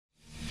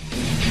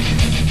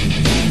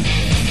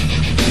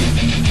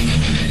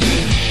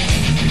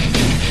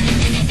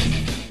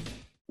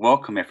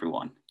Welcome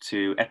everyone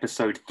to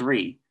episode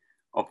 3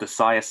 of the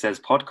Sire Says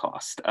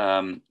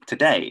podcast.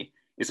 Today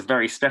is a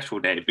very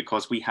special day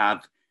because we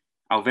have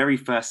our very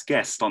first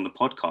guest on the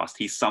podcast.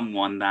 He's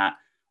someone that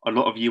a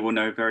lot of you will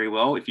know very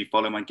well if you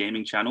follow my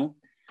gaming channel.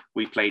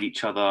 We played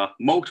each other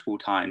multiple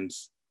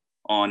times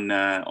on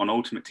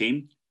Ultimate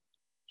Team.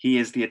 He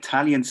is the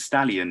Italian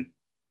stallion,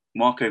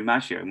 Marco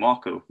Maggio.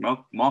 Marco,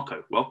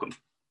 welcome.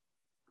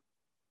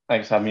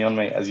 Thanks for having me on,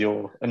 mate, as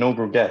your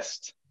inaugural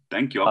guest.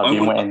 Thank you.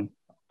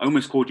 I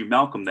almost called you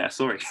Malcolm there,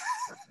 sorry.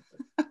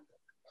 You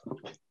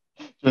want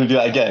to do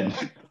that again?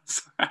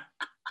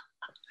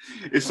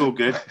 It's all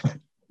good.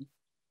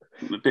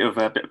 A bit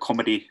of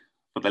comedy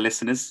for the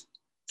listeners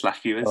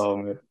 / viewers. Oh,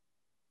 man.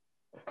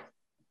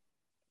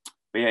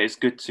 But yeah, it's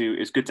good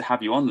to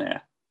have you on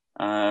there.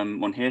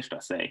 On here, should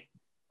I say?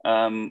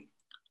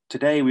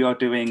 Today we are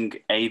doing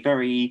a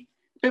bit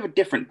of a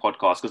different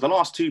podcast because the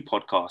last 2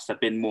 podcasts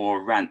have been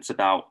more rants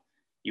about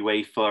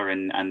UEFA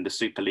and the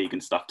Super League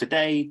and stuff.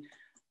 Today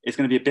it's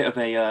going to be a bit of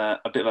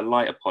a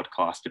lighter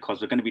podcast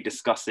because we're going to be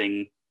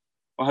discussing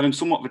or having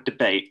somewhat of a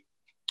debate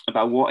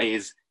about what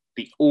is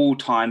the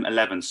all-time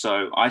 11.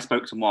 So I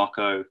spoke to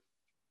Marco,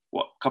 a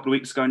couple of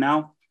weeks ago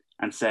now,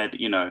 and said,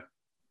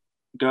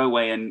 go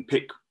away and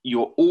pick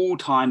your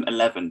all-time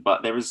 11.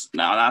 But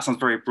now that sounds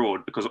very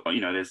broad because,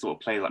 there's sort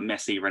of players like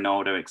Messi,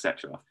 Ronaldo,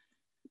 etc.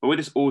 But with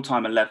this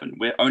all-time 11,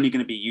 we're only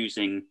going to be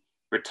using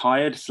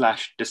retired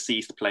 /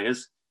 deceased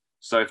players.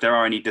 So if there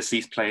are any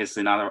deceased players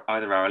in either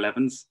our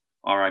 11s,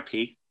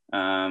 RIP.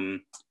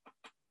 And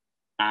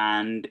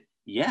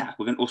yeah,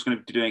 we're also going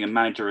to be doing a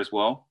manager as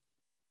well.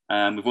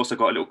 We've also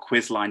got a little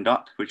quiz lined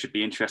up, which should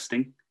be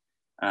interesting.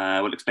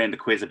 We'll explain the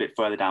quiz a bit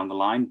further down the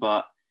line.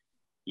 But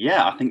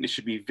yeah, I think this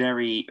should be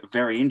very,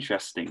 very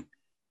interesting.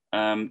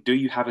 Do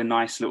you have a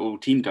nice little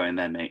team going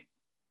there, mate?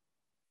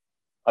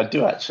 I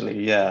do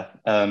actually, yeah.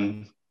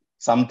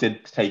 Some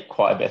did take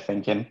quite a bit of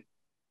thinking.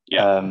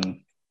 Yeah.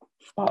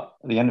 But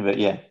at the end of it,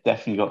 yeah,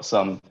 definitely got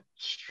some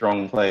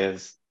strong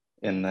players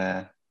in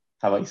there.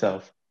 How about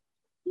yourself?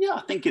 Yeah,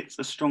 I think it's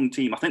a strong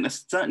team. I think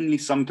there's certainly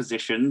some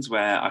positions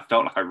where I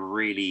felt like I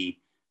really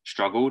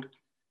struggled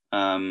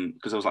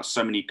because there was like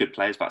so many good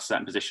players for that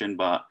certain position.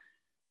 But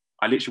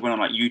I literally went on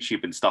like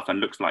YouTube and stuff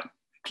and looked like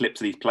clips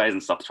of these players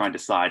and stuff to try and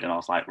decide. And I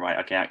was like, right,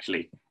 okay,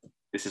 actually,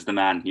 this is the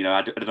man.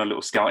 I did a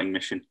little scouting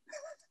mission.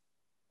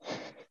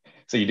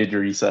 So you did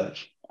your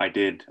research? I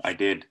did.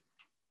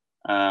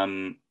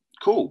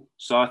 Cool.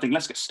 So I think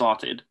let's get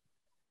started.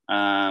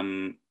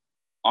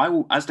 I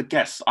will, as the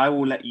guest, I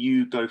will let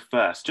you go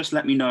first. Just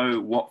let me know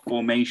what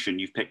formation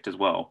you've picked as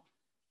well.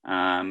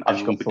 I've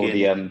gone for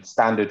the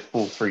standard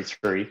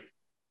 4-3-3.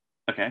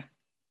 Okay.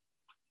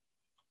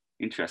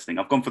 Interesting.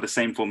 I've gone for the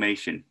same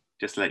formation,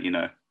 just to let you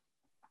know.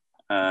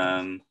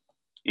 Interesting.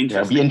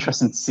 Yeah, it'll be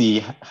interesting to see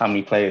how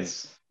many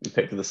players we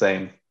picked for the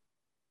same.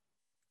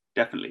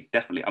 Definitely.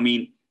 I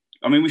mean,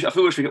 I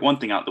feel we should get one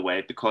thing out of the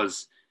way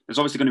because there's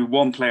obviously going to be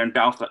one player in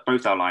both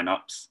our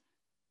lineups,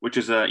 which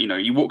is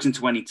he walks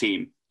into any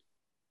team.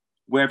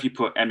 Where have you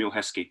put Emil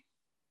Heskey?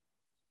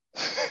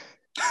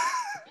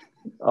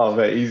 Oh,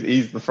 mate,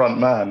 he's the front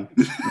man.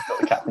 He's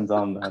got the captain's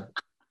armband.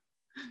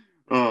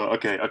 Oh,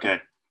 okay.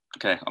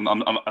 I'm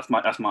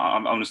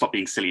gonna stop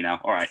being silly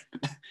now. All right,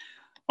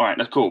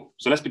 that's cool.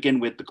 So let's begin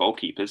with the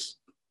goalkeepers.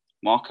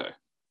 Marco,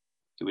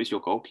 who is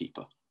your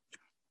goalkeeper?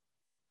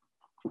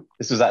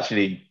 This was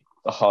actually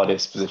the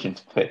hardest position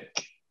to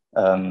pick.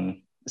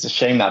 It's a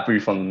shame that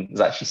Buffon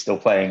is actually still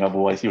playing.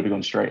 Otherwise, he would have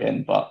gone straight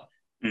in. But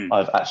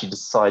I've actually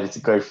decided to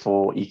go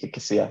for Iker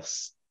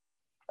Casillas.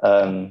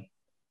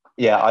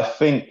 Yeah, I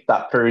think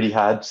that period he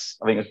had,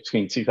 I think it was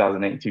between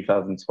 2008 and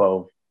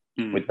 2012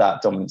 with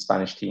that dominant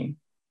Spanish team.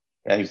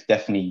 Yeah, he was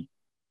definitely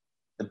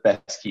the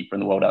best keeper in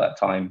the world at that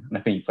time. And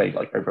I think he played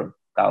like over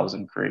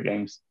 1,000 career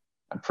games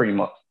and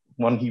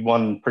he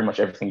won pretty much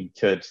everything he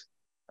could.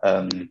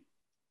 I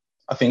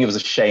think it was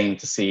a shame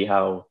to see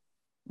how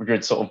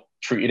Madrid sort of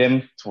treated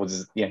him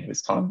towards the end of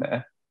his time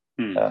there.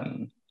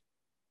 And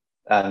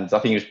I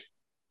think he was,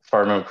 if I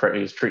remember correctly,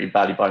 he was treated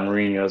badly by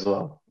Mourinho as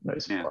well. No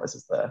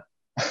surprises there.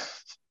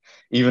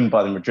 Even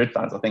by the Madrid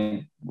fans,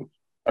 I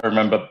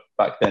remember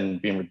back then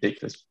being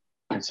ridiculous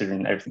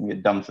considering everything he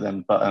had done for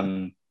them. But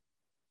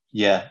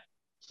yeah,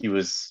 he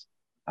was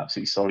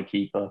absolutely solid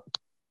keeper.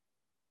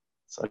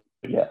 So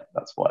yeah,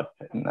 that's why I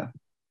put him there.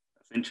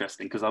 That's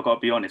interesting because I've got to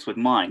be honest with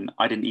mine.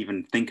 I didn't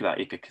even think about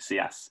Iker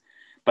Casillas.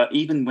 But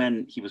even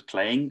when he was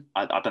playing,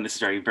 I've done this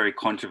very, very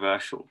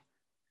controversial.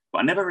 But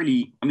I never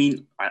really,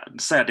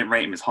 I'd say I didn't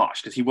rate him as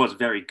harsh because he was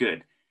very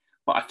good.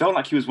 But I felt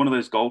like he was one of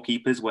those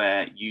goalkeepers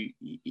where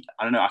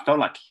I don't know, I felt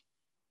like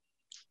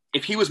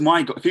if he was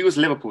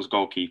Liverpool's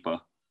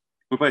goalkeeper,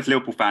 we're both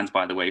Liverpool fans,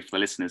 by the way, for the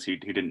listeners who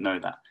didn't know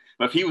that.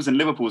 But if he was in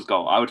Liverpool's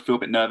goal, I would feel a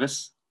bit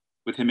nervous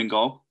with him in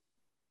goal.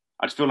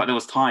 I just feel like there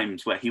was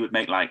times where he would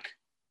make like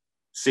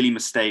silly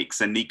mistakes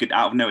and he could,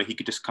 out of nowhere, he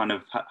could just kind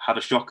of have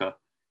a shocker,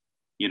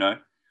 Like,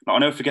 I'll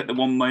never forget the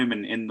one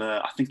moment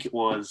I think it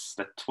was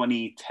the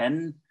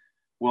 2010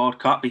 World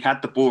Cup. He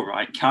had the ball,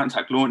 right?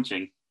 Counter-attack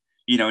launching,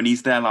 and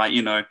he's there like,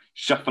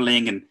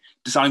 shuffling and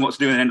deciding what to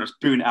do and then just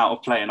booing it out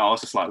of play. And I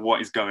was just like,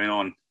 what is going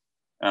on?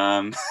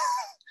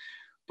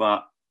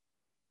 But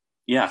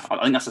yeah,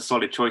 I think that's a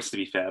solid choice, to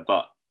be fair.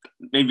 But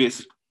maybe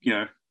it's,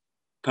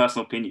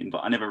 personal opinion, but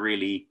I never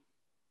really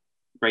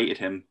rated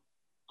him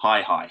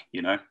high,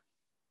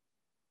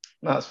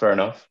 That's fair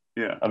enough.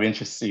 Yeah. I'll be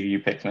interested to see who you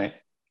pick, mate.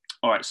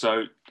 All right,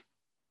 so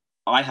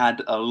I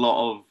had a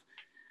lot of...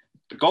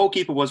 The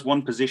goalkeeper was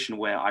one position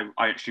where I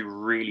actually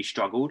really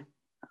struggled.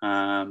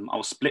 I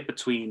was split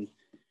between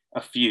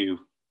a few,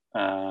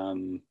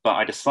 but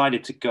I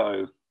decided to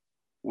go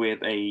with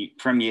a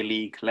Premier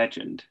League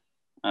legend.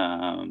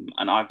 And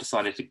I've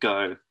decided to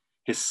go...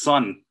 His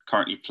son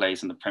currently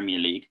plays in the Premier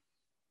League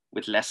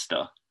with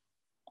Leicester.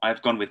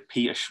 I've gone with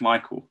Peter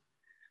Schmeichel.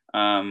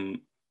 The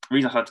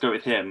reason I had to go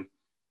with him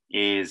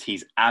is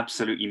he's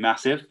absolutely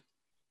massive.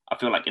 I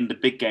feel like in the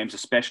big games,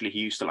 especially, he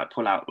used to like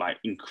pull out like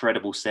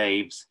incredible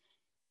saves.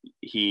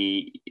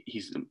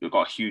 He's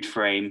got a huge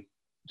frame,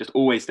 just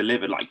always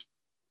delivered. Like,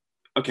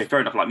 okay, fair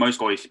enough. Like most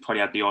goalies,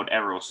 probably had the odd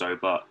error or so,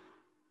 but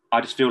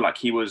I just feel like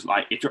he was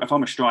like, if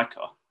I'm a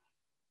striker,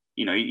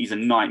 he's a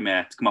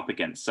nightmare to come up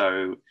against.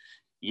 So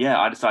yeah,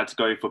 I decided to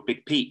go for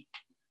Big Pete.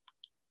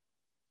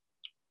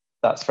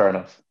 That's fair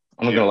enough.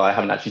 I'm not gonna lie, I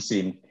haven't actually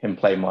seen him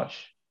play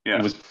much. Yeah.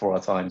 He was before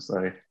our time,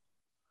 so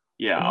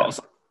yeah.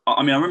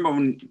 I remember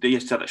when they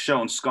used to have that show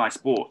on Sky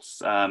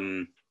Sports. I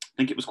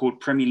think it was called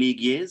Premier League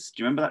Years.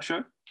 Do you remember that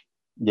show?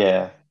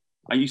 Yeah.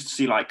 I used to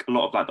see like a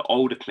lot of like the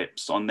older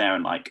clips on there,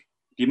 and like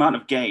the amount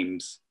of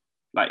games,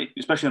 like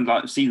especially in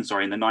like the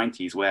season, in the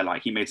 90s, where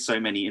like he made so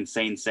many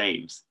insane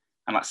saves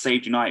and like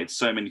saved United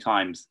so many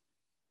times.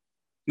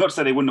 Not to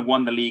say they wouldn't have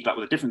won the league like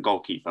with a different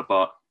goalkeeper,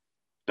 but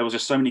there was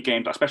just so many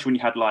games, especially when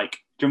you had like,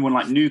 do you remember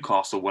when like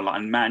Newcastle were like,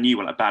 and Man U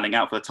were like battling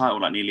out for the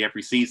title like nearly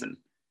every season?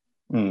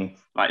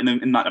 Like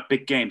in like the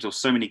big games, there were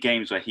so many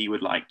games where he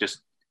would like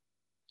just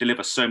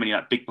deliver so many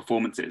like big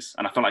performances,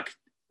 and I felt like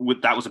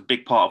that was a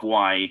big part of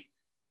why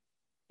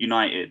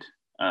United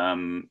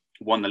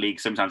won the league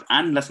so many times.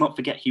 And let's not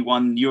forget, he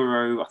won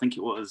Euro. I think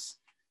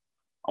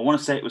I want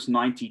to say it was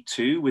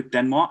 92 with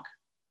Denmark,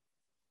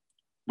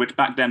 which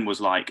back then was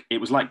like, it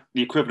was like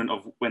the equivalent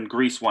of when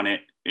Greece won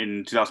it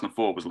in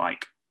 2004. Was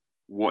like,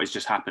 what has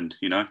just happened,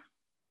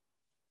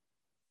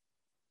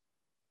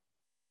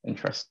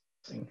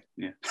 Interesting.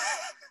 Yeah.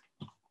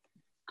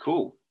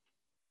 Cool.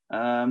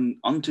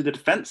 On to the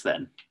defence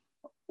then.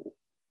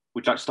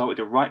 Would you like to start with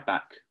your right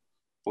back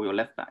or your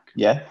left back?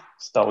 Yeah,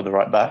 start with the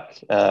right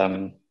back.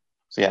 So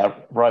yeah,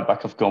 right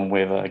back I've gone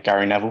with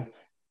Gary Neville,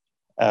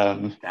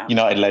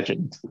 United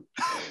legend.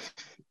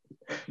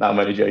 No, I'm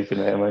only joking,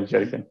 mate. I'm only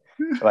joking.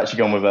 I've actually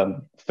gone with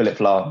Philip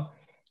Lahm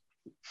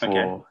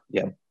for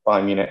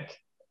Bayern Munich.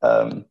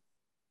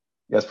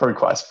 It's probably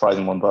quite a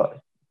surprising one,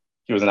 but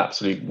he was an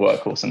absolute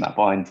workhorse in that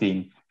Bayern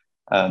team.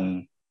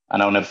 And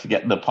I'll never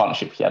forget the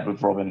partnership he had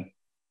with Robin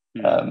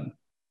on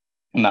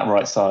that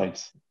right side.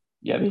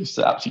 Yeah, they used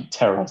to absolutely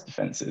terrorise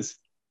defences.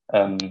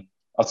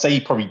 I'd say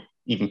he probably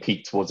even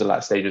peaked towards the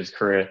latter stage of his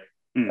career,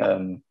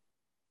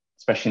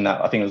 especially in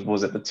that, I think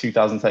was it the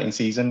 2013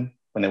 season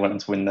when they went on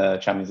to win the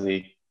Champions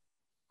League?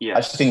 Yes. I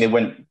just think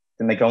didn't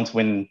they go on to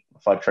win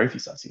 5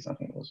 trophies that season? I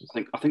think it was.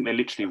 I think they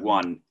literally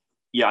won.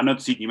 Yeah, I know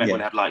the season you meant when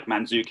they had like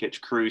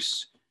Mandzukic,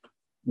 Kroos.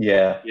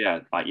 Yeah. Yeah,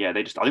 I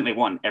think they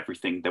won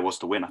everything there was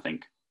to win, I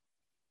think.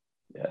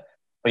 Yeah.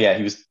 But yeah,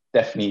 he was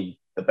definitely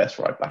the best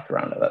right back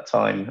around at that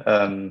time.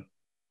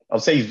 I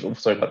would say he's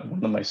also like one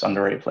of the most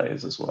underrated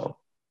players as well.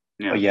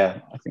 Yeah. But yeah,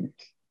 I think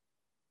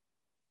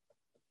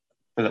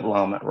Philip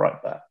Lahm at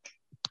right back.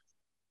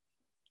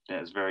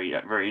 Yeah, it's very,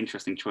 very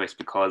interesting choice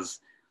because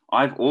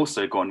I've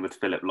also gone with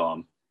Philip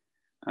Lahm.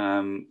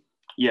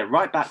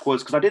 Right back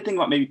was, because I did think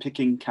about maybe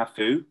picking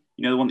Cafu,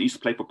 the one that used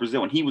to play for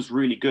Brazil, and he was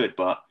really good,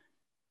 but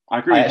I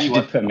agree with you. I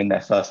actually did put him in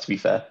there first, to be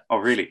fair. Oh,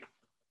 really?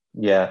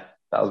 Yeah,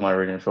 that was my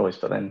original choice,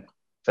 but then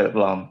Philip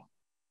Lahm,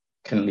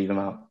 couldn't leave him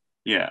out.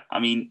 Yeah, I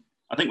mean,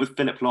 I think with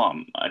Philip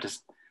Lahm, I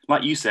just,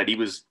 like you said, he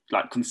was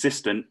like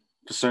consistent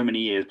for so many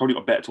years, probably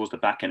got better towards the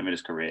back end of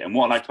his career. And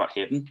what I liked about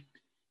him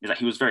is that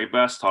he was very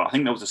versatile. I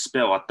think there was a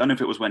spell, I don't know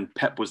if it was when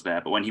Pep was there,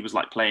 but when he was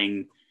like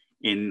playing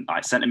in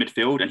like centre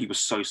midfield, and he was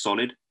so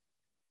solid,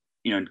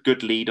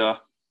 good leader,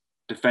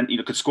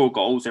 could score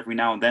goals every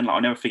now and then. Like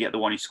I'll never forget the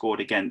one he scored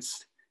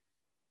against,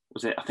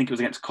 I think it was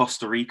against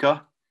Costa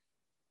Rica,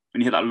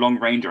 when he had that long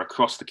ranger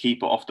across the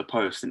keeper off the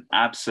post, an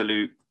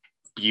absolute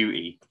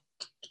beauty.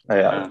 Oh,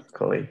 yeah,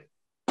 cool.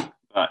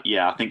 But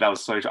yeah, I think that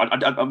was so...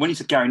 when you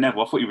said Gary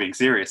Neville, I thought you were being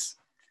serious.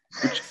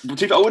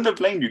 Which, I wouldn't have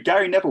blamed you.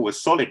 Gary Neville was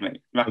solid,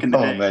 mate, back in the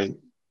day. Mate.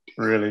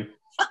 Really?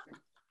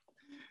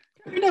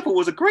 Gary Neville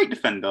was a great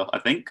defender, I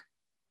think.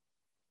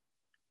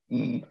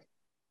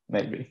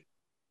 Maybe.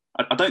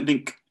 I don't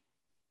think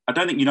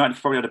United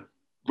probably had a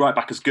right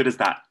back as good as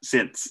that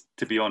since,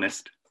 to be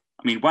honest.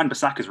 I mean,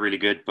 Wan-Bissaka's really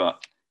good,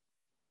 but...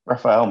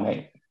 Raphael,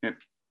 mate. Yeah.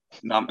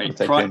 No, mate.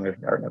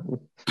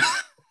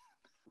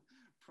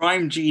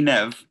 Prime G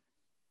Nev.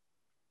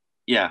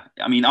 Yeah,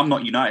 I mean, I'm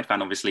not a United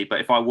fan, obviously,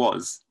 but if I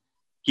was,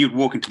 he would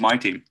walk into my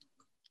team.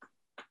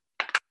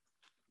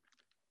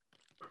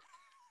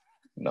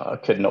 No, I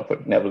could not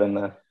put Neville in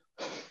there.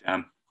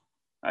 That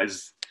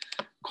is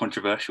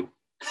controversial.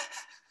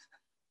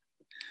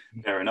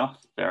 Fair enough.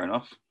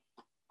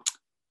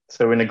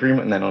 So we're in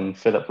agreement then on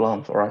Philip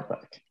Lahm for right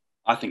back.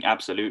 I think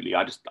absolutely.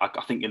 I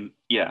think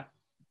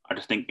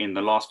in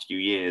the last few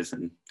years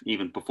and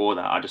even before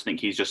that, I just think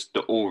he's just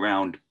the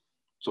all-round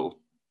sort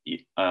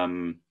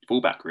of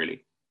fullback,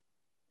 really.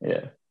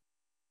 Yeah.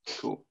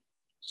 Cool.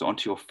 So on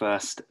to your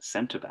first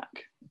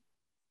centre-back.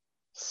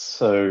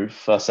 So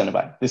first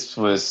centre-back. This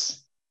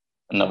was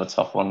another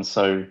tough one.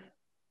 So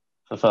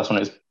the first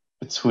one is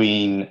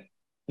between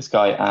this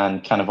guy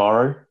and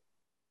Cannavaro.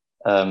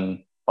 But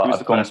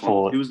I've gone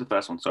for... Who was the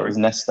first one? Sorry. It was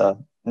Nesta.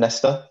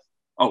 Nesta?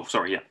 Oh,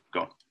 sorry. Yeah,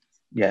 go on.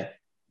 Yeah.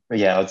 But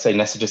yeah, I'd say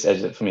Nesta just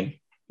edged it for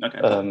me.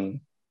 Okay.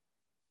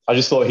 I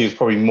just thought he was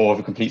probably more of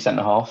a complete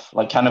centre-half.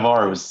 Like,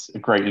 Cannavaro was a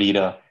great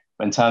leader.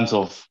 But in terms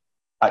of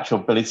actual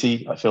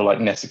ability, I feel like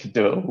Nesta could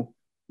do it all.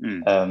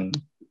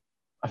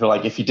 I feel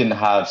like if he didn't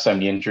have so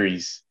many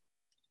injuries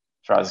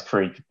throughout his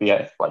career, he could be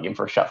in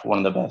for a shout for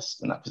one of the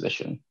best in that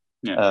position.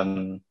 Yeah.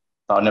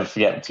 I'll never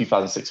forget the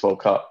 2006 World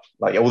Cup.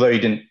 Like, although he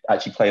didn't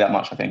actually play that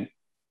much, I think.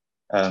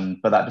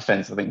 But that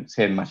defence, I think, it's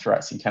him,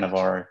 Materazzi,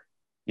 Cannavaro.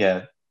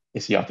 Yeah, I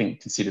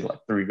think, conceded like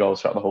 3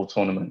 goals throughout the whole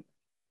tournament.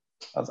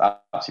 That was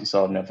absolutely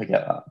so. I'll never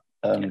forget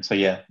that. So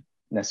yeah,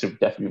 Nesta would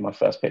definitely be my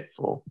first pick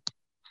for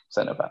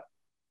centre back.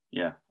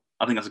 Yeah,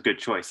 I think that's a good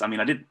choice. I mean,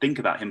 I did think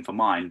about him for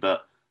mine,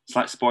 but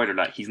slight spoiler,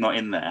 like he's not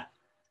in there.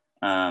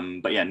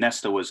 But yeah,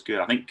 Nesta was good.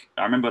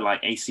 I remember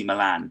like AC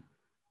Milan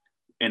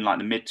in like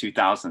the mid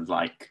 2000s.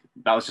 Like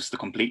that was just the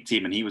complete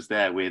team, and he was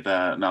there with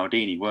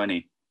Maldini, weren't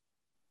he?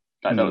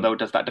 Like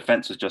that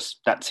defense was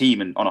just, that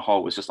team and on a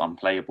whole was just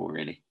unplayable,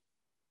 really.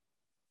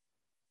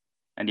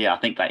 And yeah, I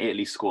think that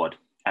Italy squad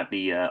at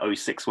the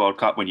 06 World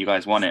Cup when you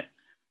guys won it.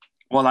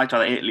 What I liked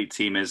about the Italy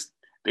team is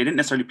they didn't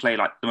necessarily play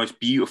like the most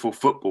beautiful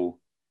football,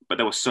 but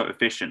they were so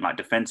efficient, like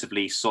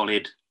defensively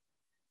solid,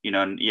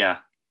 and yeah.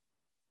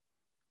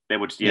 They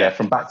would, yeah,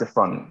 from back to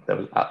front, there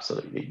was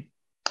absolutely,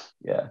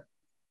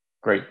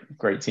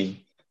 great team.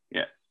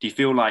 Yeah. Do you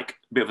feel like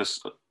a bit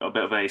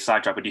of a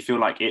sidetrack, but do you feel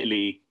like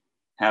Italy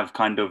have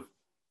kind of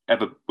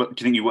do you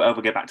think you will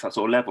ever get back to that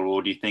sort of level,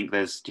 or do you think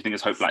there's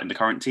hope like in the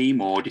current team,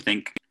 or do you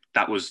think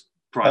that was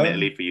prime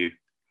Italy for you?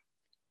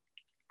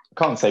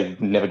 I can't say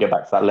we'll never get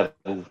back to that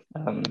level,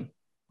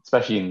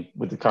 especially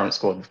with the current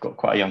squad. We've got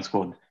quite a young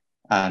squad,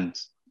 and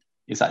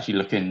it's actually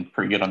looking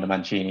pretty good under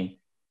Mancini.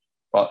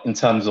 But in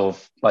terms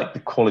of like the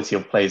quality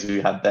of players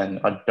we had then,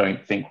 I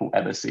don't think we'll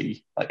ever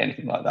see like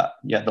anything like that.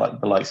 Yeah,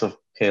 like the likes of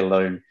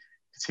Pirlo,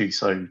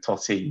 Gattuso,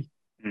 Totti,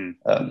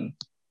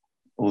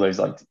 all those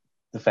like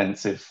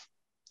defensive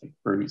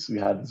brutes we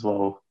had as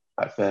well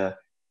back there.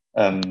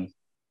 But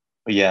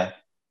yeah,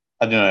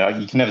 I don't know.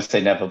 You can never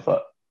say never,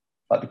 but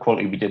like the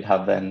quality we did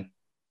have then,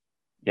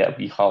 yeah, it'd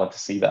be hard to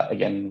see that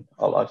again in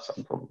our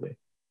lifetime probably.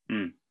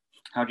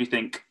 How do you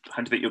think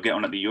you'll get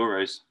on at the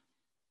Euros?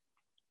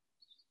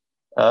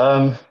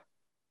 That's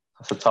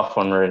a tough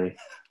one, really.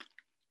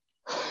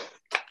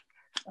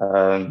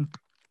 I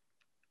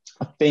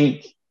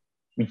think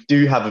we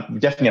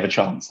definitely have a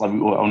chance. Like,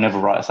 I'll never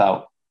write us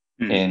out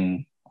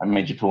in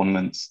major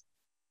tournaments,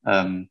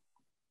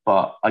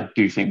 but I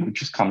do think we'll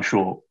just come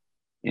short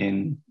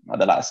in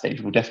the latter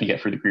stage. We'll definitely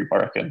get through the group, I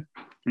reckon.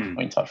 I'm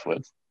in touch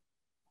with.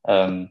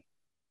 But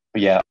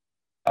yeah,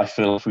 I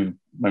feel if we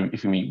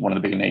meet one of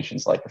the bigger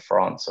nations like a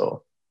France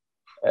or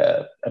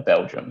a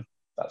Belgium,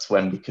 that's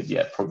when we could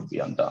probably be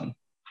undone,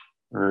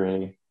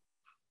 really.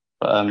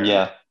 But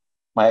yeah,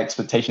 my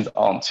expectations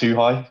aren't too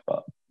high,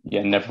 but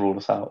yeah, never rule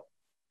us out.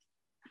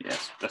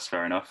 Yes, that's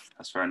fair enough.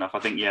 I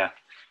think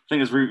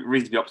there's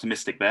reason to be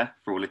optimistic there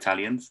for all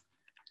Italians.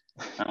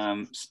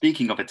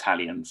 Speaking of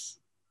Italians,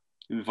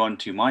 we move on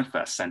to my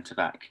first centre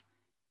back,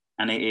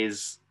 and it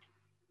is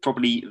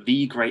probably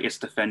the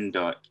greatest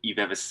defender you've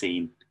ever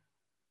seen.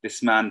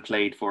 This man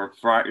played for a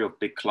variety of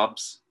big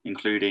clubs,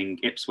 including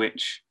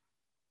Ipswich,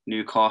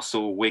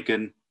 Newcastle,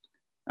 Wigan,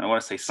 and I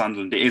want to say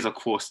Sunderland. It is, of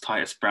course,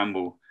 Titus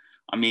Bramble.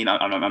 I mean,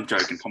 I'm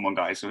joking. Come on,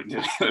 guys. We're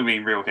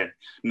being real here.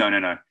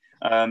 No.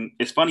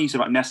 It's funny you said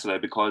about Nesta, though,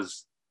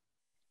 because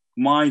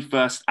my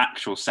first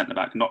actual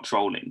centre-back, not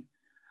trolling,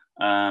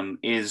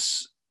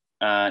 is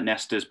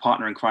Nesta's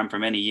partner in crime for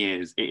many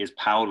years. It is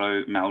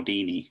Paolo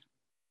Maldini.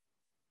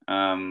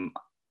 I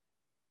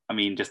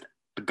mean, just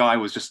the guy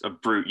was just a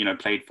brute,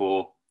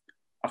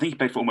 I think he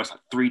played for almost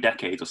like 3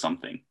 decades or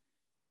something.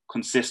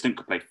 Consistent,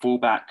 could play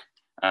fullback,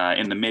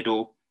 in the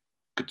middle,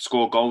 could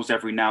score goals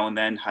every now and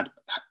then,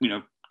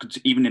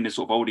 even in his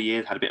sort of older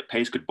years, had a bit of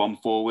pace, could bomb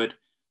forward,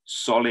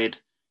 solid,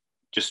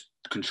 just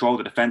control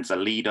the defence, a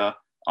leader.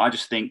 I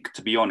just think,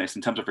 to be honest,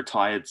 in terms of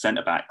retired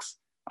centre-backs,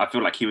 I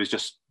feel like he was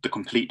just the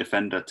complete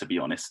defender, to be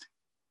honest.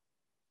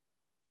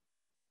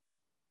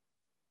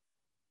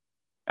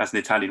 As an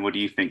Italian, what do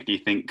you think?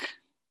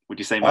 Would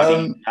you say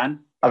Maldini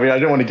can? I mean, I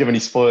don't want to give any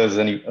spoilers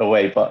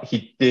away, but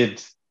he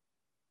did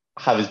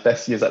have his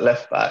best years at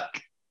left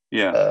back.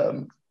 Yeah.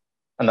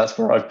 And that's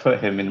where I've put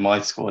him in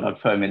my squad. I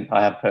have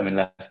put him in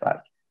left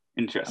back.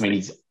 Interesting. I mean,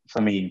 he's,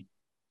 for me,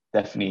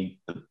 definitely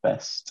the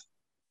best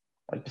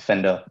like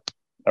defender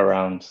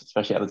around,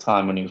 especially at the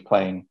time when he was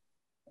playing.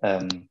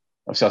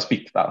 Obviously, I'll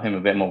speak about him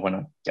a bit more when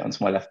I get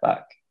onto my left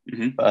back.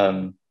 Mm-hmm.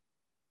 But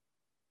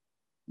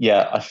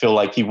yeah, I feel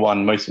like he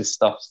won most of his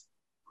stuff.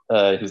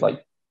 His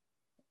like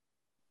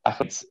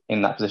accolades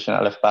in that position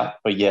at left back.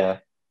 But yeah,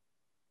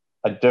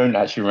 I don't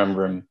actually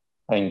remember him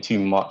playing too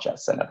much at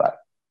centre back.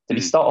 Did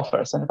he start off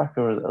at centre back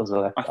or was it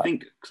left back? I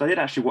think because I did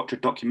actually watch a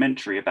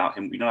documentary about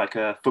him. You know, like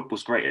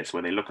Football's Greatest,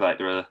 where they look like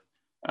there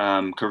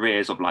are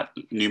careers of like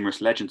numerous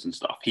legends and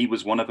stuff. He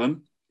was one of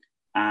them.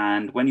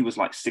 And when he was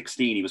like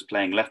 16, he was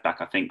playing left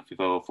back, I think,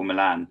 for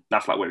Milan.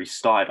 That's like where he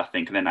started, I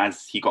think. And then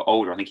as he got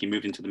older, I think he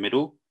moved into the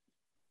middle.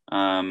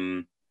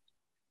 But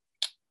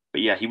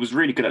yeah, he was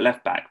really good at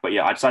left back. But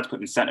yeah, I decided to put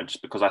him in centre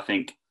just because I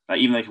think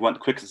even though he weren't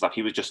the quickest and stuff,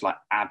 he was just like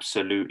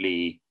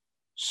absolutely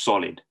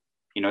solid.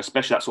 You know,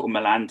 especially that sort of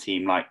Milan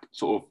team, like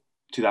sort of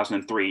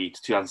 2003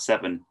 to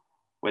 2007,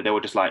 where they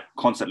were just like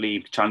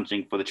constantly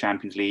challenging for the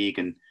Champions League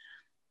and,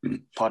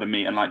 pardon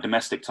me, and like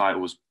domestic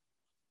titles.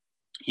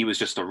 He was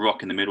just a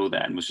rock in the middle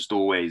there and was just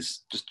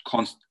always just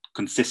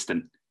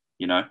consistent,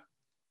 you know.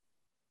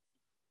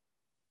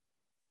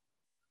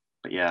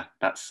 But yeah,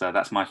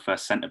 that's my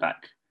first centre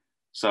back.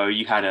 So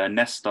you had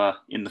Nesta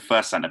in the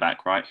first centre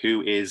back, right?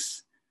 Who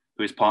is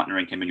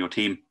partnering him in your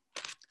team?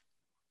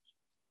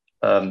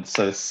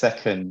 So the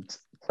second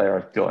player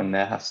I've got in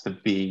there has to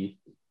be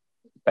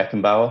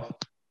Beckenbauer.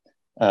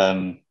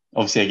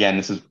 Obviously, again,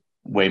 this is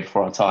way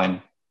before our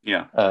time.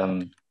 Yeah.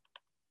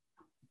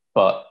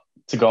 But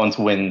to go on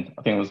to win,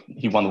 I think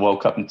he won the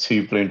World Cup and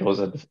 2 Balloon d'Ors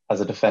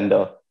as a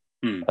defender.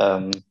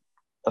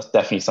 That's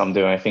definitely something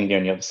doing. I think the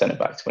only other centre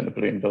back to win the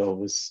Balloon d'Or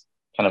was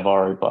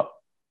Cannavaro. But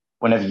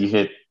whenever you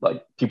hear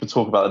like people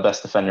talk about the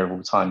best defender of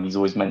all time, he's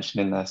always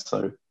mentioned in there.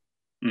 So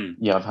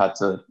yeah, I've had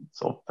to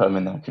sort of put him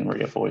in there. I can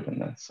really avoid him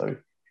there. So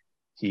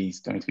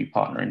he's going to be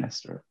partnering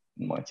Nesta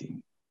in my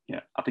team.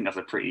 Yeah, I think that's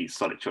a pretty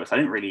solid choice. I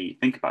didn't really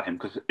think about him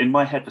because in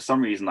my head, for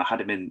some reason, I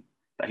had him in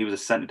that he was a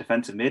centre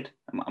defensive mid.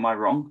 Am I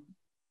wrong?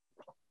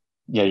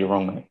 Yeah, you're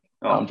wrong, mate.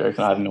 Oh. I'm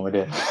joking. I have no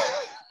idea.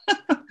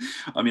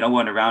 I mean, I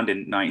weren't around in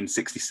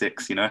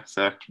 1966, you know,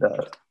 so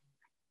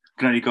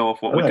can only go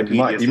off what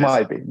Wikipedia says. He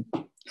might be.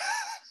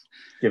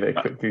 Give it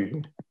a quick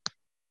Google.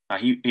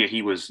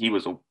 He was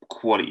a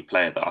quality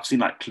player, but I've seen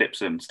like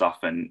clips and stuff,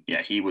 and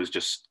yeah, he was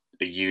just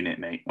a unit,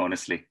 mate.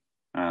 Honestly,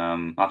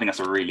 I think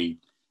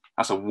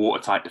that's a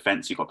watertight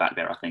defense you got back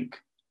there. I think.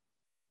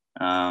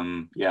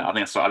 Yeah, I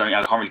think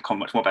I can't really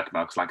comment much more back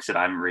about because, like I said,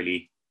 I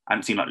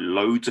haven't seen like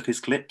loads of his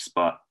clips,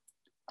 but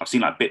I've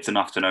seen like bits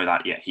enough to know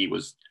that yeah, he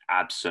was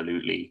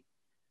absolutely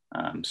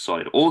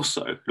solid.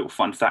 Also, little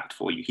fun fact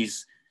for you: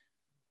 he's,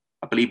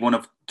 I believe, one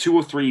of 2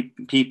 or 3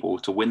 people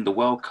to win the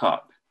World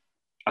Cup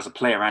as a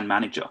player and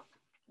manager.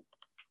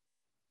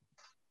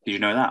 Did you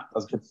know that?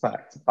 That's a good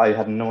fact. I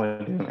had no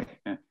idea, mate.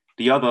 Yeah.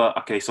 The other,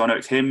 okay, so I know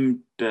it's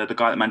him, the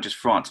guy that manages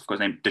France. I've got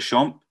his name,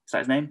 Deschamps. Is that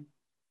his name?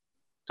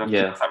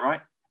 Yeah. Is that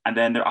right? And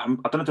then I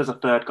don't know if there's a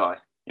third guy.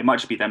 It might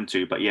just be them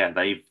 2, but yeah,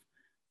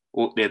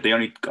 they're the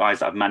only guys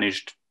that have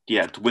managed,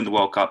 to win the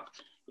World Cup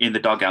in the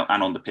dugout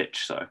and on the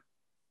pitch. So,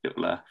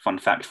 little fun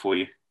fact for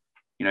you.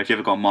 You know, if you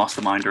ever got a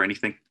mastermind or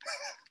anything.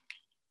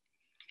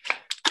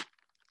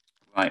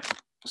 Right.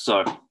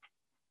 So,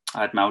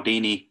 I had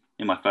Maldini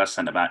in my first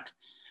centre back.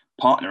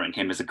 Partnering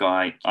him is a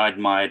guy I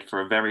admired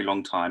for a very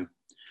long time.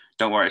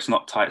 Don't worry, it's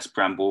not Titus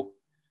Bramble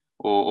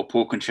or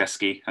Paul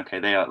Konchesky. Okay,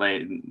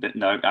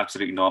 no,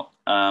 absolutely not.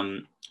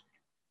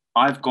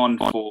 I've gone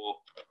for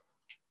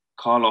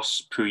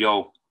Carlos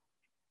Puyol,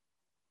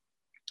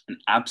 an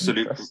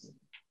absolute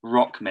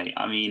rock, mate.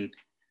 I mean,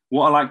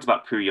 what I liked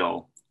about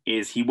Puyol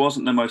is he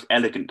wasn't the most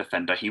elegant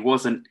defender. He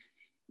wasn't,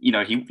 you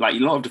know, he like a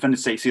lot of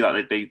defenders see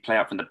that they play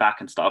out from the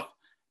back and stuff.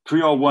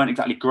 Puyol weren't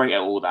exactly great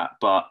at all that,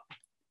 but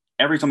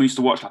every time I used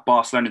to watch like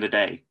Barcelona the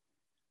day,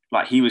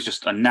 like he was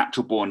just a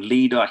natural born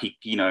leader. He,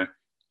 you know,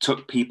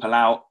 took people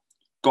out,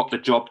 got the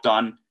job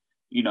done,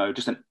 you know,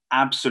 just an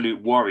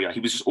absolute warrior. He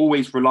was just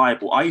always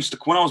reliable.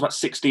 When I was about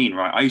 16,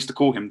 right, I used to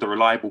call him the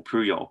reliable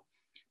Puyol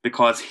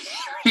because he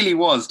really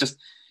was just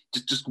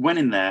went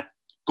in there,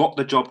 got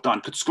the job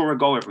done, could score a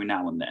goal every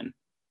now and then.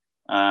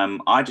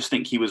 I just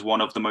think he was one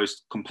of the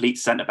most complete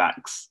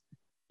centre-backs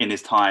in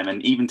his time.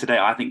 And even today,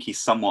 I think he's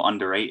somewhat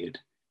underrated,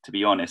 to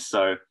be honest.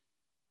 So,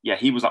 yeah,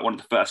 he was like one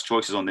of the first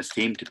choices on this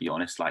team, to be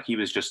honest. Like, he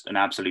was just an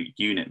absolute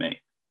unit, mate.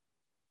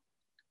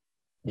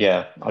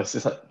 Yeah, I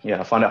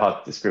find it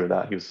hard to disagree with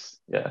that. He was,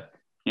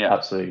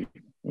 absolute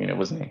unit,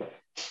 wasn't he?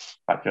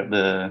 Back at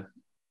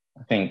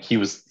I think he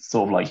was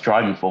sort of like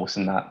driving force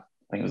in that.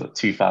 I think it was like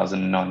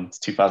 2009 to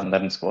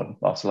 2011 squad,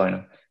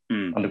 Barcelona,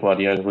 under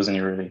Guardiola, wasn't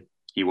he really?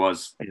 He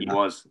was.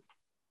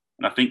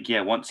 And I think,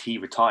 once he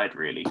retired,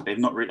 really, they've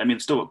not really, I mean,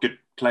 still got good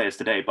players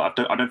today, but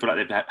I don't feel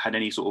like they've had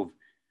any sort of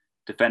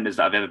defenders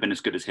that have ever been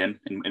as good as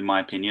him, in my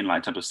opinion, like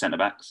in terms of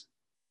centre-backs.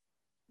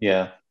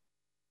 Yeah.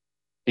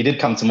 He did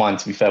come to mind,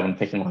 to be fair, when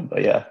picking one,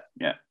 but yeah.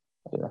 Yeah.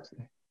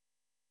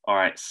 All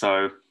right,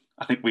 so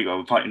I think we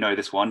probably know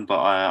this one, but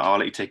I'll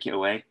let you take it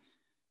away.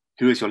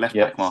 Who is your left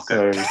back,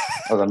 Marco? So,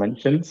 as I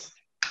mentioned,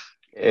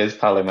 it is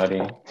Paolo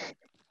Maldini.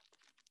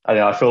 I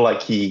don't know. I feel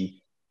like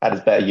he had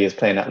his better years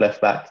playing at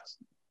left back.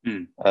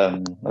 Mm.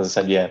 As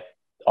I said, yeah,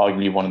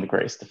 arguably one of the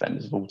greatest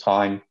defenders of all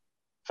time.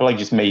 I feel like he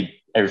just made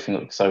everything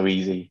look so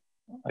easy,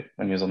 like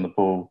when he was on the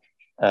ball.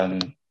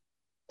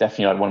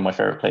 Definitely like one of my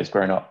favorite players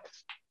growing up,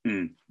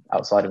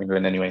 outside of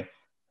England anyway.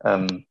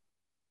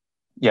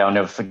 Yeah, I'll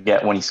never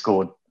forget when he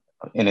scored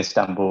in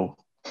Istanbul.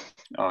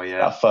 Oh yeah.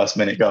 That first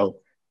minute goal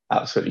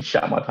absolutely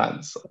shat my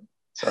pants.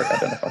 Sorry, I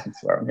don't know if I can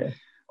swear on here.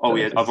 Oh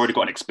yeah, I've already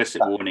got an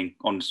explicit warning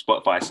on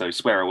Spotify, so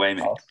swear away,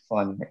 mate. Oh,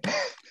 fine.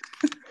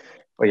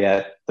 But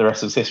yeah, the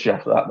rest was history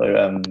after that,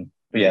 though.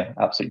 But yeah,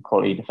 absolute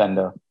quality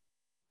defender.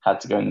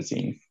 Had to go in the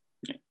team.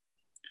 Yeah.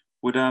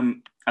 Would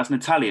as an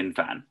Italian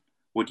fan,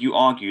 would you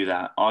argue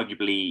that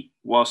arguably,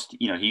 whilst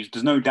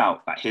there's no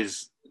doubt that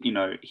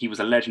he was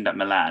a legend at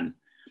Milan,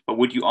 but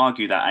would you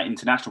argue that at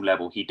international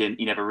level he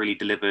never really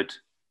delivered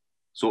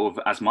sort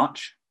of as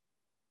much?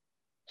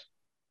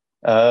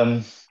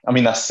 I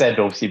mean, that's said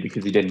obviously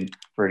because he didn't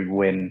really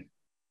win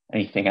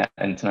anything at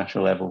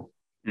international level.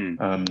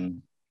 But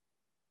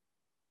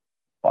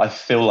I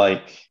feel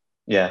like,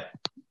 yeah,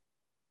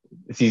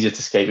 it's easier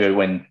to scapegoat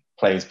when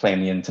players play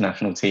in the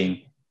international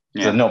team.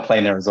 Because they're not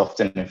playing there as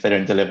often. If they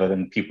don't deliver,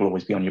 then people will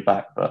always be on your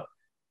back. But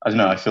I don't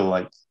know. I feel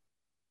like,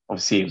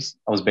 obviously,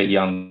 I was a bit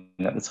young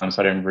at the time,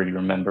 so I don't really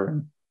remember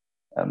him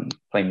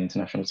playing the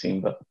international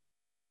team. But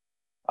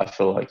I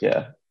feel like,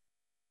 yeah,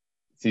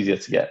 it's easier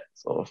to get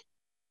sort of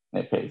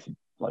nitpicked,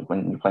 like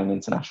when you're playing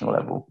international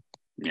level.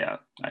 Yeah,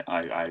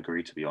 I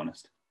agree, to be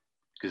honest.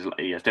 Because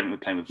he's definitely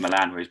playing with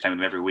Milan, where he's playing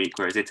with them every week.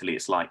 Whereas Italy,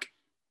 it's like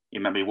you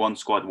remember one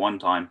squad one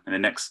time, and the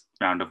next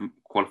round of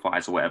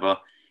qualifiers or whatever,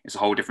 it's a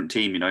whole different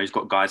team. He's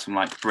got guys from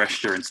like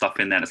Brescia and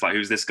stuff in there. And it's like,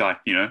 who's this guy?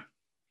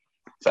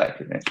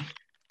 Exactly.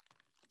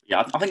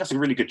 Yeah, I think that's a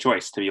really good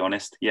choice, to be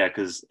honest. Yeah,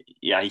 because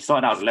he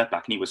started out as a left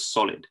back and he was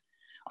solid.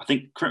 I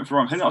think, correct me if I'm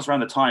wrong, I think that was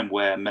around the time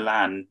where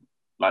Milan,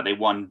 like they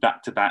won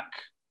back to back,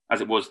 as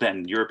it was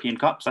then, European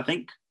Cups. I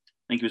think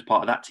he was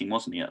part of that team,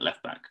 wasn't he, at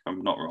left back? If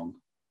I'm not wrong.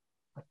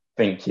 I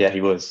think, yeah,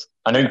 he was.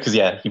 I know because,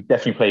 yeah, he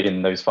definitely played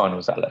in those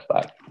finals at left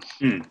back.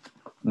 And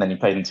then he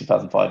played in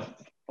 2005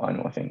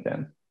 final, I think,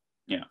 then.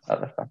 Yeah. At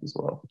left back as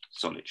well.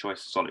 Solid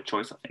choice,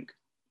 I think.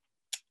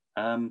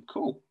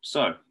 Cool.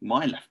 So,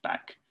 my left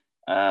back.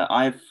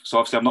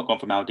 Obviously I've not gone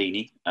for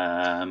Maldini.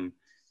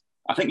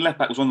 I think left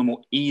back was one of the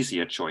more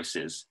easier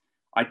choices.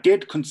 I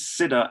did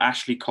consider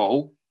Ashley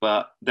Cole,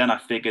 but then I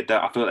figured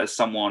that I feel there's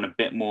someone a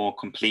bit more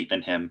complete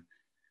than him.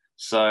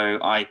 So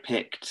I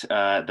picked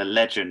the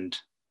legend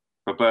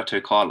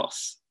Roberto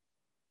Carlos.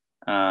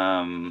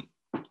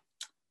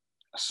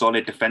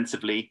 Solid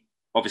defensively.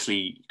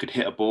 Obviously, could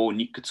hit a ball and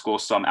you could score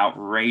some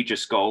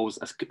outrageous goals.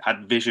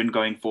 Had vision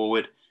going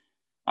forward.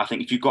 I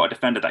think if you've got a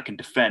defender that can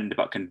defend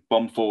but can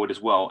bomb forward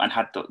as well, and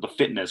had the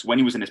fitness when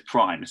he was in his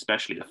prime,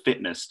 especially the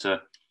fitness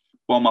to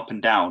bomb up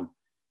and down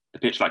the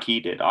pitch like he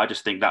did, I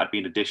just think that would be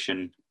an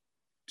addition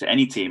to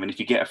any team. And if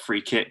you get a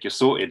free kick, you're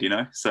sorted.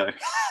 So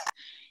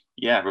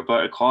yeah,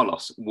 Roberto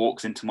Carlos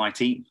walks into my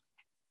team.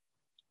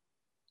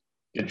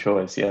 Good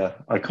choice, yeah.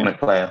 Iconic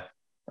player.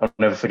 I'll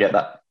never forget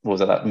that. What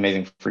was that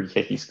amazing free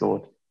kick he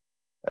scored?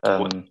 I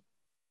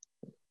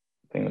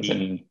think it was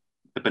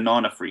the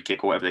banana free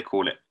kick or whatever they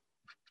call it.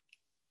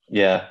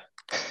 Yeah.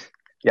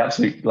 Yeah,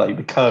 absolutely. Like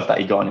the curve that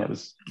he got on it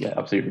was, yeah,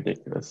 absolutely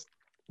ridiculous.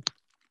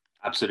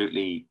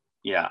 Absolutely.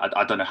 Yeah,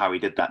 I don't know how he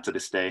did that to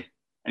this day.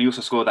 And he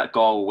also scored that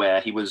goal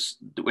where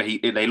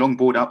they long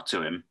balled up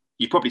to him.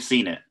 You've probably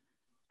seen it.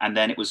 And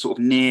then it was sort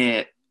of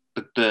near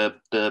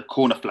the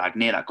corner flag,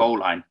 near that goal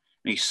line.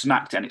 And he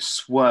smacked it and it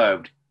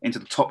swerved into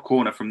the top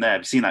corner from there.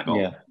 Have you seen that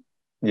goal?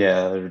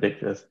 Yeah,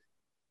 ridiculous.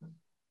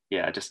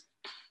 Yeah, just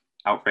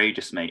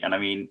outrageous, mate. And I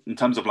mean, in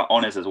terms of like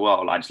honours as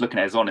well, like just looking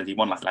at his honours, he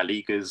won like La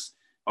Ligas,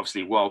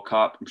 obviously World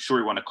Cup. I'm sure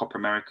he won a Copa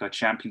America,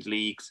 Champions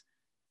Leagues.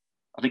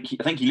 I think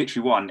he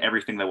literally won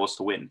everything there was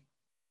to win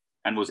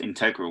and was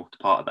integral to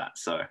part of that.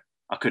 So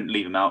I couldn't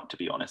leave him out, to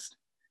be honest.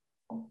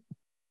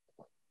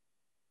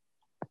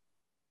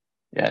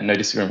 Yeah, no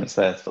disagreements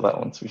there for that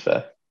one, to be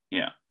fair.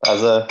 Yeah.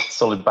 As a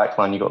solid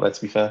backline you got there,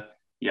 to be fair.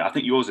 Yeah, I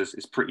think yours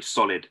is pretty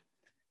solid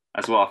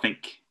as well. I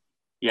think,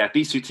 yeah, if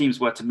these two teams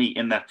were to meet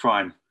in their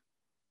prime,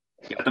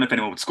 I don't know if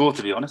anyone would score,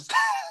 to be honest.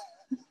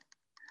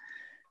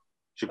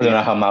 I don't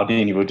know how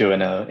Maldini will do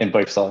in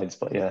both sides,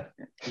 but yeah.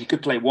 You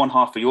could play one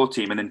half for your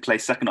team and then play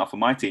second half for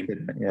my team.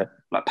 Yeah.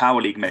 Like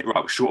Power League, mate.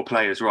 Right, with shorter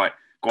players, right.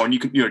 Go on, you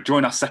can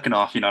join us second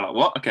half, like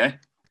what? Okay.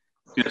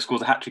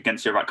 Scores a hat-trick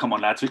against you. Right, come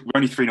on, lads. We're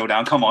only 3-0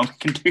 down. Come on, we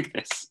can do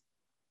this.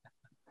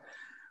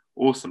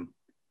 Awesome.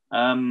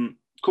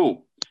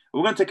 Cool.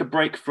 We're going to take a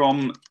break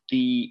from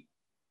the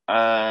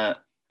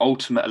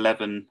Ultimate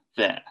 11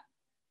 there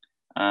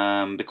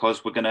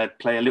because we're going to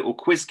play a little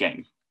quiz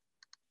game.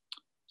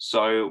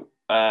 So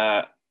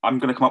I'm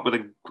going to come up with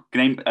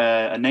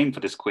a name for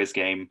this quiz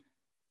game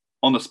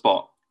on the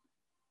spot.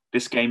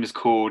 This game is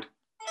called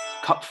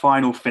Cup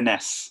Final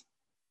Finesse.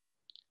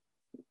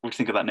 What do you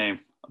think of that name?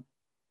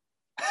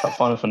 Cup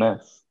Final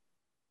Finesse.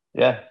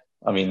 Yeah,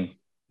 I mean,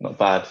 not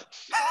bad.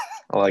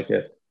 I like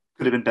it.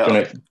 Could have been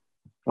better.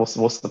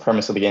 What's the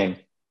premise of the game?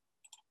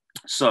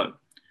 So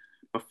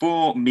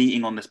before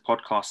meeting on this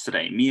podcast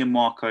today, me and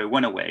Marco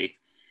went away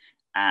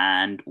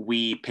and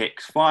we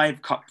picked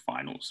 5 cup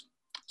finals.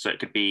 So it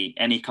could be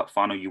any cup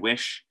final you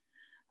wish.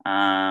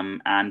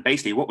 And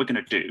basically what we're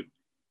going to do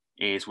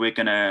is we're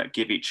going to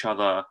give each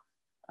other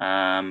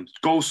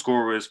goal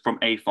scorers from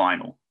a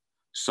final.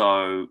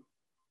 So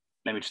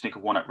let me just think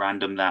of one at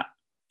random that,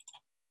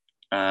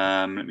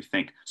 let me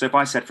think. So if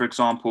I said, for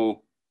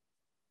example,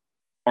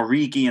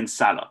 Origi and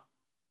Salah,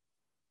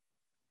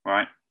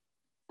 right?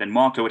 Then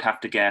Marco would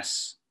have to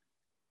guess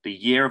the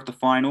year of the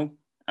final,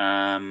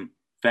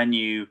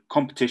 venue,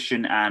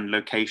 competition, and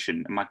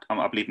location.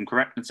 I believe I'm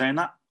correct in saying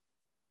that?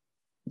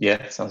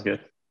 Yeah, sounds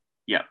good.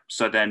 Yeah.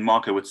 So then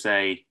Marco would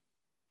say,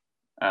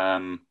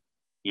 Tottenham,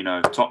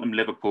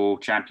 Liverpool,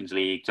 Champions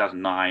League,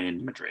 2009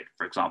 in Madrid,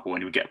 for example,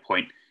 and you would get a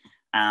point.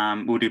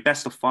 We'll do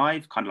best of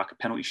 5, kind of like a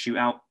penalty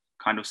shootout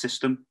kind of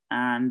system.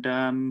 And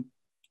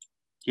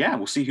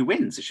we'll see who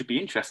wins. It should be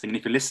interesting. And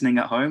if you're listening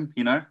at home,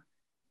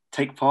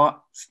 take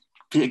part,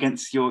 be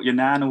against your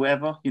nan or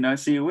whatever,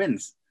 see who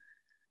wins.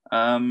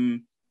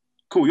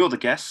 Cool, you're the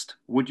guest.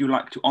 Would you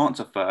like to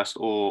answer first,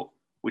 or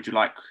would you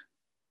like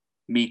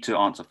me to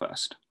answer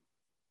first?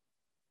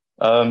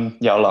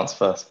 I'll answer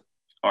first.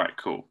 All right,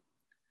 cool.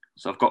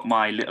 So I've got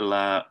my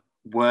little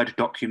Word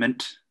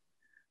document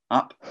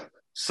up.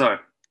 So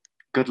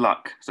good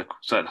luck. So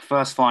the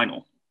first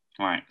final.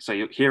 All right,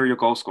 so here are your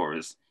goal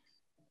scorers.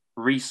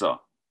 Risa,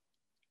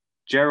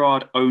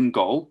 Gerrard own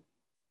goal,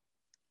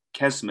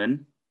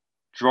 Kesman,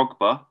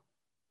 Drogba,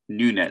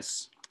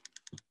 Nunes.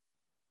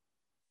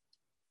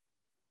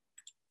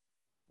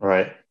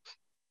 Right.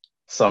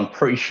 So I'm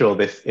pretty sure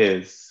this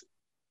is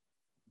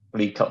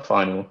League Cup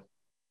final.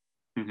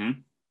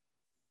 Mm-hmm.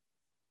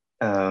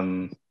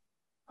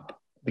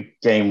 The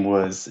game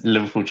was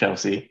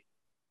Liverpool-Chelsea.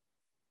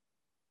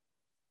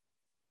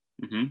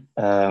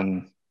 Mm-hmm.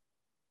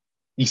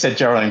 You said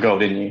Gerrard own goal,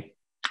 didn't you?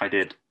 I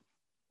did.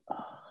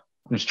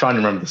 I'm just trying to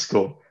remember the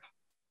score.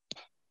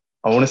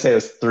 I want to say it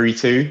was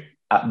 3-2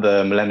 at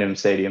the Millennium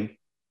Stadium.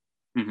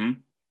 Mm-hmm.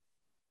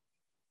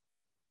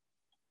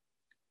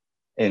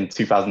 In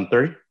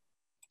 2003?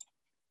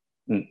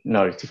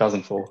 No,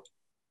 2004.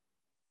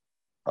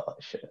 Oh,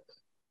 shit.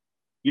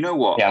 You know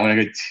what? Yeah, I'm going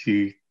to go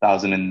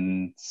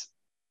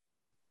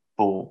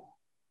 2004.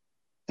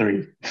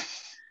 3.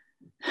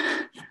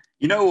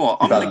 You know what?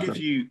 I'm going to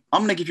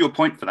give you a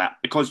point for that,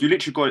 because you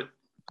literally got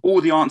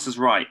all the answers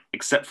right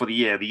except for the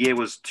year. The year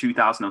was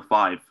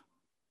 2005.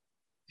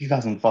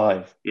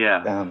 2005.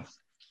 Yeah. Damn.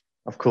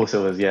 Of course it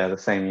was. Yeah, the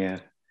same year.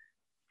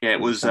 Yeah, it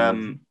was.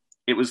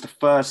 It was the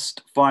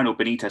first final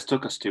Benitez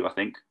took us to, I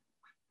think,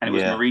 and it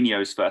was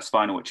Mourinho's first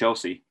final at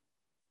Chelsea.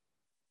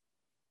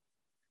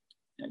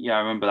 Yeah, I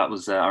remember that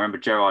was. I remember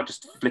Gerrard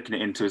just flicking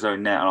it into his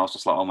own net, and I was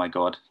just like, "Oh my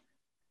god!"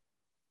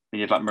 And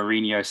you had like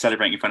Mourinho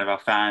celebrating in front of our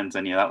fans,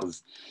 and that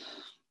was.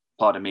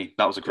 Pardon me,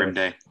 that was a grim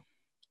day.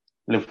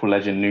 Liverpool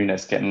legend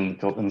Nunes getting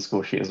on the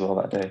score sheet as well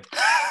that day.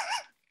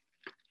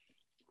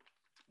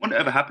 What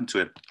ever happened to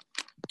him?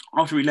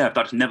 After he left,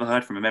 I just never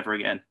heard from him ever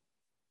again.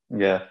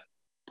 Yeah.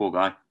 Poor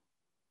guy.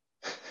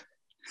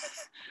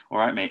 All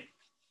right, mate.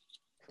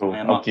 Cool.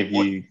 I'll give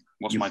you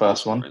what's your my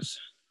first one.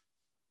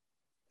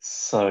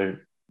 So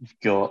you've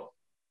got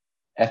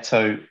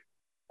Eto'o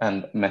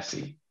and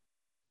Messi.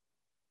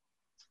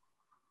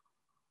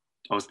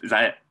 Oh, is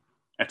that it?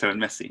 Eto'o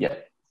and Messi? Yeah.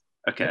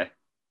 Okay.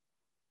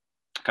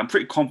 I'm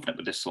pretty confident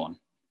with this one.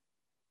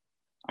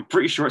 I'm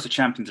pretty sure it's a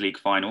Champions League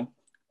final.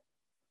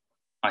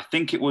 I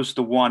think it was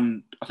the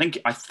one. I think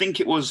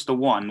it was the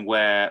one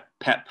where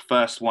Pep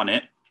first won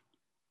it,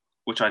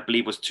 which I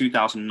believe was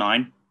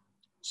 2009.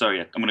 So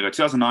yeah, I'm going to go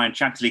 2009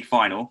 Champions League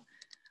final,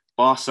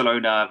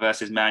 Barcelona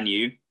versus Man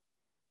U,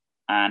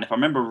 and if I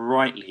remember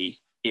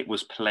rightly, it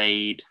was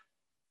played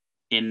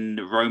in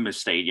Roma's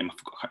stadium. I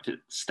forgot,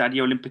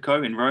 Stadio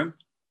Olimpico in Rome.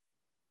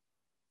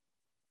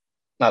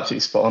 Absolutely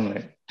spot on,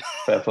 mate.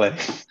 Fair play.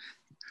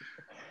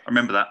 I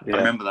remember that. Yeah. I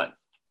remember that.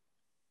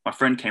 My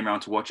friend came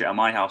around to watch it at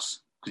my house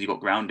because he got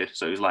grounded.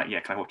 So he was like,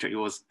 "Yeah, can I watch it at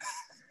yours?"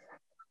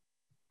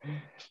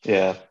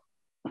 Yeah.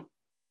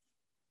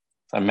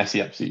 And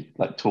Messi absolutely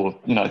tore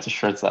to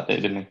shreds that day,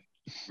 didn't he?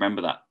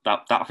 Remember that.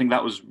 That I think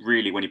that was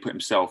really when he put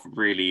himself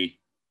really.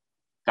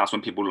 That's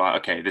when people were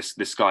like, okay,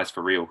 this guy's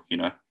for real,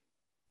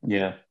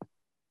 Yeah.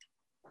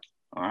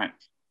 All right.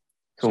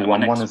 Cool. So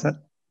 1-1, is it?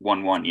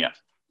 1-1. Yeah.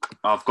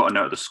 I've got a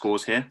note of the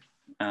scores here.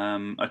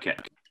 Okay.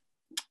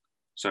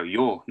 So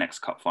your next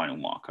cup final,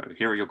 Marco.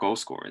 Here are your goal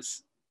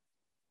scorers: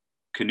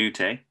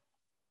 Canute,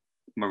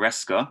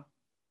 Maresca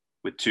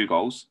with 2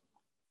 goals,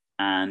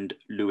 and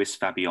Luis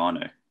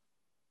Fabiano.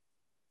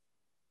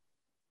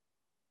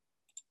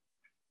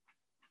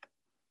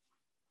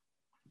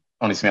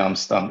 Honestly, I'm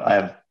stumped. I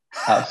have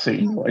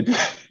absolutely no idea.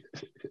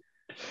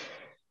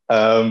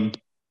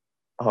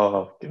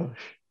 Oh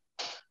gosh.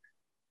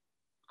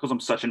 Because I'm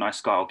such a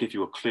nice guy, I'll give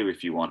you a clue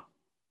if you want.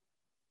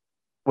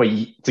 Well,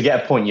 to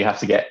get a point, you have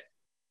to get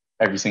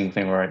every single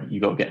thing right.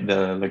 You got to get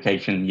the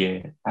location,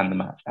 year, and the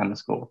match, and the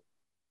score.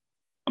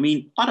 I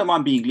mean, I don't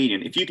mind being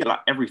lenient. If you get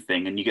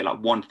everything and you get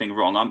one thing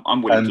wrong,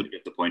 I'm willing to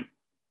get the point.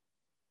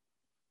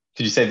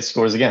 Could you say the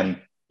scores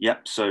again?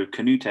 Yep. So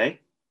Canute,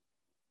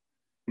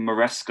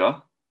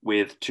 Maresca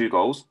with 2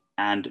 goals,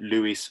 and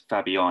Luis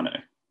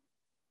Fabiano.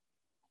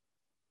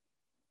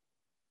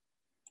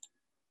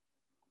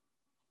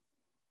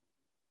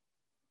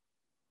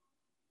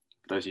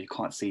 For those of you who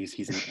can't see,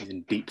 he's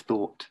in deep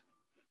thought.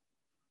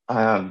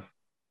 I am.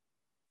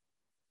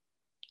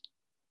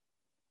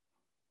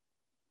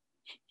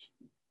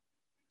 You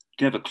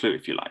can have a clue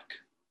if you like.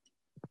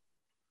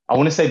 I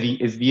want to say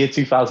is the year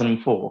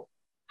 2004.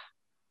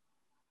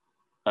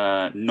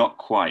 Not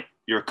quite.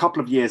 You're a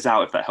couple of years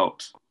out, if that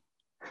helps.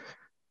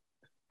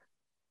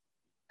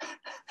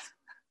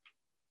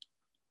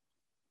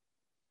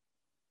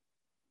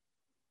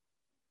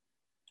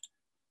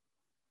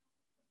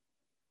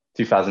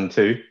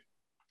 (2002),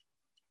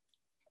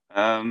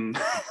 Um,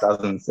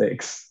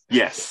 2006,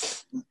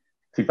 yes.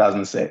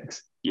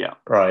 2006. Yeah.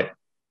 Right.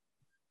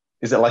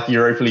 Is it like a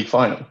Europa League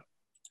final?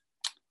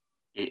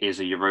 It is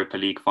a Europa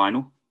League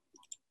final.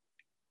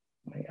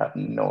 I have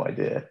no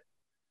idea.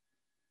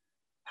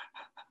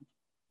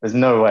 There's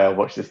no way I'll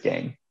watch this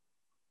game.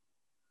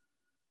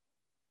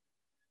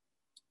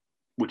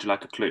 Would you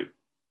like a clue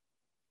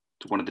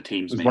to one of the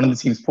teams? Was maybe? one of the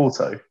teams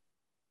Porto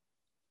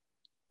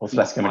or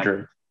Atletico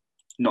Madrid?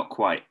 Not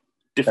quite.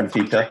 Different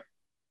Benfica. country.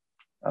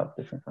 Oh,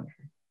 different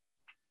country.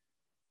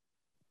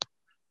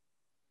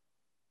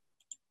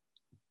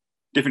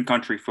 Different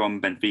country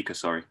from Benfica,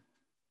 sorry.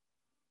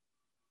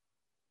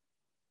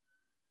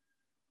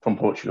 From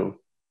Portugal.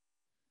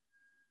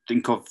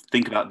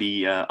 Think about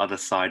the other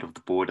side of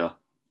the border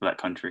for that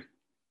country.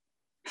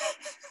 It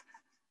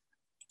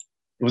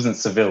wasn't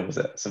Seville, was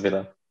it?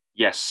 Sevilla.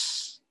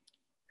 Yes.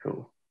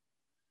 Cool.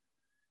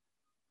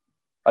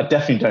 I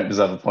definitely don't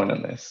deserve a point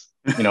on this.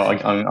 You know,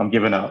 I'm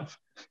giving up.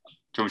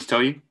 Do you want me to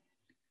tell you?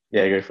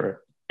 Yeah, go for it.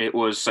 It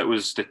was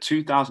the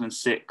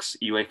 2006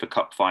 UEFA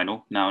Cup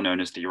final, now known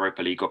as the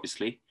Europa League,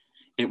 obviously.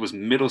 It was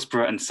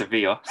Middlesbrough and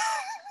Sevilla.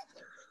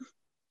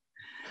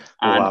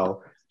 And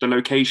wow. The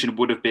location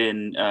would have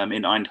been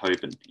in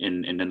Eindhoven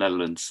in the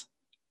Netherlands.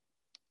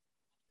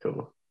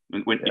 Cool.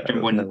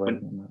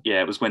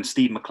 It was when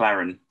Steve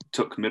McLaren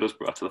took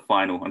Middlesbrough to the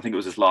final. I think it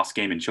was his last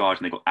game in charge,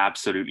 and they got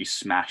absolutely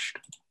smashed.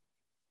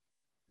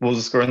 What was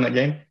the score in that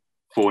game?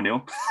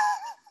 4-0.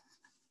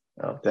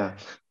 Oh, damn.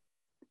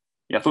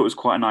 Yeah, I thought it was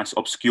quite a nice,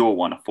 obscure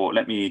one. I thought,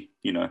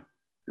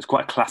 it's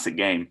quite a classic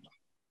game.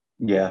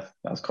 Yeah,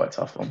 that was quite a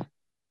tough one.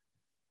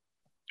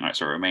 All right,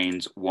 so it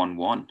remains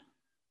 1-1.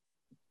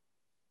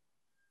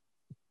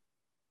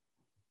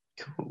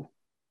 Cool.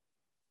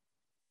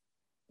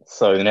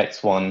 So the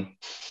next one,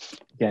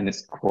 again,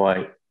 is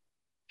quite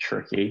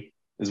tricky.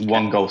 There's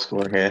one goal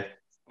scorer here.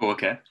 Oh,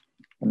 okay.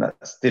 And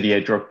that's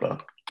Didier Drogba.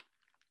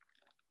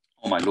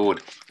 Oh, my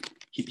Lord.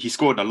 He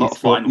scored a lot of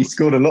finals. He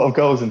scored a lot of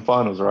goals in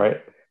finals,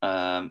 right?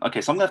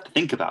 Okay, so I'm going to have to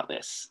think about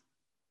this.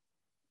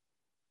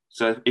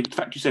 So in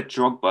fact, you said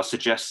Drogba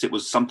suggests it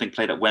was something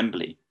played at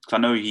Wembley. Because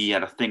I know he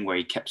had a thing where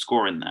he kept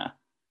scoring there.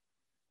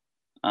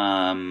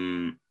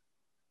 So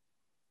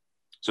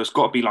it's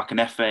got to be like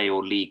an FA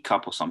or League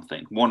Cup or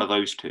something. One of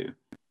those two. I'm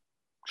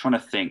trying to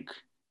think.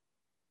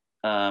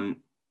 So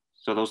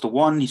there was the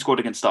one he scored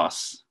against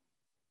us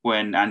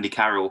when Andy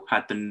Carroll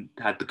had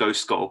the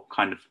ghost goal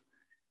kind of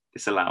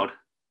disallowed.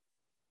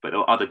 But there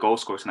were other goal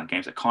scorers in that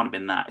game, so it can't have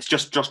been that. It's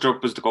just Josh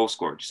Drogba's the goal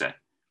scorer, did you say?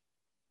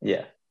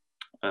 Yeah.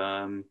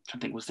 I'm trying to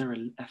think, was there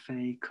a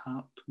FA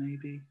Cup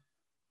maybe?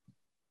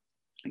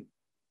 I think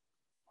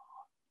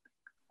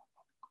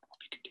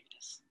we could do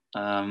this.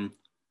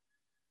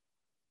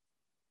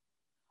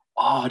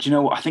 Do you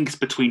know what? I think it's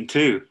between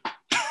two.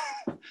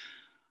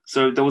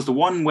 So there was the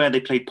one where they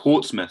played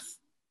Portsmouth,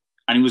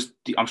 and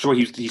I'm sure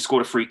he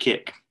scored a free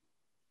kick.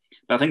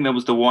 But I think there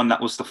was the one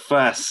that was the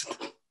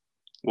first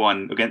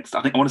one against,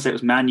 I want to say it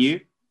was Man U.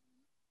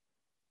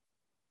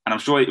 And I'm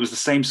sure it was the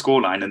same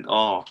scoreline. And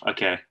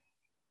okay.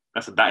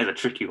 That is a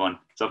tricky one.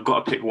 So I've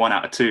got to pick one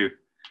out of two.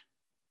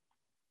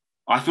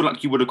 I feel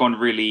like you would have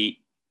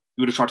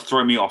tried to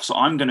throw me off. So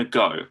I'm going to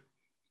go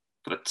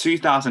for the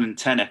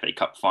 2010 FA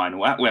Cup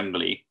final at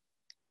Wembley.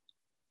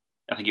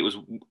 I think it was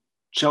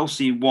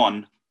Chelsea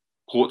 1,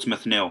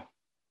 Portsmouth 0.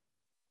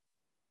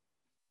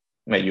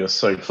 Mate, you were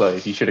so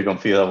close. You should have gone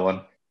for the other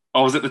one.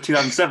 Oh, was it the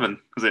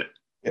 2007? Was it?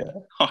 Yeah.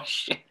 Oh,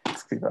 shit.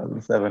 It's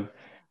 2007.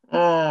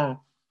 Oh,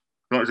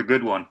 that was a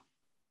good one.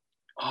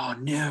 Oh,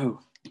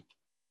 no.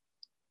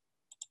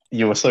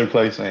 You were so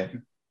close, mate.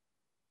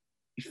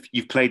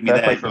 You've played me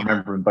there. there. For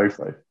remembering both,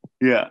 though.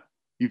 Yeah.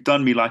 You've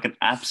done me like an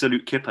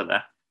absolute kipper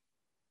there.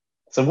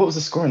 So what was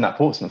the score in that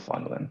Portsmouth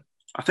final then?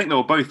 I think they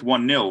were both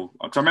 1-0.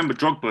 Because I remember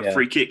Drogba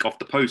free kick off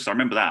the post. I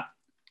remember that.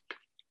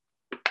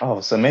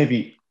 Oh, so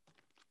maybe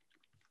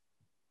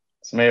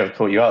I've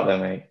caught you out there,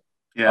 mate.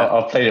 Yeah.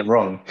 I've played it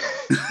wrong.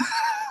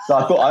 So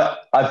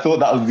I thought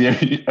that was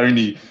the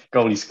only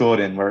goal he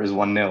scored in, where it was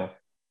 1-0.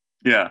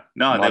 Yeah,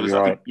 no, there was.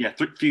 Right. I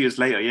think, a few years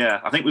later. Yeah,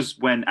 I think it was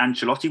when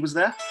Ancelotti was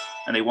there,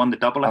 and they won the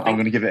double. I'm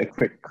going to give it a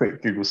quick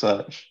Google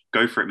search.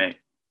 Go for it, mate.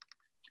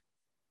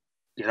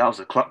 Yeah, that was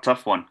a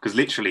tough one because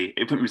literally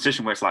it put me in a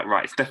position where it's like,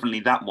 right, it's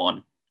definitely that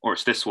one or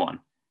it's this one.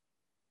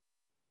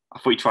 I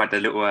thought you tried the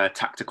little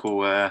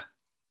tactical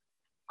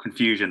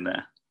confusion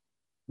there.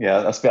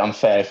 Yeah, that's a bit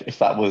unfair if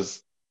that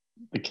was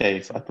the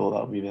case. I thought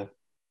that would be the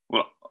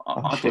Well, I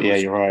answer. thought it Yeah,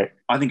 was. you're right.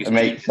 I think it's And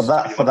mate, for genius, to be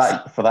that, for honest.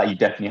 that, for that, you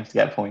definitely have to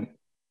get a point.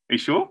 Are you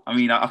sure? I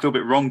mean, I feel a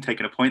bit wrong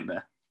taking a point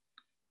there.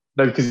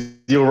 No, because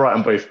you're right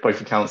on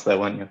both accounts there,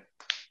 weren't you?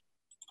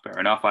 Fair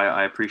enough.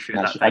 I appreciate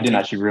that. I Thank didn't you.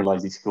 actually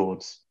realise he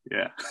scored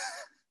Yeah.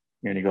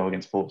 the only goal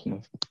against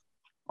Portsmouth.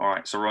 All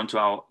right. So we're on to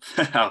our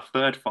our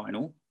third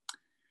final.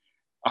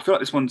 I feel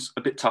like this one's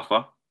a bit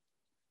tougher.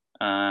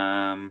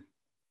 A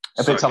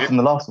bit tougher than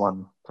the last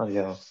one. Bloody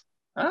hell.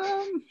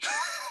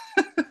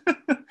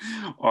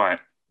 All right.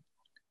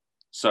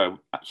 So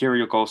here are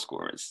your goal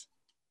scorers: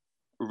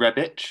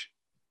 Rebic,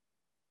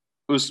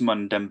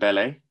 Usman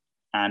Dembele,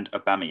 and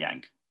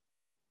Aubameyang.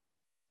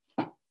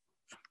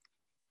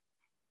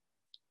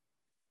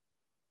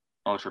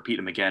 I'll just repeat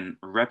them again: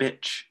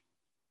 Rebic,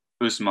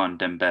 Usman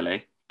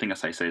Dembele. I think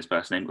that's how you say his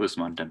first name: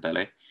 Usman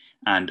Dembele,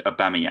 and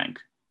Aubameyang.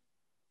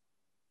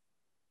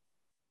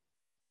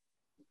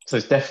 So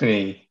it's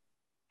definitely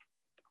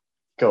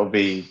got to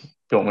be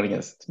Dortmund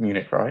against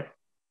Munich, right?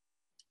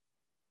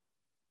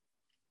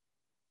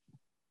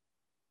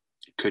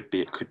 It could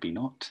be. It could be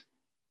not.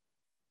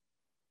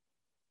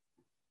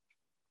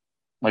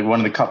 Like one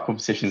of the cup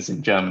competitions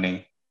in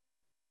Germany.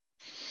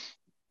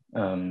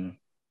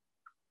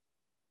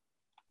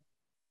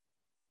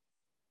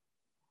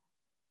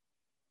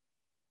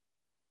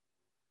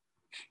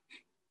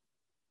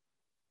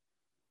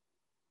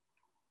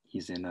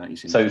 He's in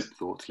So deep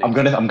thought. I'm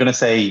gonna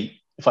say,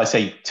 if I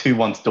say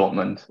 2-1 to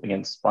Dortmund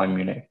against Bayern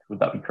Munich, would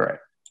that be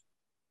correct?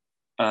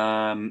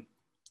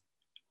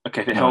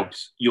 Okay, if it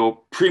helps, you're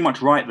pretty much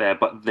right there,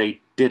 but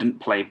they didn't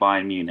play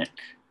Bayern Munich.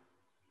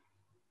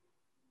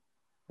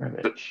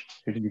 But,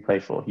 who did he play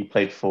for? He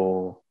played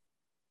for.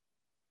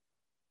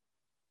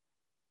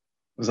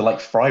 Was it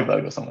like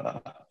Freiburg or something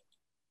like that?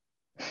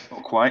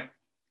 Not quite.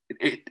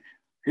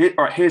 All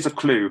right, here's a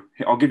clue.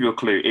 I'll give you a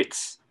clue.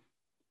 It's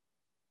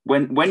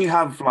when you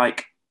have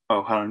like,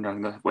 oh, hold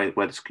on, wait,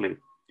 where's this clue?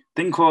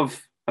 Think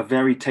of a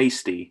very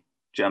tasty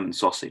German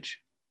sausage.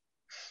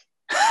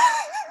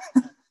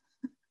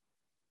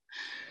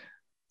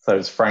 So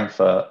it's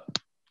Frankfurt.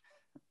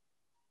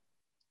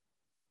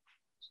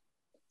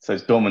 So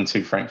it's Dortmund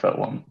 2, Frankfurt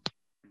 1.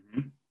 Mm-hmm.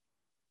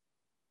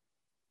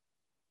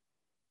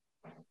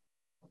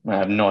 I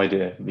have no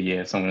idea the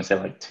year, so I'm going to say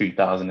like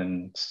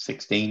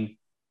 2016,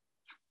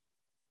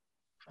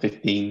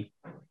 15.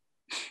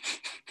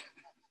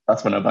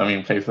 That's when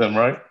Aubameyang played for them,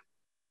 right?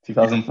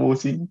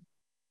 2014.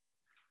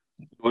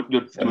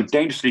 You're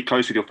dangerously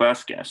close with your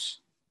first guess.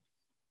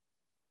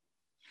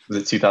 Was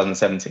it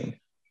 2017?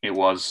 It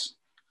was.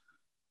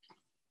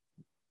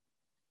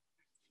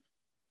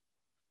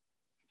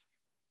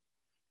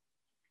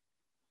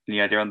 Any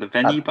idea on the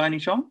venue by any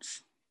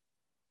chance?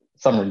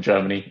 Somewhere in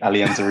Germany,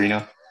 Allianz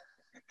Arena.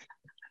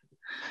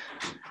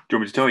 Do you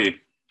want me to tell you?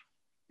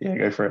 Yeah,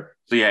 go for it.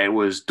 So yeah, it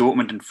was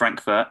Dortmund and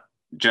Frankfurt,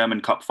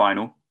 German Cup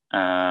final,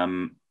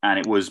 and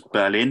it was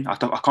Berlin. I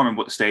can't remember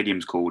what the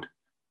stadium's called.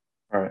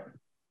 All right.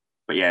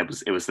 But yeah,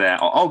 it was there.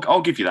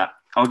 I'll give you that.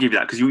 I'll give you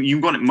that because you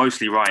got it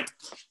mostly right.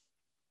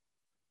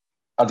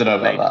 I don't know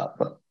about that,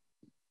 but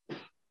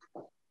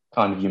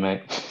kind of you,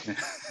 mate.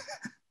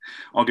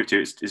 I'll give it to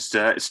you. It's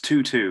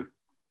 2-2.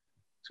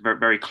 It's very,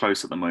 very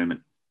close at the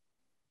moment.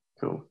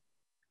 Cool.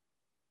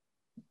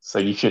 So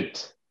you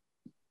should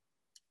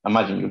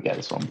imagine you'll get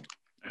this one.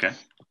 Okay.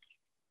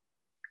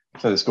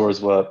 So the scorers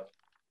were,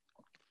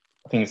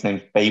 I think his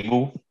name's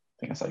Babel. I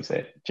think that's how you say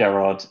it.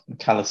 Gerrard,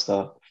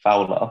 McAllister,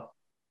 Fowler,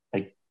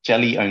 a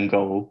Jelly own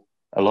goal,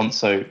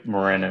 Alonso,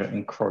 Moreno,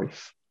 and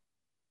Cruyff.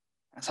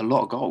 That's a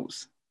lot of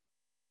goals.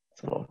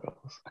 That's a lot of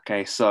goals.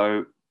 Okay,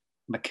 so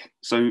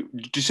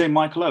did you say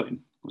Michael Owen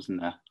was in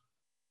there?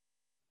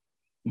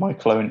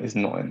 Michael Owen is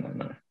not in there,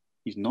 no.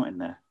 He's not in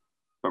there.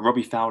 But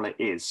Robbie Fowler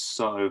is.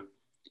 So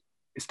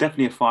it's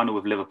definitely a final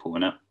with Liverpool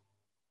in it.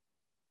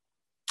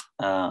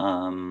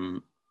 I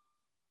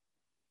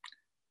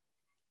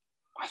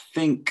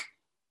think,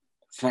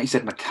 like you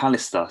said,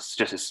 McAllister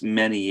just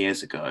many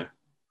years ago.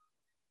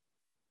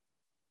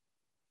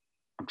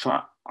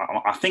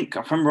 I think,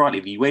 if I remember rightly,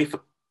 the UEFA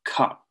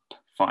Cup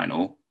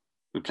final,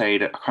 we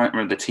played, I can't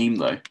remember the team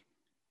though,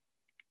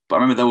 but I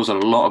remember there was a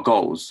lot of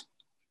goals.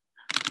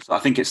 So I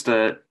think it's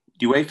the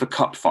UEFA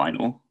Cup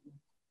final.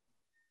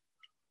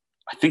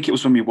 I think it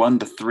was when we won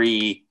the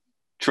 3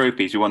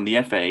 trophies. We won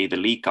the FA, the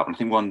League Cup, and I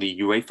think we won the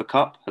UEFA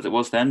Cup as it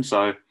was then.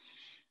 So I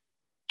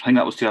think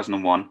that was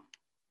 2001.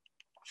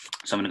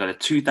 So I'm going to go to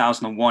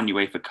 2001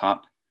 UEFA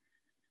Cup.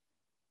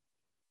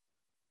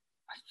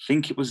 I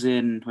think it was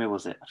in, where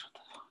was it?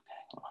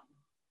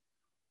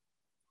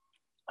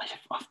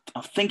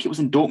 I think it was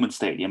in Dortmund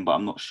Stadium, but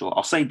I'm not sure.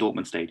 I'll say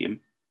Dortmund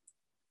Stadium,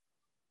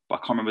 but I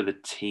can't remember the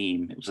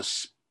team. It was a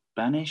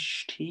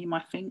Spanish team, I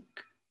think.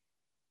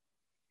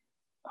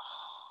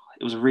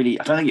 It was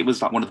I don't think it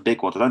was like one of the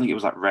big ones. I don't think it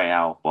was like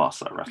Real,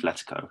 Barca, or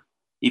Atletico.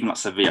 Even like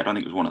Sevilla, I don't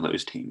think it was one of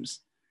those teams.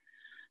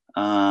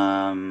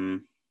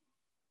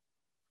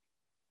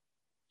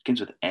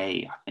 Begins with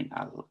A. I think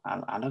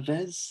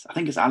Alaves. I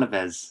think it's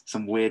Alaves.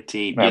 Some weird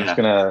team. No,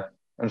 Yeah.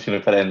 I'm just gonna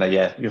put it in there.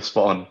 Yeah, you're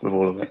spot on with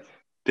all of it.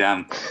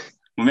 Damn.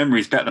 My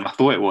memory's better than I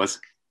thought it was.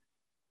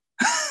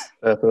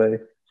 Fair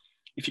The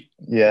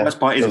best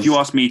part is if you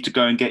ask me to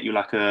go and get you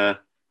like a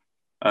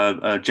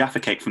Jaffa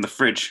cake from the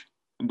fridge,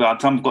 by the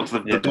time I've got to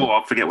the door,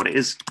 I'll forget what it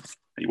is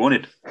that you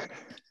wanted.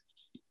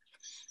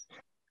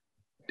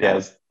 Yeah,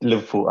 it's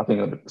Liverpool. I think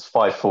it was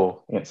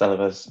 5-4 against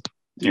Alaves,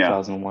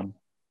 2001. Yeah.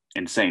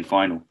 Insane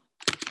final.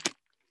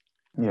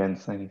 Yeah,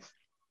 insane.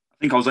 I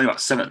think I was only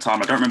about 7 at the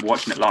time. I don't remember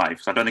watching it live,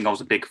 so I don't think I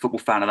was a big football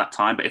fan at that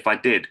time. But if I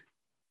did,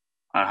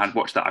 I had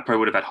watched that, I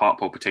probably would have had heart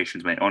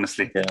palpitations, mate.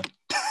 Honestly. Yeah,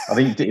 I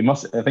think it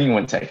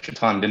went to extra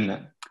time, didn't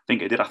it? I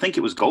think it did. I think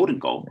it was golden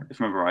goal,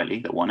 if I remember rightly,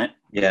 that won it.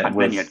 Yeah, and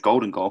then you had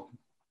golden goal.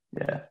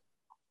 Yeah.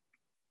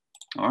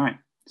 All right.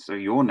 So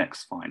your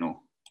next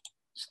final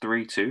is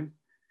 3-2.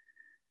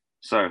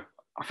 So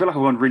I feel like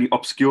I've gone really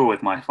obscure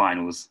with my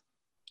finals.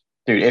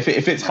 Dude, if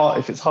it's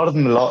harder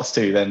than the last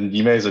two, then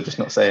you may as well just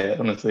not say it,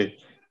 honestly.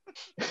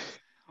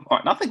 All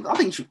right, I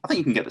think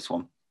you can get this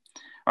one. All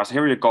right, so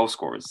here are your goal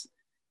scorers.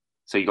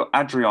 So you got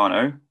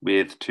Adriano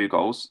with 2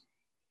 goals,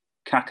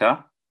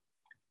 Kaká,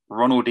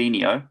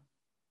 Ronaldinho,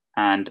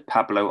 and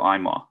Pablo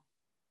Aimar.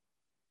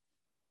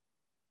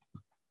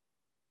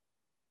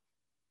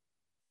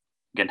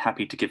 Again,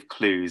 happy to give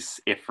clues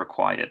if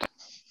required.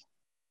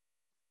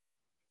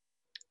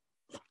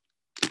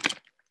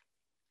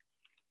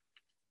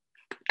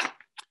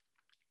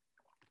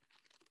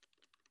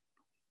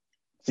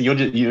 So you're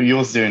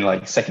doing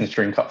like second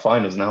string cup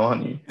finals now,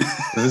 aren't you?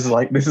 this is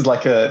like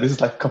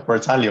Coppa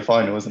Italia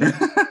final, isn't it?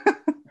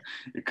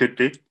 It could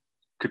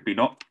be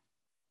not.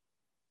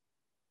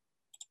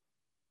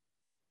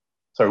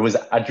 So was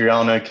it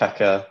Adriano,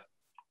 Kaká?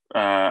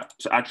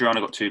 So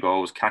Adriano got 2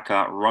 goals,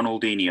 Kaká,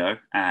 Ronaldinho,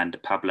 and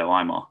Pablo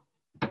Aimar.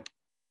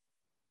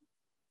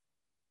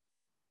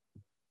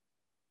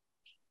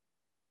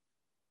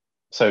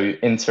 So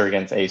Inter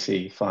against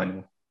AC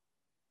final.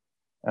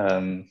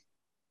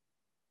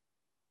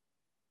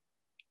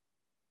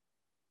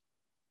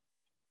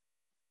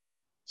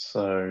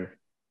 So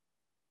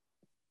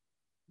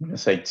I'm gonna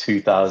say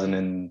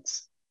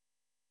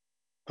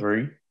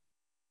 2003.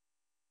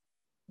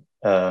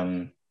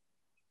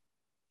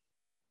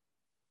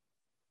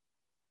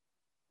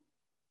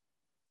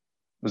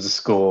 Was the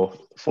score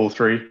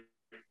 4-3?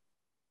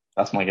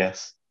 That's my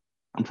guess.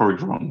 I'm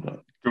probably wrong, but. Do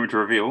you want me to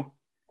reveal?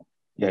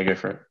 Yeah, go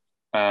for it.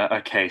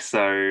 Okay,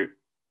 so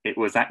it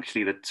was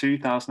actually the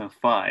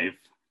 2005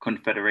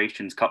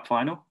 Confederations Cup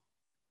final.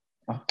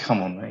 Oh,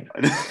 come on, mate.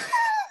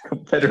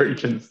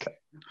 Confederations Cup.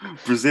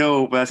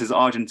 Brazil versus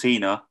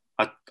Argentina.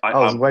 I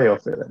was way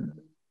off it then.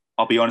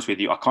 I'll be honest with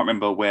you, I can't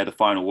remember where the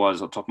final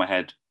was off the top of my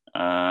head.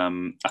 I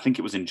think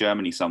it was in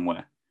Germany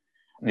somewhere.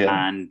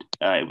 Yeah. And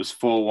it was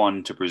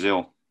 4-1 to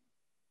Brazil.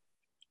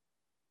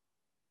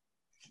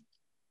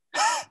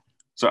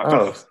 So I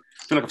feel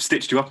like I've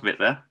stitched you up a bit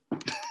there.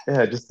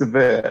 Yeah, just a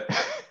bit.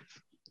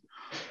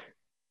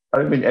 I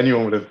don't think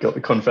anyone would have got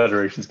the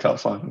Confederations Cup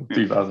final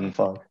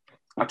 2005.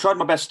 I tried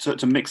my best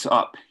to mix it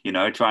up,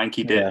 try and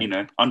keep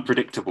it,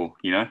 unpredictable,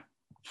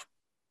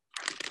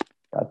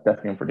 That's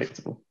definitely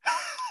unpredictable.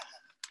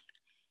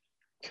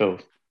 Cool.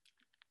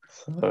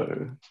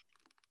 So,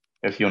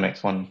 go for your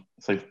next one.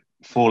 So,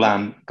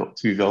 Forlan got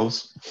 2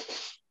 goals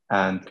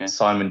and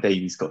Simon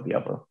Davies got the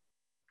other.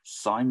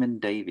 Simon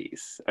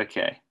Davies.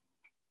 Okay.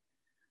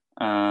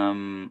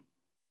 Right.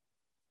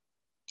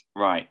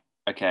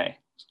 Okay.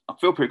 I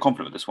feel pretty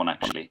confident with this one,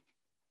 actually.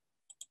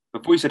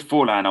 Before you said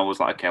Forlan, I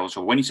was like, okay, well,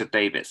 when you said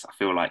Davis, I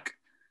feel like,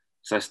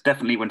 so it's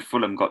definitely when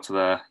Fulham got to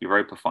the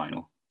Europa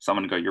final. So I'm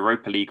going to go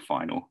Europa League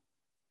final.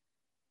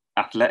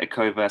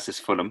 Atletico versus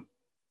Fulham.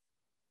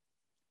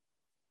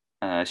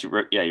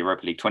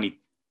 Europa League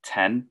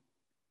 2010.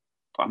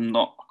 But I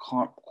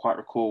can't quite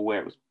recall where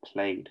it was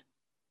played.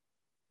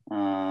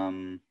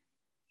 I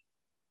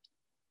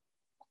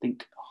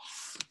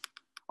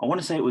want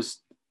to say it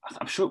was,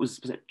 I'm sure was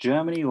it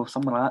Germany or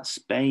something like that?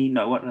 Spain?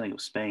 No, I don't think it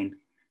was Spain.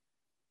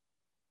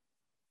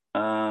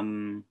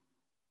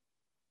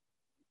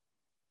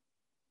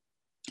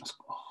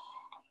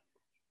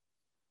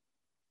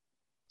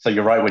 So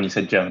you're right when you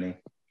said Germany.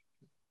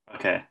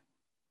 Okay.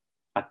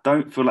 I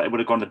don't feel like it would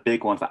have gone the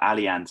big one for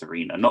Allianz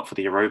Arena, not for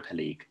the Europa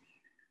League.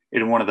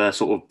 In one of the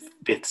sort of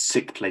 5th,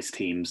 6th place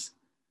teams.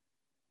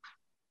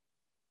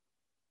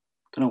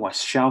 I don't know why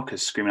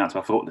Schalke's screaming out to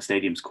me. I forgot what the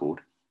stadium's called.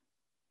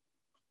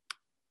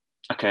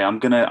 Okay, I'm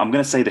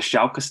gonna say the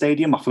Schalke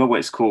Stadium. I forgot what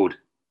it's called.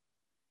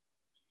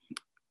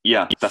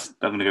 Yeah, I'm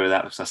gonna go with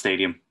that. It's a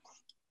stadium.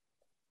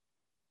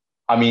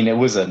 I mean, it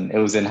wasn't. It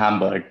was in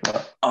Hamburg,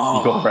 but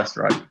you got the rest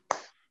right.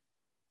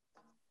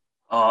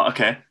 Oh,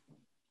 okay.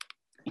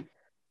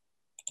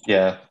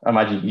 Yeah, I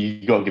imagine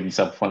you got to give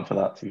yourself a point for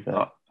that, to be fair.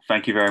 Oh,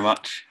 thank you very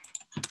much.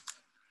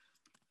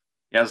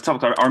 Yeah, it was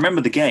tough. I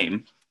remember the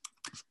game.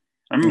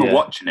 I remember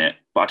watching it,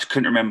 but I just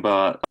couldn't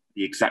remember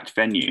the exact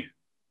venue.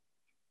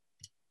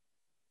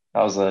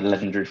 That was a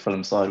legendary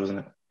Fulham side, wasn't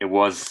it? It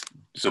was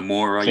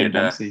Zamora. Clint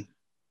Dempsey.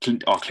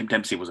 Clint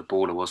Dempsey was a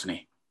baller, wasn't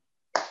he?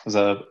 was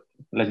a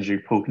legendary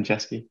Paul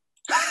Konchesky.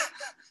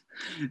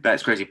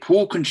 That's crazy.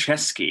 Paul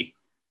Konchesky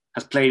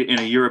has played in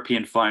a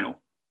European final.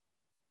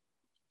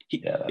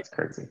 Yeah, that's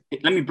crazy.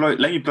 Let me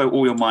blow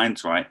all your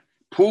minds, right?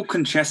 Paul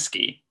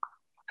Konchesky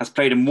has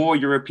played in more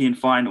European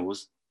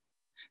finals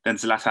than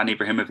Zlatan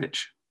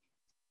Ibrahimovic.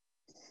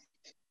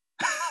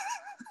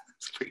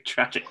 It's pretty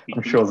tragic.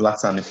 I'm sure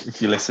Zlatan,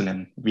 if you're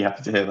listening, would be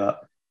happy to hear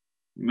that.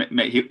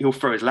 Mate, he'll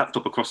throw his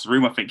laptop across the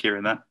room, I think, here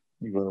and there.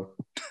 He will.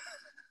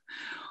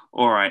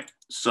 All right,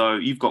 so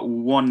you've got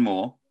one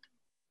more.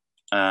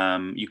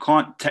 You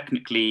can't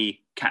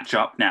technically catch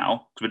up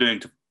now because we're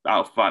doing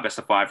out of five, best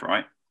of five,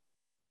 right?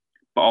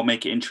 But I'll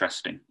make it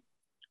interesting,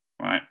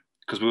 right?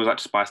 Because we always like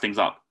to spice things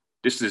up.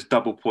 This is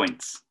double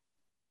points,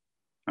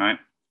 right?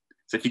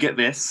 So if you get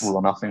this, all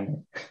or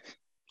nothing.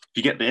 If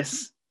you get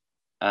this,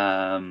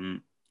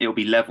 it'll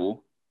be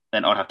level.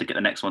 Then I'd have to get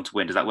the next one to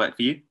win. Does that work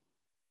for you?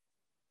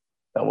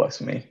 That works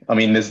for me. I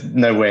mean, there's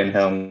no way in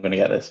hell I'm going to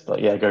get this, but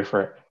yeah, go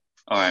for it.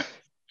 All right.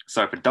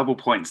 So for double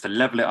points to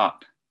level it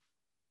up,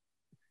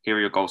 here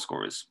are your goal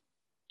scorers: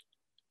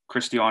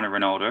 Cristiano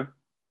Ronaldo,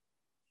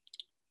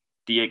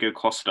 Diego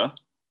Costa,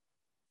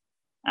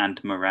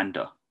 and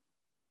Miranda.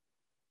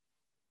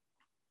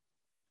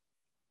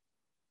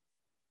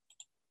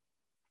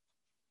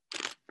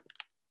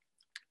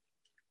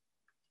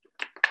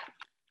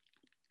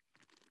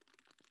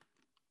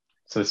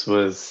 So this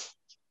was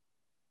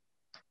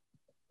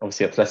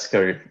obviously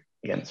Atletico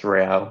against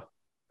Real.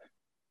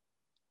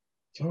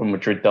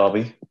 Madrid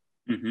derby.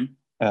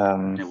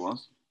 Mm-hmm. It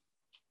was.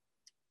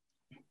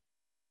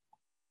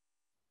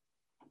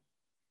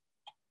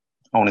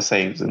 I want to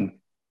say it was in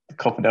the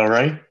Copa del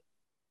Rey.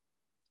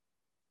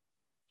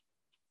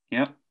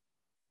 Yeah.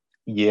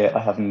 Yeah, I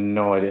have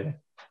no idea.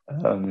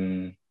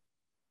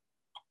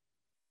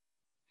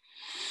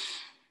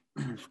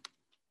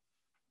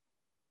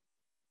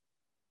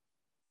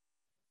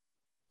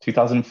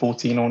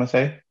 2014, I want to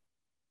say.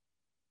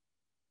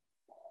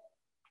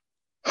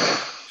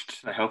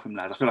 Should I help him,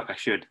 lad? I feel like I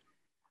should.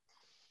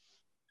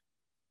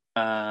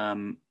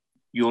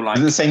 You're like.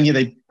 Is it the same year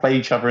they play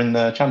each other in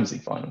the Champions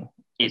League final?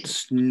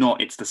 It's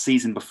not. It's the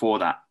season before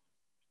that.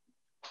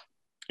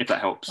 If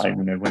that helps. I don't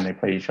even know when they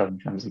play each other in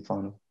the Champions League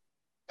final.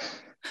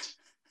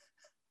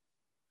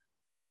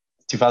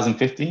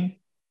 2015?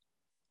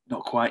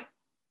 Not quite.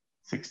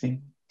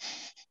 16?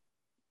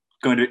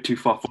 Going a bit too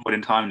far forward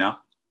in time now.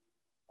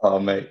 Oh,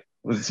 mate.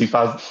 Was it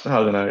 2000? I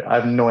don't know. I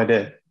have no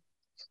idea.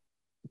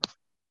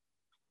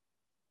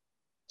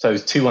 So it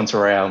was 2-1 to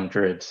Real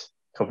Madrid,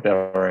 Copa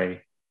del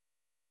Rey.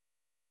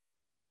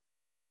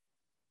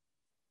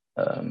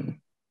 I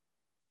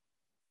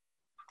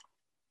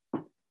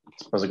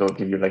suppose I've got to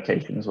give you a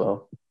location as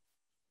well.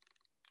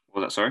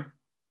 What was that, sorry?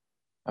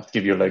 I have to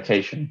give you a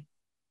location.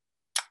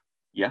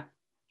 Yeah.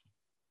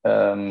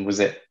 Was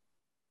it?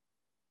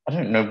 I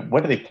don't know.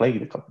 Where do they play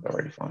the Copa del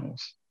Rey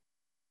finals?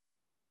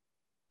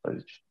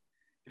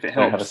 If it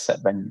helps, have a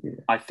set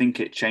venue. I think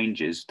it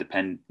changes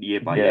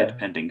year by year,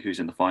 depending who's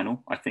in the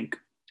final. I think,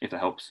 if that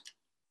helps.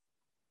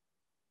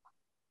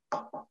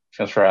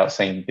 Just throw out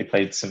saying they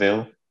played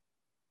Seville.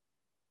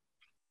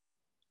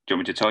 Do you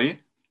want me to tell you?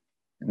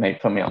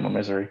 Mate, put me out of my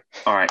misery.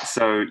 All right,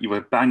 so you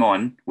were bang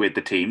on with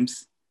the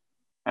teams.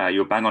 You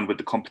were bang on with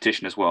the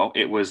competition as well.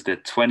 It was the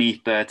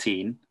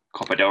 2013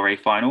 Copa del Rey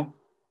final.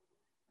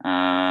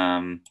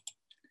 And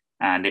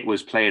it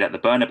was played at the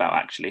Bernabeu,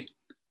 actually.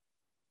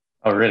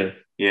 Oh, really?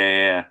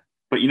 Yeah.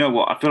 But you know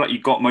what? I feel like you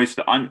got most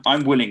of it.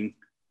 I'm willing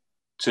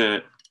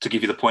to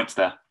give you the points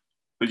there,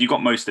 but you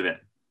got most of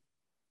it.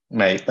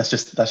 Mate, that's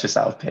just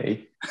out of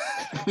pity.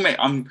 Mate,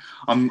 I'm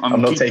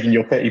not taking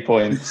your pity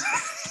points.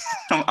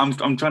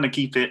 I'm trying to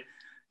keep it,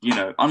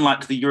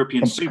 unlike the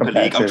European Super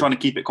League, I'm trying to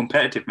keep it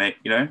competitive, mate,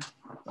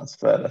 That's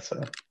fair.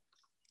 So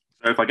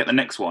if I get the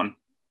next one,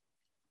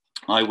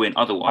 I win.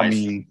 Otherwise, I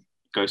mean,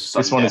 goes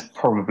this one is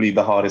probably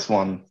the hardest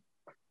one.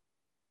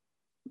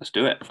 Let's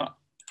do it.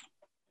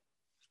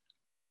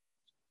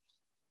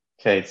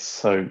 Okay,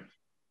 so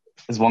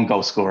there's one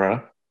goal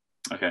scorer.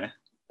 Okay.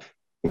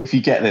 If you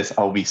get this,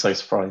 I'll be so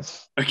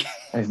surprised. Okay.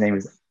 His name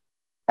is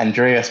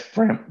Andreas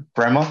Bremer.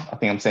 I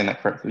think I'm saying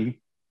that correctly.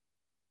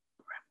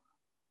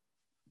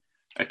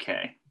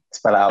 Okay.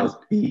 Spell it out as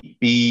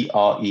Brehme.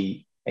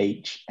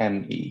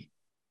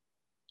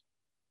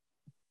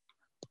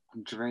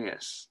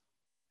 Andreas.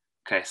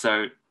 Okay,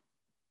 so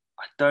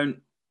I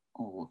don't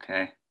feel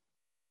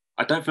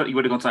like you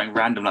would have gone something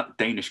random like the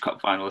Danish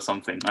Cup final or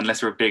something,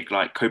 unless you're a big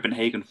like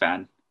Copenhagen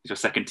fan. It's your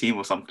second team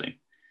or something.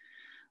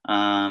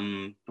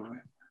 I'm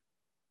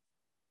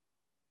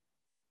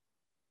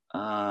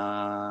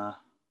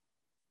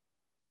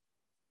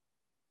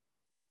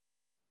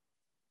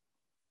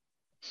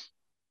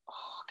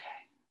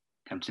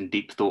just in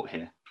deep thought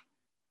here.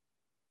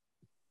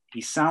 He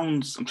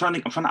sounds. I'm trying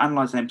to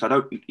analyze him.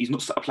 So he's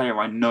not a player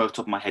I know off the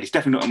top of my head. He's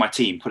definitely not on my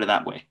team. Put it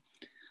that way.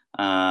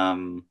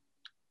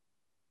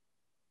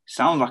 Sounds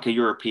like a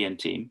European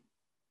team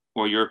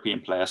or a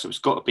European player. So it's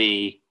got to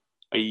be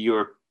a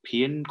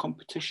European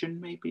competition,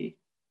 maybe.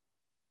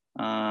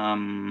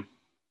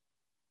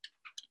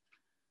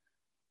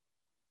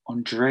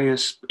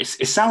 Andreas.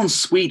 It sounds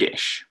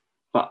Swedish,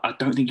 but I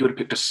don't think you would have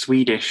picked a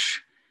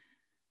Swedish,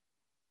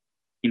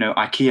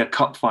 IKEA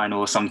Cup final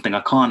or something. I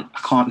can't.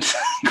 I'll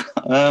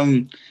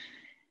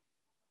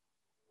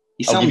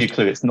give you a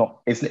clue. It's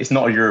not. It's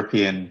not a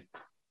European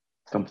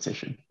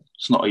competition.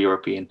 It's not a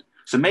European.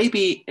 So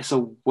maybe it's a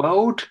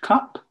World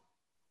Cup,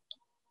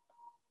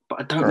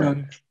 but I don't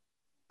know.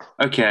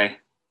 Okay,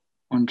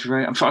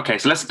 Andre. I'm sure. Okay,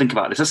 so let's think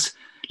about this.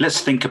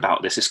 Let's think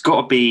about this. It's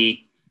got to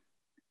be.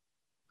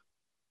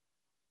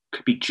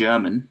 Could be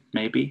German,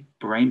 maybe.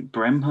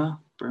 Bremher.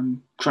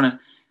 Trying to.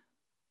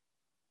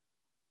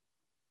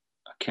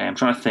 Okay, I'm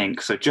trying to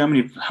think. So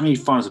Germany. How many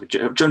finals have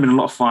Germany been in a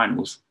lot of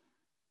finals?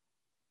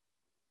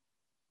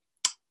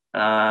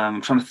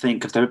 I'm trying to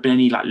think if there have been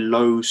any like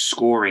low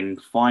scoring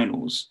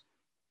finals.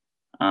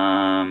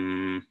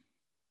 So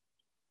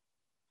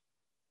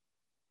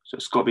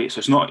it's got to be. So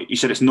it's not. You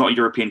said it's not a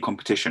European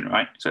competition,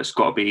 right? So it's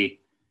got to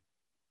be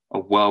a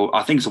world.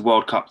 I think it's a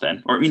World Cup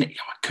then, or I mean, it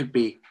could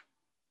be.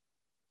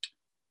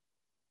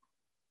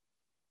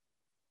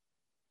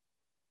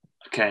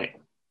 Okay,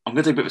 I'm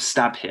going to take a bit of a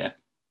stab here.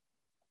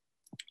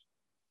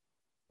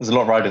 There's a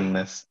lot riding in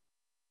this.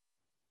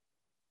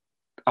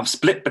 I'm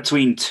split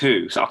between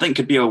two, so I think it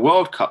could be a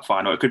World Cup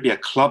final. It could be a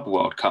Club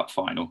World Cup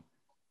final.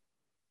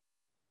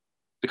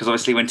 Because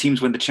obviously when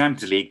teams win the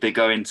Champions League, they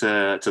go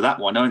into that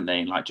one, don't they?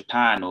 In like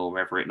Japan or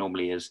wherever it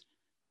normally is.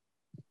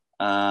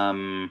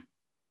 Come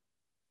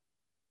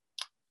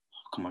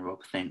on,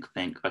 Rob, think.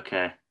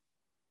 Okay.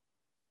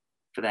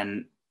 But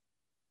then,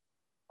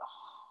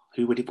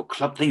 who would he? What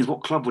club? Things?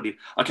 What club would he?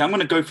 Okay, I'm going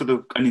to go for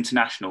an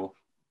international.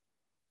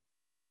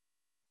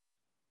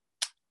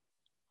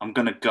 I'm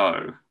going to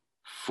go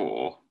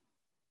for.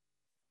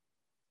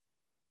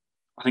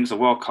 I think it's a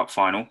World Cup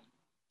final.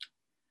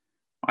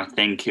 I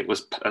think it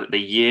was the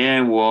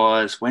year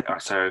was when. All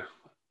right, so the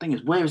thing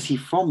is, where is he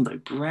from though?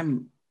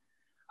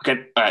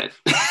 Okay,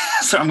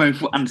 so I'm going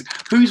for. And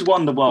who's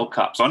won the World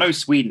Cup? So I know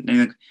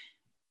Sweden.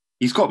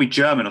 He's got to be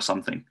German or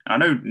something. I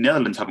know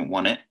Netherlands haven't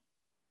won it.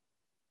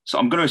 So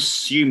I'm going to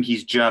assume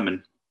he's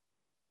German.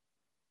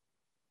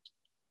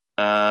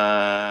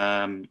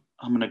 I'm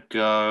going to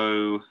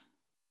go.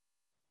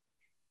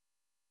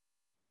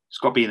 It's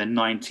got to be in the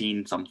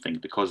 19 something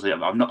because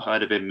I've not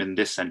heard of him in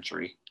this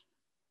century.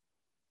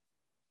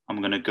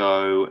 I'm going to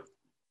go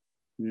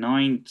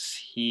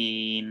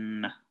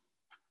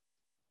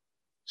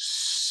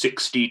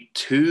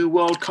 1962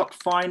 World Cup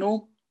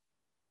final,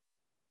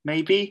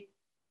 maybe.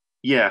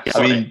 Yeah.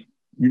 I mean,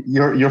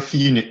 you're a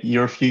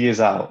few years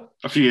out.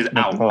 A few years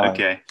out.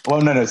 Okay.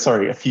 Well, no,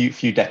 sorry, a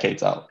few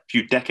decades out. A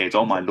few decades.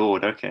 Oh my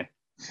lord. Okay.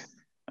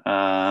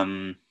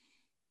 I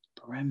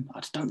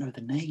just don't know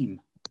the name.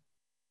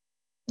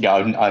 Yeah,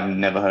 I've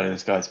never heard of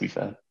this guy. To be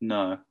fair.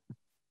 No.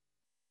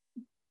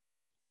 I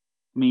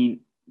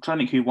mean, I'm trying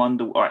to think who won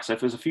the. All right. So if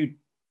there's a few,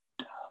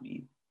 I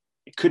mean,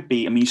 it could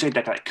be. I mean, you say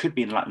that it could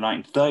be in like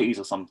 1930s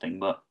or something,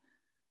 but.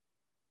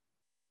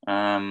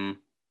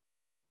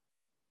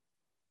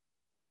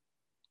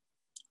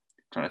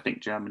 Trying to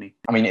think Germany.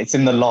 I mean, it's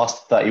in the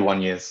last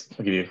 31 years.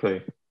 I'll give you a clue.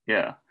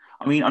 Yeah.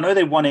 I mean, I know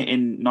they won it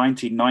in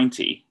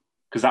 1990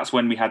 because that's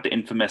when we had the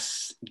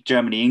infamous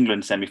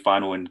Germany-England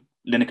semi-final and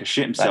Lineker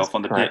shit himself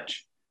on the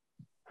pitch.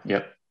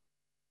 Yep.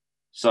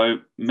 So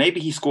maybe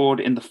he scored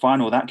in the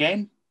final of that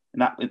game,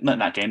 that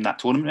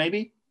tournament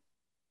maybe.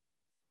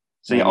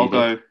 So yeah, I'll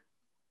go.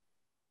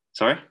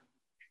 Sorry?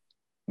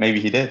 Maybe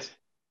he did.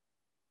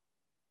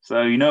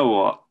 So you know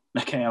what?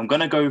 Okay, I'm going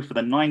to go for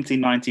the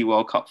 1990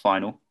 World Cup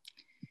final.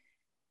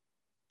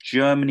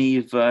 Germany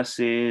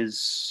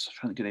versus, I'm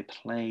trying to think who they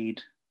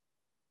played.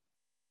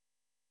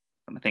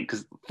 I think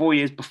because 4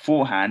 years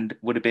beforehand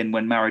would have been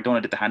when Maradona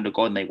did the hand of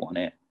God and they won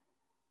it.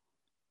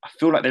 I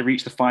feel like they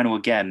reached the final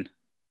again.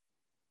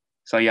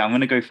 So yeah, I'm going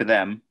to go for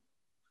them.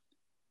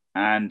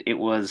 And it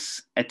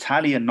was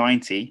Italia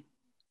 90,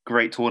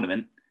 great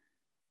tournament.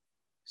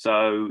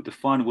 So the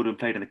final would have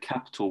played in the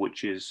capital,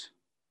 which is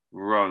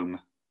Rome.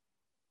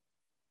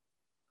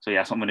 So yeah,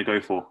 that's what I'm going to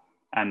go for.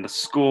 And the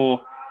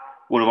score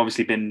would have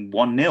obviously been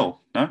 1-0,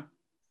 no?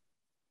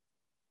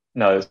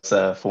 No, it's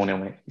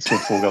 4-0, mate. He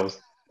scored 4 goals.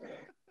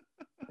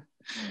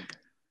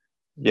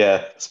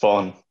 Yeah,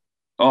 spot on.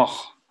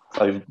 Oh.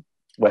 So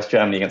West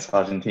Germany against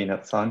Argentina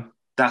at the time.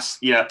 That's,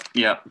 yeah.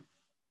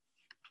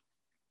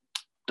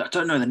 I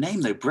don't know the name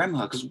though,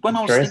 Bremer, because when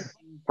I was thinking...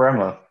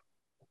 Bremer?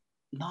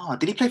 No,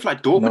 did he play for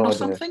like Dortmund or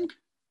something?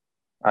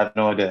 I have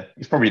no idea.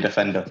 He's probably a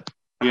defender.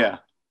 Yeah.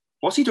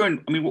 What's he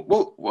doing? I mean,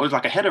 what was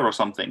like a header or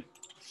something?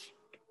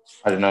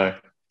 I don't know.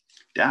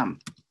 Damn.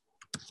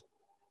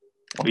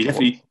 You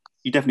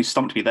definitely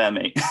stumped me there,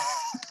 mate.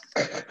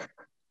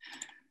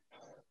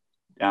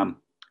 Damn.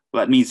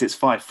 Well, that means it's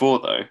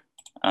 5-4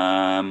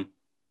 though.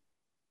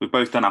 We've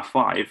both done our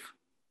 5,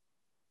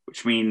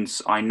 which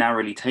means I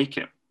narrowly take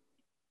it.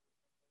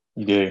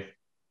 You do.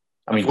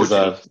 I mean,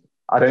 deserved.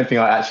 I don't think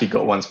I actually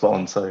got one spot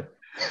on, so.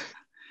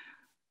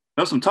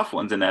 There's some tough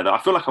ones in there though.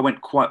 I feel like I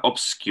went quite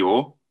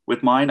obscure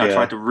with mine. I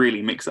tried to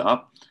really mix it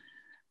up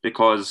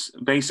because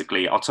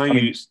basically, I'll tell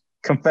you.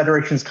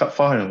 Confederations Cup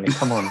final,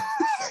 come on.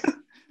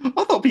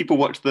 I thought of people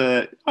watch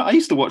I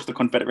used to watch the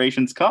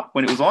Confederations Cup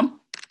when it was on.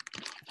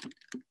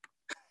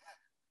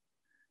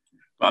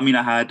 But I mean,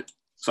 I had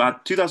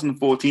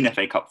 2014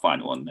 FA Cup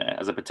final on there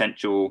as a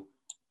potential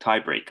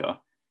tiebreaker.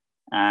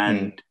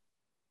 And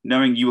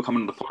knowing you were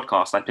coming on the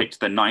podcast, I picked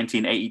the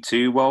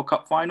 1982 World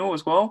Cup final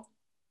as well,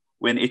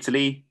 when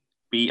Italy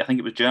beat, I think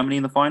it was Germany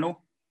in the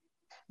final.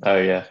 Oh,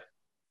 yeah.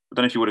 I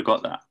don't know if you would have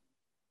got that.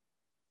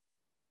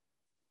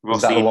 Rossi,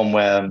 was that the one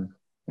where,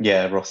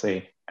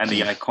 Rossi. And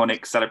the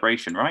iconic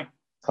celebration, right?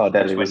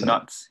 Tardelli, was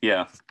nuts.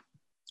 Yeah.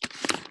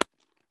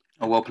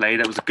 Oh, well played.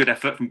 That was a good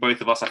effort from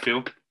both of us, I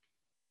feel.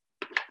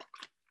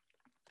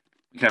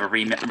 We can have a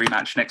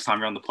rematch next time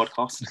we're on the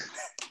podcast.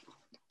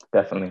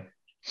 Definitely.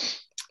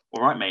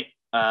 All right, mate.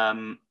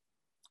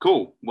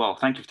 Cool. Well,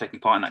 thank you for taking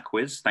part in that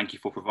quiz. Thank you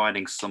for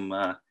providing some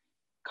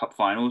cup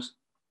finals.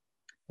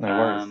 No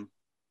worries.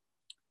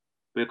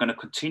 We're going to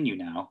continue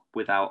now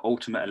with our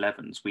ultimate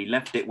 11s. We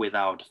left it with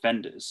our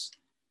defenders.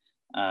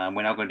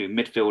 We're now going to do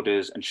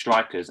midfielders and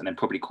strikers and then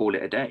probably call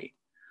it a day.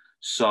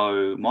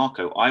 So,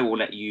 Marco, I will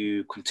let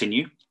you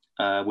continue.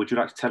 Would you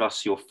like to tell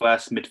us your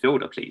first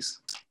midfielder, please?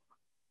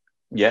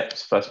 Yep,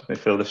 first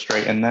midfielder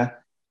straight in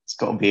there. It's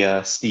got to be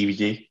Stevie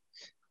G.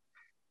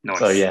 Nice.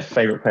 So,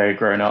 favourite player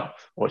growing up,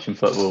 watching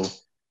football.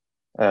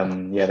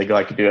 The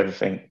guy could do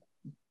everything.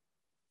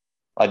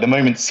 Like, the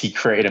moments he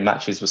created in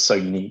matches was so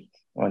unique.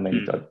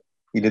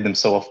 He did them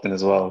so often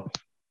as well.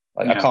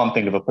 I can't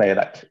think of a player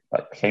that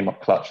came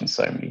up clutch in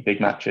so many big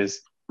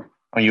matches. I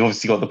mean, you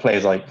obviously got the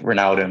players like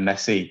Ronaldo and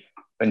Messi,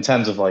 but in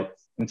terms of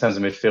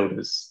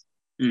midfielders,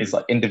 his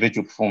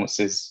individual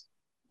performances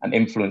and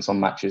influence on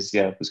matches,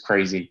 was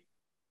crazy.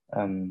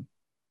 I'd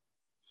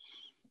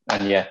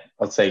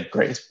say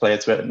greatest player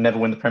to never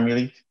win the Premier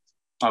League.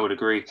 I would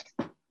agree.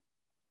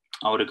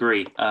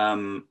 Here's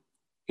an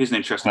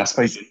interesting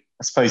question.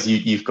 I suppose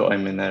you've got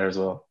him in there as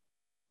well.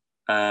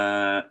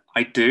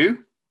 I do.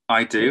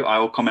 I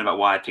will comment about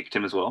why I picked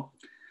him as well.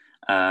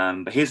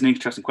 But here's an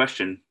interesting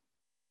question.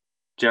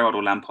 Gerrard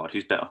or Lampard,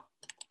 who's better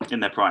in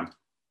their prime?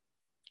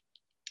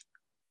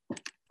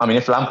 I mean,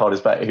 if Lampard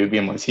is better, he would be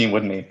in my team,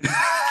 wouldn't he?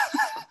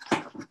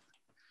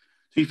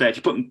 To be fair, if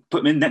you put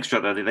them in next to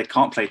each other, they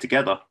can't play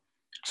together.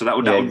 So that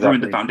would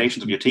ruin the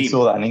foundations of your team. We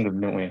saw that in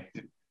England, didn't we?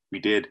 We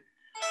did.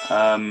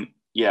 I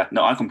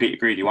completely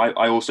agree with you.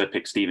 I also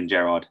picked Steven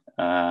Gerrard.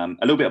 A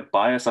little bit of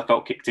bias I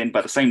felt kicked in, but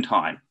at the same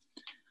time,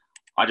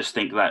 I just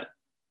think that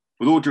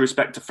with all due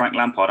respect to Frank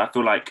Lampard, I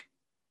feel like,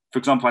 for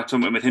example, I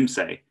talked with him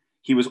say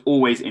he was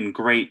always in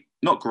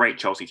not great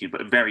Chelsea teams,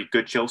 but very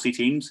good Chelsea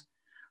teams.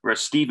 Whereas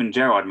Steven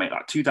Gerrard, mate,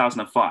 like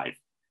 2005,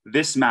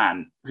 this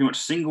man pretty much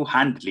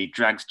single-handedly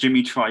drags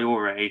Jimmy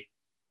Traore,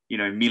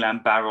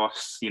 Milan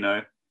Barros,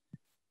 Djibril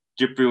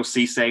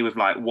Cissé with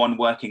like one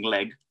working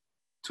leg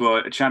to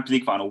a Champions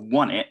League final,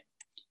 won it.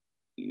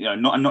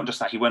 Not just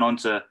that, he went on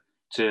to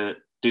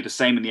do the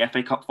same in the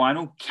FA Cup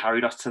final,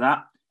 carried us to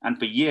that, and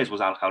for years was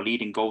our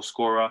leading goal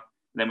scorer.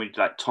 Then we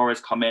like Torres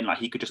come in, like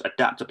he could just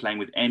adapt to playing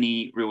with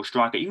any real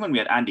striker. Even when we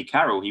had Andy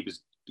Carroll, he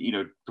was,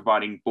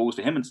 providing balls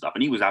for him and stuff,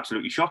 and he was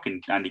absolutely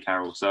shocking, Andy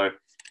Carroll. So,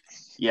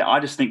 I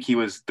just think he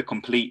was the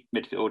complete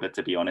midfielder,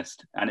 to be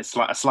honest. And it's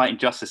like a slight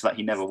injustice that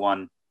he never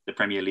won the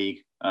Premier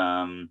League.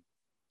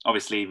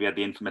 Obviously, we had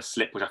the infamous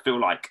slip, which I feel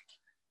like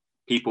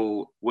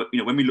people,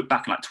 when we look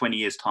back in like 20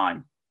 years'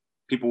 time,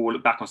 people will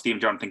look back on Steven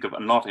Gerrard and think of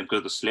and laugh at him because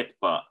of the slip.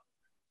 But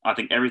I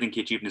think everything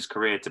he achieved in his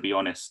career, to be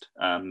honest,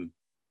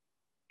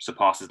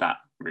 surpasses that,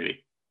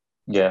 really.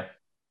 Yeah,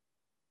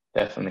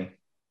 definitely.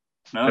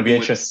 It'll be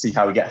interesting to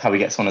see how he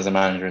gets on as a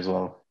manager as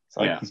well.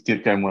 He's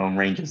good going well on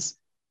Rangers.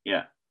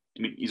 Yeah.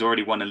 I mean, he's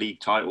already won a league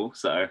title,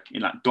 so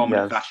in like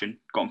dominant fashion,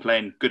 got him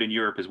playing good in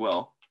Europe as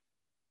well.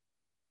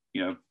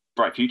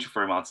 Bright future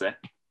for him, I'd say.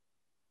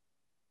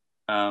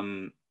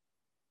 And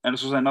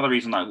this was another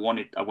reason I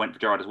went for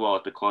Gerrard as well,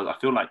 is because I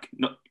feel like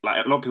a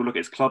lot of people look at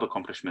his club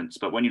accomplishments,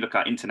 but when you look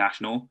at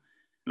international,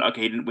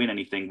 he didn't win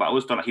anything, but I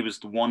always felt like he was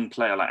the one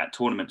player like at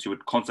tournaments who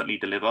would constantly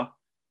deliver,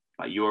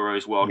 like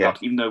Euros, World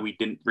Cups, even though we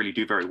didn't really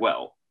do very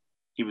well.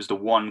 He was the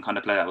one kind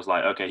of player that was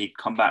like, okay, he'd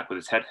come back with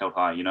his head held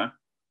high,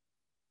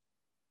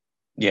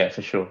 Yeah,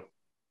 for sure.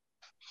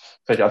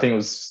 I think it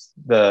was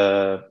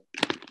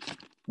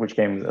which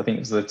game? I think it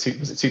was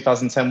was it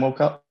 2010 World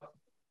Cup?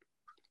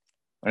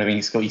 I mean,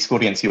 he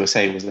scored against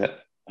USA, was it?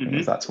 I think it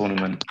was that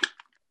tournament.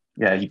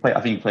 Yeah, I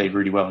think he played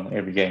really well in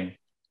every game.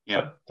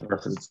 Yeah, the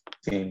rest of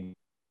the team.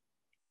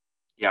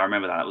 Yeah, I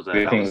remember that. That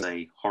was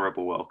a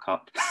horrible World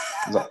Cup.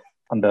 Was that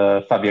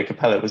under Fabio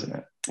Capello, wasn't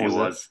it? It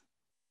was.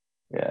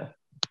 Yeah.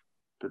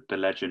 The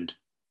legend,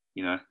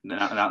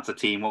 announce a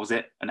team. What was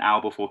it? An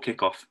hour before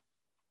kickoff.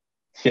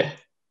 Yeah.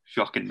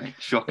 Shocking, mate.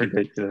 Shocking.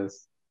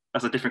 Ridiculous.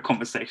 That's a different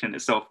conversation in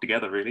itself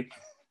together, really.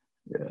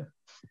 Yeah.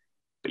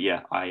 But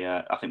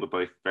I think we're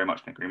both very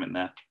much in agreement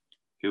there.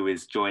 Who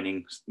is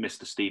joining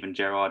Mr. Steven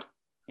Gerrard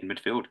in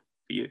midfield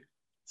for you?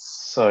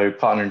 So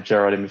partnering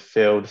Gerrard in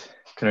midfield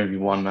can only be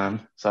one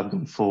man. So I've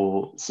gone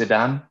for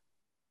Zidane.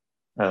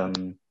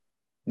 The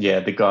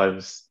guy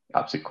was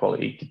absolute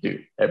quality. He could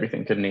do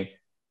everything, couldn't he?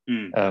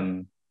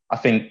 I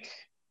think,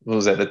 what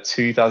was it, the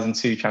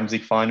 2002 Champions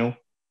League final?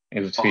 It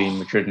was between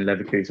Madrid and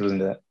Leverkusen,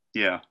 wasn't it?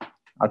 Yeah.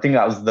 I think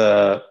that was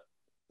the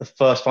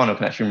first final I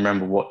can actually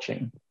remember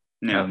watching.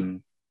 Yeah.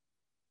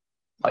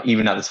 Like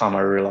even at the time,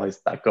 I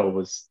realised that goal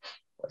was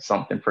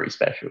something pretty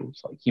special.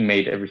 It's like he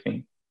made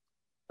everything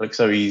look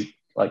so easy,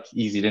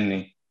 didn't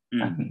he?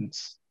 And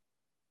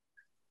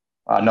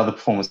another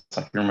performance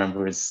I can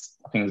remember is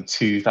I think it was the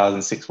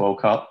 2006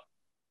 World Cup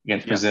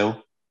against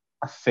Brazil.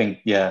 I think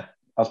that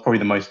was probably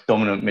the most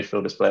dominant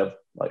midfield display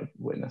I've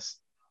witnessed.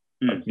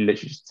 Like he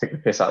literally just took the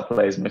piss out of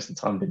players most of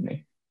the time, didn't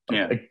he?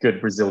 A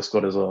good Brazil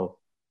squad as well.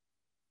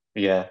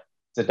 But yeah,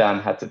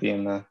 Zidane had to be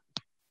in there.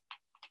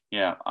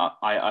 Yeah,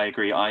 I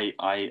agree. I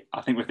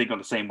think we're thinking on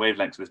the same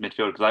wavelengths with this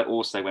midfield because I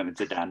also went with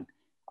Zidane.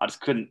 I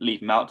just couldn't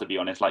leave him out, to be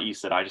honest. Like you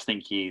said, I just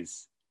think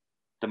he's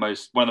one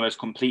of the most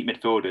complete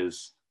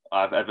midfielders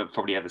I've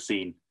probably ever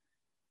seen.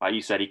 Like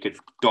you said, he could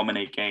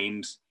dominate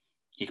games.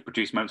 He could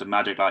produce moments of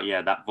magic, like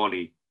that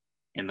volley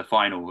in the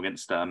final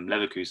against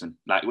Leverkusen.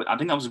 Like I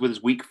think that was with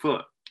his weak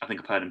foot. I think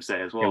I've heard him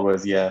say as well. It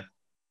was, yeah.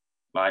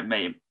 Like,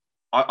 mate,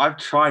 I've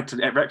tried to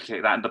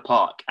replicate that in the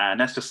park, and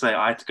let's just say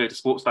I had to go to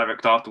Sports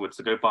Direct afterwards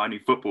to go buy a new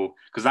football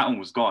because that one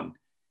was gone.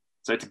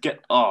 So to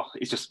get,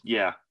 it's just,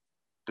 the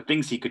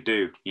things he could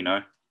do,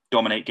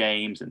 dominate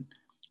games and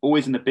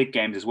always in the big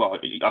games as well. I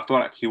feel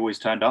like he always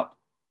turned up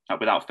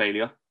without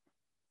failure,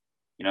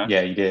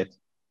 Yeah, he did.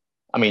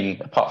 I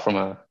mean, apart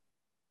from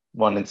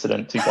one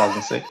incident,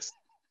 2006.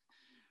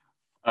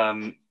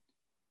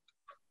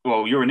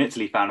 Well, you're an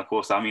Italy fan, of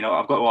course. I mean,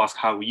 I've got to ask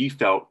how you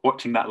felt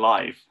watching that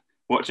live,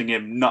 watching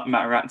him nut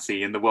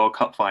Materazzi in the World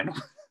Cup final.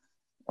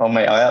 Oh,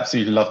 mate, I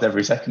absolutely loved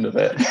every second of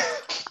it.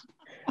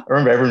 I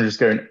remember everyone just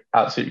going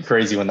absolutely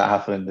crazy when that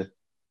happened.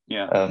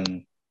 Yeah.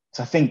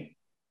 So I think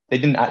they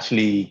didn't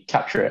actually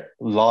capture it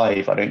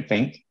live, I don't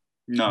think.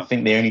 No. I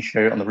think they only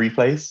showed it on the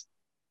replays.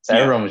 So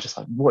everyone was just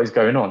like, what is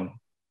going on?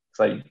 It's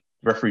like the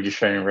referee just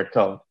showing a red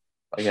card.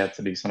 Like, he had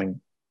to do something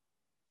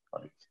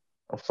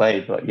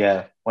play. But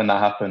yeah, when that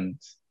happened,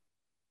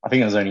 I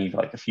think there was only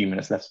like a few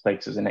minutes left to play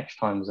because it was an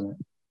extra time, wasn't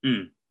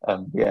it?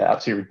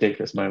 Absolutely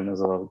ridiculous moment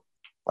as well.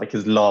 Like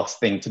his last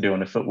thing to do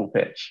on a football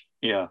pitch.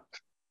 Yeah.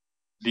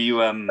 Do you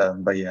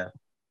But yeah.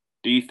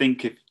 Do you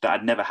think if that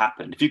had never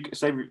happened, if you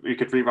say we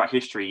could rewrite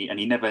history and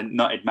he never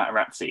nutted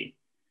Materazzi, do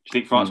you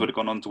think France would have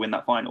gone on to win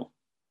that final?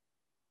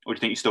 Or do you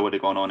think he still would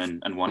have gone on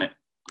and won it?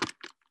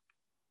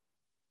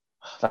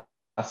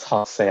 That's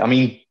hard to say. I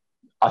mean,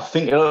 I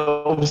think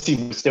obviously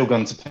we've still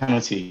gone to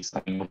penalties.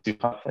 I mean,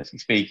 hypothetically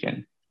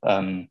speaking,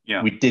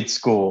 we did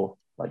score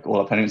like all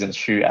our penalties in the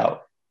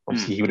shootout.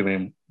 Obviously, he would have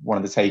been one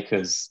of the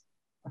takers.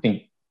 I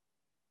think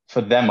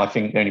for them, I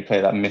think the only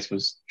player that missed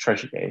was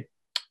Trezeguet.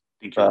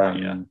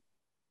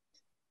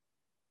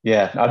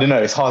 Yeah, I don't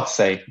know. It's hard to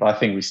say, but I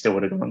think we still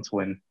would have gone on to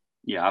win.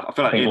 Yeah, I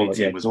feel like the Italy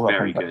team was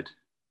very good.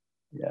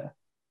 Yeah,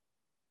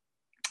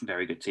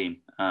 very good team.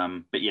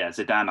 But yeah,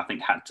 Zidane, I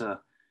think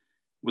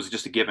was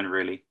just a given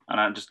really, and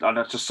I just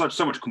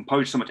so much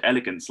composure, so much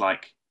elegance.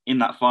 Like in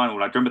that final,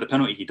 like remember the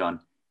penalty he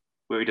done,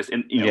 where he just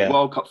in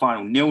World Cup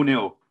final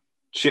 0-0,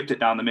 chipped it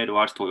down the middle.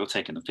 I just thought you're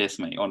taking the piss,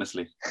 mate.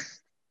 Honestly.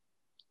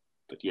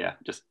 But yeah,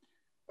 just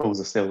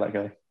balls are still that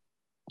guy.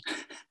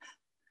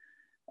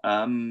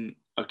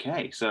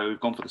 Okay, so we've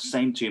gone for the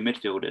same two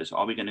midfielders.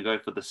 Are we going to go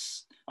for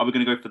this? Are we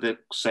going to go for the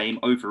same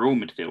overall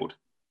midfield?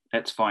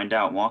 Let's find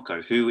out,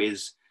 Marco. Who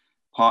is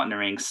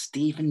partnering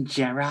Steven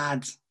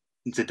Gerrard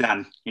and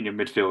Zidane in your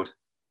midfield?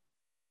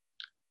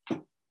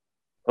 Well,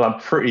 I'm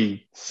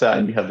pretty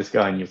certain you have this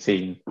guy in your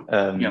team.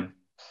 There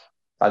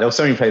were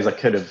so many players I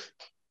could have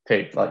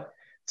picked, like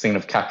thinking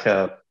of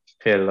Kaká,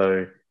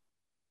 Pirlo,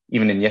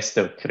 even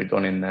Iniesta could have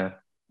gone in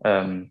there.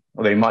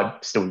 Although he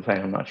might still be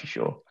playing, I'm not actually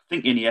sure. I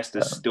think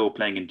Iniesta's still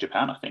playing in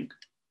Japan, I think.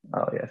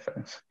 Oh, yeah, fair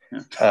enough.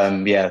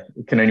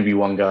 It can only be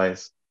one guy,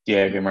 it's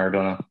Diego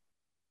Maradona.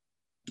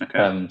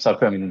 Okay. So I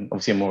put him in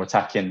obviously a more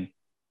attacking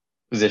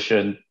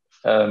position.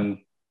 The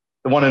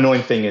one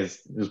annoying thing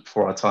is it was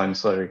before our time,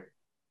 so it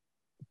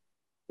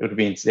would have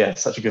been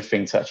such a good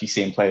thing to actually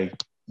see him play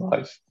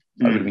live.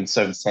 That would have been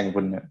so insane,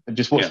 wouldn't it? But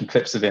just watching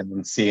clips of him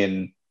and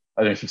seeing,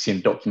 I don't know if you've seen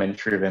a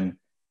documentary of him.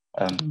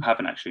 I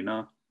haven't actually,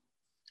 no.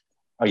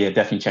 Oh yeah,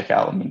 definitely check it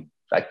out. I mean,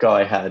 that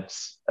guy had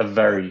a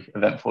very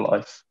eventful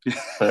life,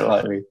 put it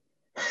lightly.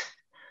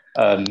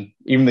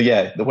 Even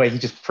the way he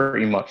just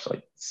pretty much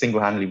like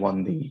single-handedly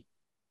won the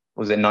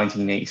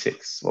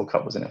 1986 World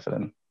Cup, wasn't it, for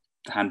them?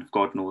 The hand of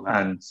God and all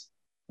that. And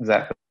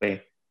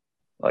exactly,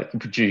 like he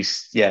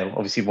produced,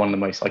 obviously one of the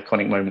most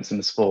iconic moments in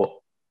the sport.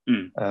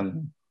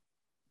 And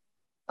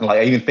like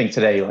I even think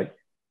today, like,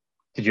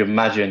 could you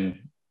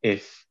imagine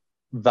if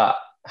that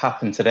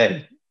happened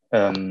today,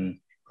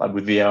 like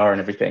with VR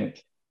and everything?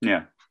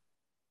 Yeah.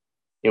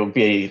 It would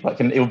be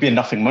a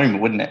nothing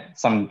moment, wouldn't it?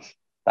 Something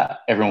that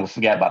everyone will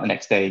forget about the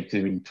next day because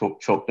it would be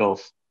chalked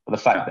off. But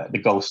the fact that the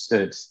goal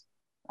stood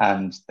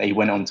and they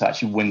went on to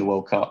actually win the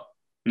World Cup,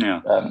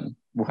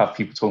 we'll have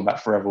people talking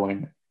about forever,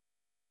 won't it?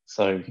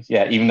 So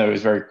even though it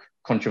was very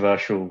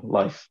controversial,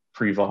 life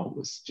pre-VAR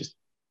was just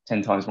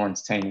 10 times more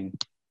entertaining.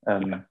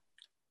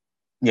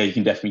 You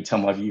can definitely tell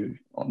my view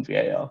on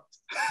VAR.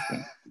 I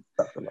think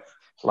that's the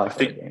life of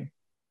the game.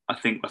 I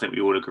think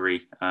we all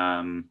agree.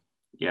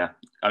 Yeah,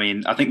 I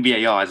mean, I think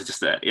VAR is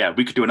just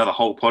we could do another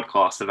whole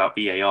podcast about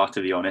VAR,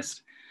 to be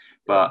honest.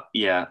 But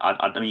yeah,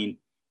 I mean,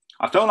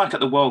 I felt like at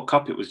the World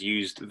Cup it was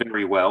used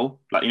very well.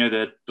 Like,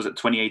 was it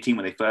 2018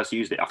 when they first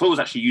used it? I thought it was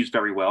actually used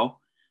very well,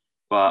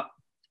 but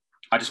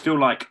I just feel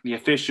like the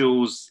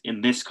officials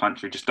in this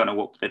country just don't know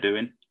what they're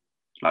doing.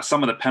 Like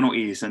some of the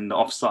penalties and the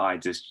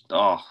offsides is,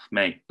 oh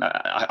mate,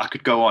 I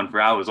could go on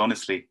for hours,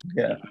 honestly.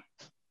 Yeah.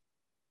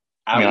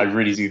 I mean, I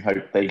really do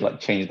hope they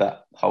change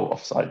that whole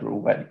offside rule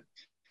when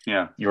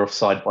you're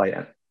offside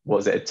by what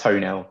was it, a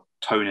toenail?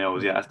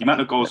 Toenails, yeah. The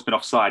amount of goals have been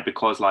offside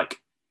because like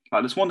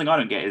there's one thing I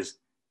don't get is,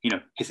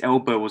 his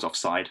elbow was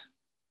offside,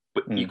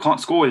 but you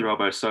can't score with your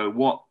elbow. So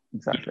what?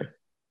 Exactly.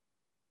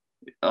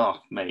 Oh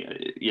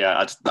mate,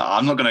 yeah.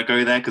 I'm not going to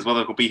go there because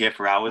we'll be here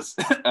for hours.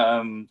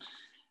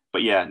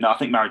 But yeah, no, I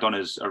think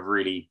Maradona's a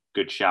really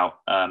good shout.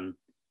 All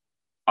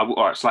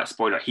right, slight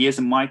spoiler. He is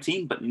in my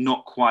team, but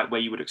not quite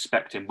where you would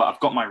expect him. But I've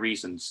got my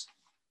reasons.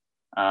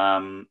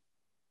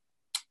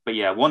 But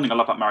yeah, one thing I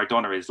love about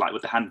Maradona is like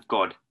with the hand of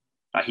God,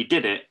 like he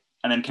did it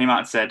and then came out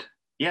and said,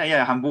 "Yeah,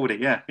 I handballed it.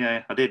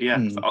 Yeah, I did.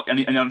 Yeah." So,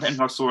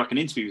 and I saw like an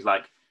interview, was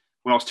like,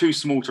 "Well, I was too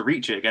small to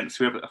reach it against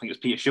whoever. I think it was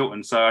Peter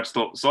Shilton. So I just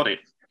thought, sod it,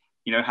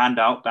 hand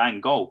out,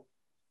 bang, goal.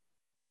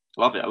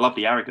 Love it. I love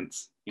the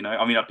arrogance.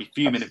 I mean, I'd be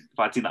fuming if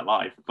I'd seen that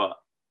live, but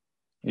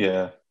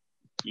yeah."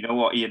 You know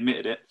what? He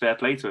admitted it. Fair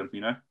play to him,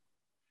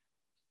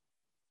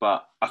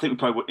 But I think we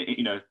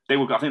probably, they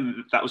were. I think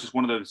that was just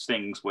one of those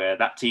things where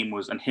that team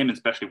was, and him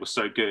especially, was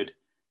so good.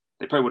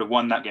 They probably would have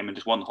won that game and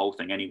just won the whole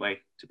thing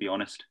anyway. To be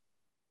honest.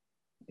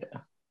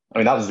 Yeah, I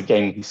mean that was the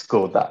game he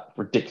scored that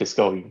ridiculous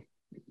goal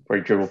where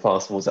he dribbled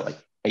past was like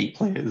 8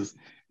 players.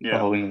 Yeah, the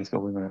whole England's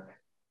goal in there.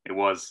 It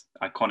was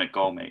iconic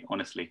goal, mate.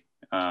 Honestly,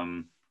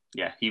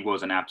 yeah, he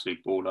was an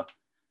absolute baller.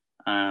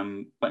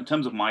 But in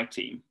terms of my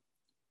team.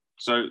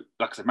 So,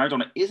 like I said,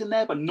 Maradona is in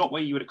there, but not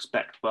where you would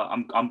expect. But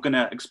I'm going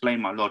to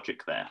explain my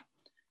logic there.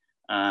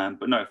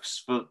 But no,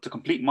 to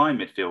complete my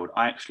midfield,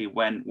 I actually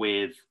went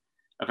with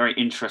a very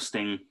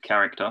interesting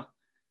character.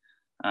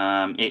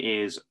 It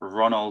is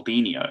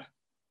Ronaldinho,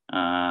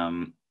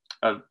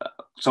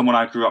 someone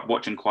I grew up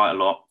watching quite a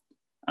lot.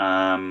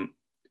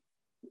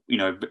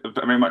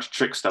 Very much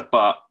trickster,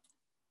 but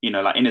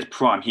like in his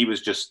prime, he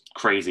was just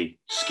crazy,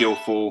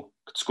 skillful,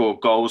 could score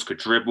goals, could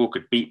dribble,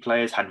 could beat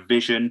players, had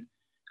vision.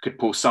 Could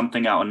pull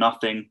something out of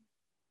nothing,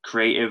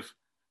 creative.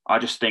 I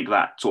just think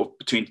that sort of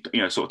between,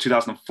 sort of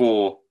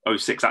 2004,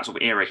 06, that sort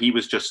of era, he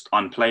was just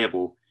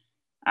unplayable.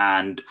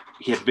 And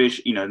he had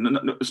vision,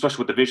 especially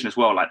with the vision as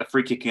well, like the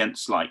free kick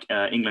against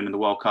England in the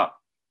World Cup,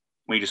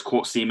 when he just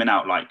caught seaming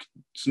out. Like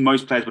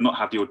most players would not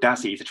have the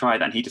audacity to try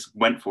that, and he just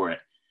went for it.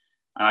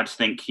 And I just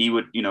think he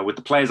would, with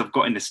the players I've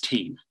got in this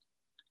team,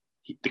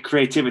 the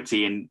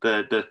creativity and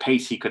the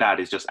pace he could add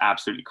is just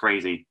absolutely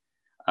crazy.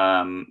 So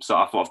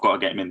I thought I've got to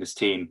get him in this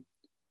team.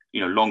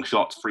 Long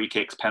shots, free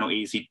kicks,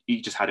 penalties.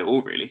 He just had it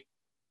all, really.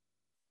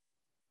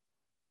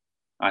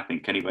 I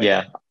think, anyway.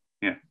 Yeah.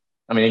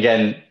 I mean,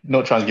 again,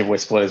 not trying to give away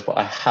spoilers, but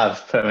I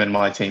have put him in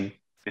my team.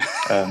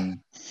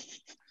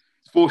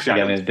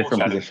 Foreshadowing. Again, in a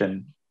different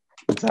position.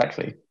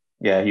 Exactly.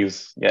 Yeah, he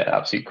was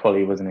absolute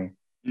quality, wasn't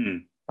he?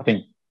 I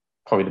think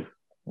probably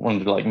one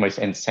of the most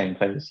entertaining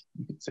players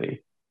you could see.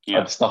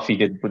 Yeah. The stuff he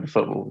did with the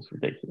football was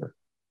ridiculous.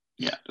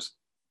 Yeah,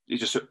 he's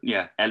just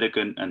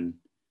elegant, and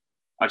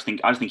I just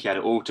think he had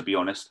it all, to be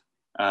honest.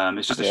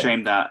 It's just a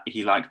shame that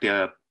he liked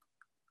the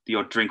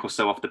odd drink or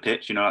so off the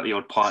pitch, like the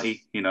odd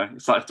party.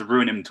 It's like to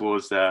ruin him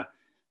towards the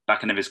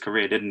back end of his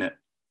career, didn't it?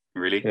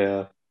 Really?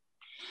 Yeah.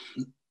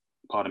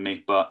 Pardon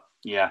me, but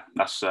yeah,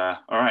 that's all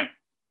right.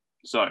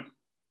 So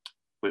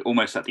we're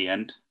almost at the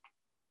end.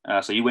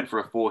 So you went for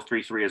a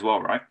 4-3-3 as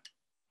well, right?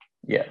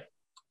 Yeah.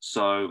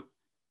 So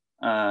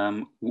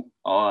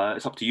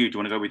it's up to you. Do you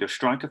want to go with your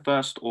striker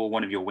first or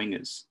one of your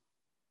wingers?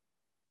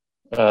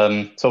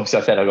 So obviously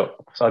I said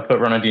I put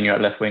Ronaldinho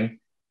at left wing.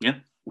 Yeah.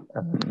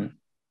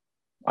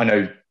 I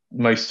know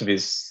most of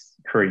his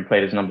career he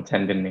played as number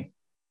 10, didn't he?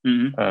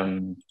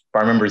 Mm-hmm. But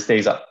I remember his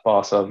days at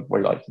Barca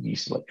where he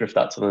used to drift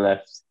out to the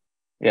left.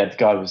 Yeah, the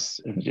guy was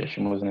a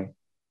magician, wasn't he?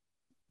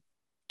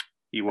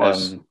 He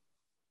was.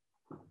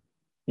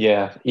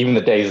 Yeah, even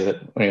the days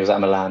when he was at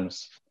Milan,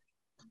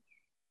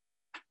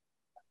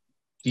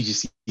 he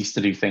just used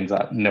to do things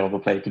that no other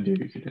player could do,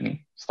 didn't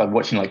he? Just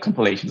watching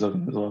compilations of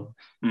him as well.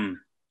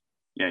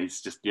 Yeah,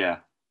 he's just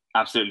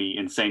absolutely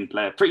insane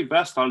player. Pretty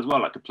versatile as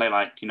well. Could play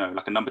like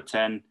a number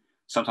 10,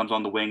 sometimes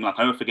on the wing. I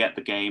never forget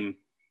the game.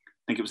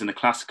 I think it was in the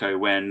Classico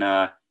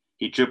when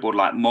he dribbled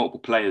multiple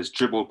players,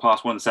 dribbled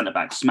past one of the centre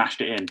backs, smashed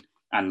it in,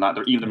 and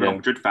even the Real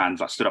Madrid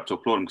fans stood up to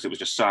applaud him because it was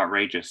just so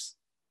outrageous.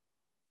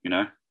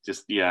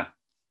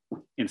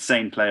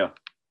 Insane player.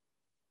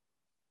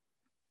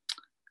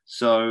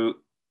 So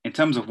in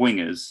terms of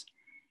wingers,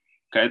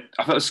 okay,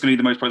 I thought this was going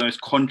to be probably the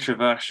most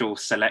controversial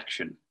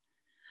selection.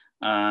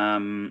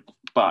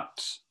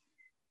 But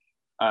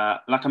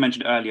like I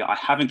mentioned earlier, I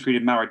have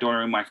included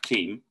Maradona in my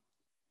team,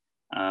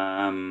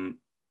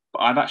 but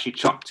I've actually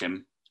chucked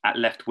him at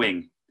left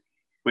wing.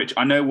 which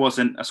I know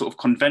wasn't a sort of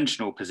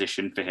conventional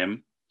position for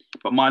him.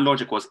 But my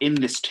logic was in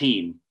this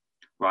team,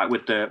 right,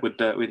 with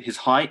his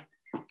height,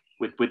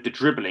 with the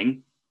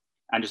dribbling,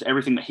 and just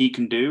everything that he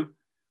can do,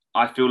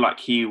 I feel like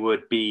he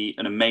would be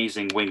an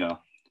amazing winger.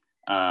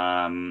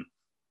 Can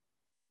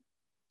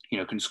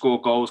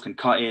score goals, can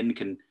cut in,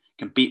 can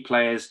beat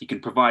players. He can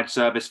provide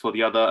service for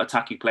the other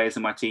attacking players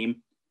in my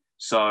team.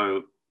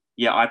 So,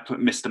 yeah, I put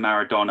Mr.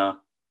 Maradona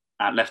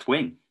at left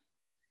wing.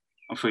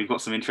 I'm sure you've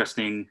got some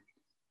interesting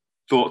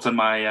thoughts on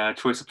my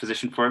choice of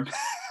position for him.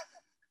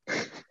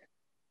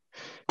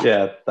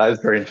 Yeah, that is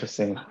very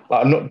interesting.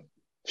 I'm not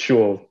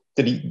sure.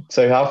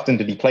 So how often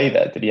did he play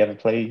there? Did he ever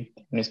play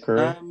in his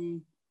career?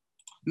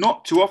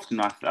 Not too often,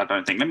 I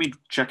don't think. Let me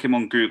check him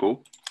on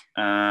Google.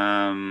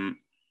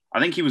 I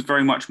think he was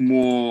very much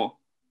more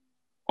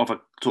of a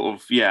sort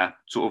of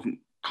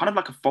kind of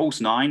like a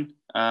false nine.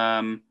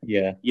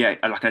 Yeah,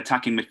 like an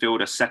attacking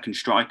midfielder, second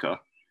striker.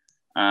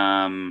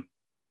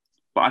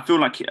 But I feel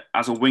like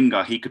as a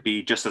winger, he could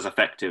be just as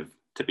effective,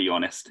 to be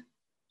honest.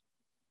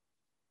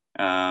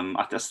 As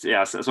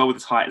well with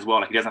his height as well.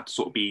 Like he doesn't have to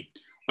sort of be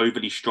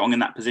overly strong in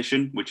that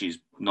position, which he's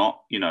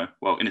not.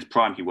 Well, in his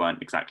prime, he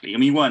weren't exactly. I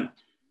mean,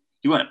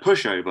 he weren't a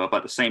pushover, but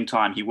at the same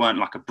time, he weren't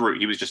like a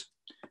brute. He was just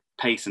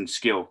pace and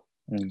skill.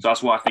 So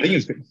that's why I think he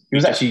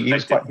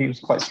was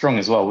quite strong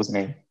as well,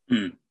 wasn't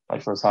he?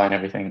 Like for his height and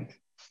everything.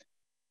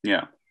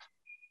 Yeah,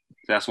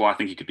 so that's why I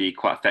think he could be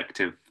quite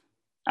effective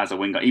as a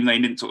winger, even though he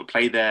didn't sort of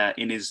play there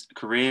in his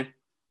career.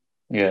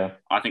 Yeah,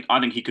 I think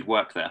he could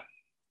work there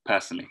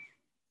personally.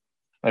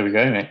 There we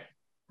go, mate.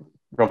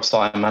 Rob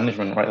Stein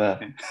management right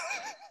there.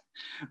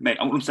 Mate,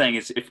 what I'm saying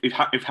is if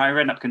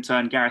Harry Redknapp can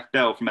turn Gareth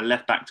Bale from a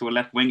left back to a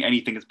left wing,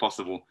 anything is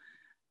possible,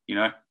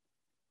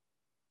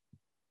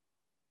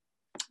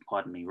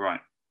 Pardon me, right.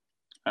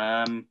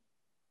 Would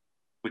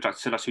you like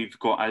to tell us who you've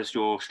got as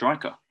your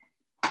striker?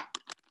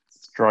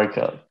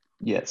 Striker,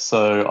 yeah.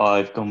 So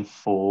I've gone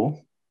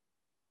for...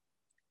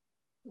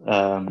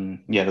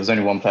 there's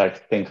only one player I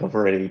could think of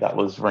really. That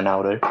was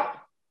Ronaldo.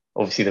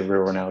 Obviously the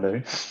real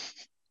Ronaldo.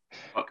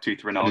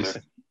 Bucktooth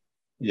Ronaldo.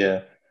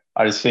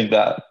 I just think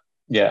that,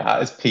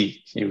 at his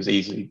peak, he was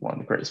easily one of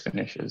the greatest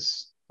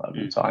finishers of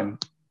all time.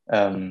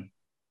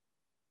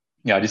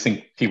 I just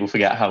think people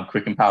forget how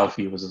quick and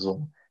powerful he was as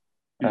well.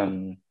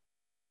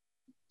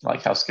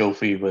 Like how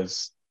skillful he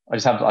was. I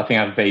think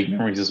I have vague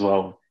memories as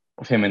well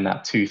of him in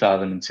that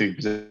 2002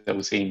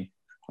 Brazil team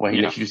where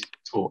he literally just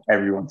tore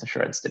everyone to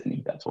shreds, didn't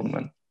he, that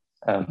tournament?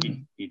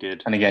 He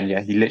did. And again,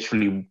 he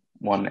literally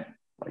won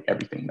like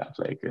everything that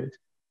player could.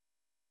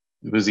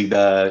 Was he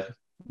the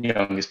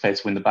youngest player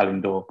to win the Ballon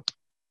d'Or?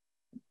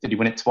 Did he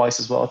win it twice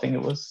as well? I think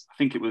it was.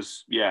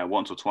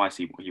 Once or twice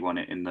he won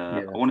it in the.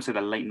 I want to say the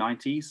late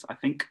 90s. I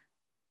think.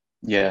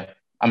 Yeah,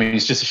 I mean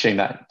it's just a shame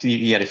that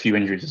he had a few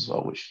injuries as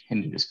well, which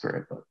hindered his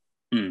career. But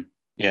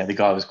the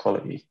guy was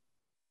quality.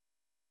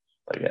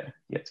 So he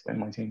had to go in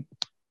my team.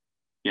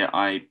 Yeah,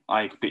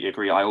 I completely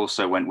agree. I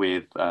also went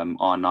with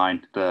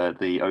R9,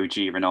 the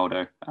OG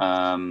Ronaldo.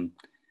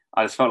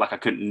 I just felt like I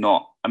couldn't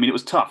not. I mean, it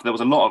was tough. There was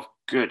a lot of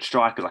good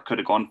strikers I could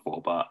have gone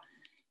for, but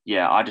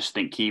I just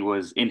think he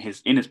was in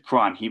his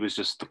prime. He was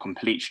just the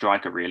complete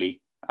striker,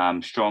 really.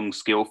 Strong,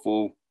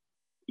 skillful,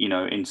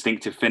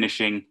 instinctive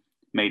finishing.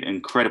 Made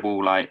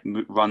incredible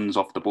runs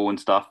off the ball and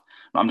stuff.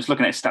 I'm just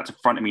looking at his stats in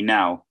front of me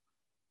now.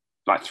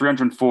 Like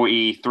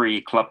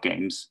 343 club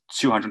games,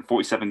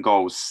 247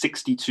 goals,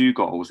 62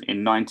 goals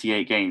in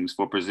 98 games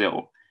for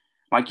Brazil.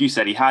 Like you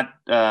said, he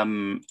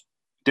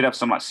did have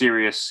some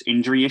serious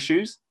injury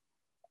issues.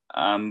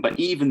 But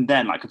even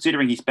then,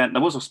 considering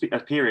there was a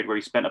period where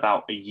he spent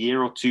about a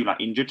year or two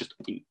injured, just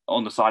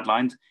on the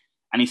sidelines,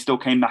 and he still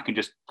came back and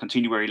just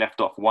continued where he left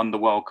off, won the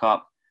World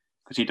Cup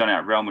because he'd done it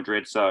at Real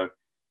Madrid. So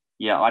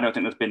I don't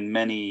think there's been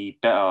many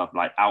better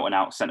out and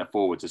out centre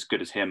forwards as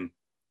good as him.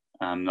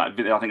 I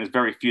think there's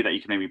very few that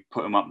you can maybe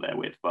put him up there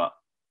with, but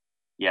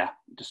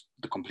just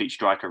the complete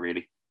striker,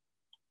 really.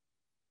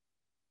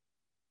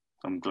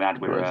 I'm glad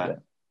we're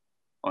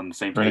on the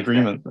same page. We're in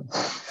agreement.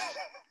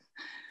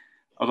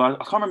 Although I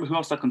can't remember who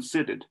else I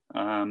considered.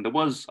 I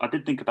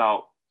did think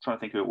about trying to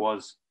think who it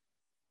was.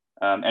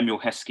 Emil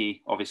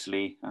Heskey,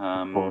 obviously.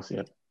 Of course,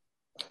 yeah.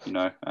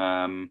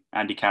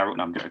 Andy Carroll.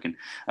 No, I'm joking.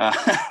 No,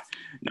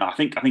 I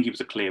think he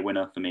was a clear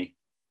winner for me.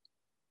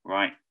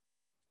 Right.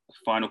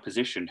 Final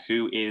position.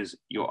 Who is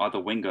your other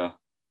winger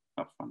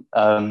up front?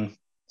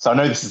 So I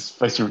know this is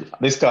supposed to.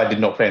 This guy did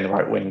not play in the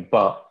right wing,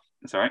 but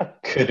that's all right. I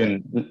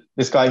couldn't.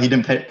 This guy, he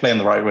didn't play on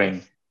the right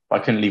wing,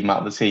 but I couldn't leave him out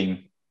of the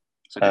team.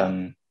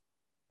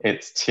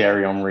 It's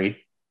Thierry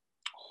Henry.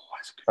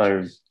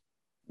 Oh,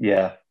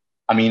 yeah.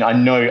 I mean,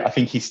 I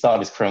think he started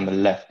his career on the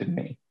left, didn't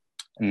he?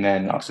 And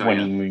then when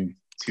he moved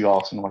to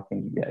Arsenal, I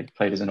think he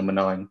played as a number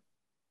 9.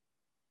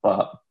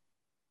 But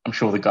I'm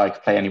sure the guy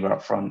could play anywhere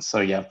up front.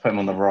 So put him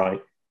on the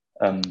right.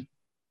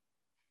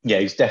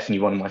 He's definitely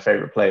one of my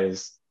favourite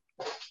players,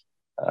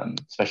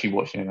 especially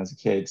watching him as a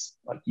kid.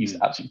 He used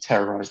to absolutely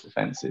terrorise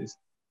defences.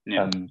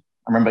 I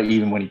remember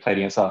even when he played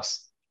against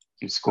us,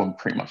 he was scoring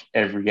pretty much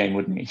every game,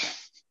 wouldn't he?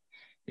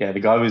 The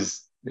guy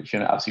was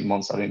literally an absolute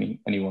monster. I don't think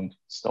anyone could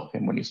stop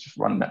him when he's just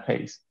running that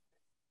pace.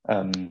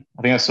 I think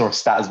I saw a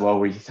stat as well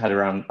where he had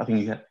around, I think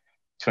he had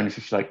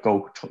 250 like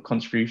goal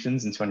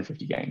contributions in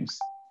 250 games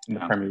in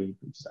the Premier League,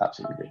 which is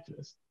absolutely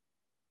ridiculous.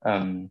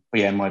 But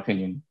yeah, in my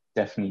opinion,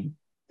 definitely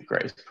the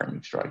greatest Premier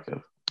League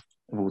striker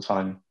of all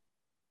time.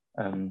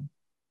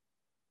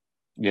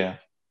 Yeah.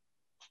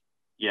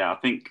 Yeah, I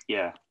think,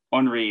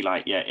 Henry,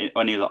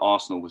 Henry at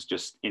Arsenal was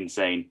just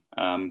insane.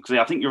 Because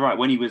I think you're right,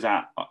 when he was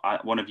at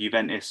one of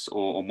Juventus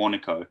or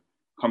Monaco, I can't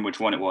remember which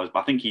one it was, but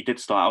I think he did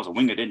start out as a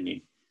winger, didn't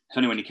he? It's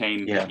only when he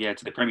came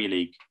to the Premier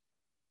League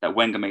that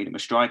Wenger made him a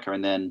striker,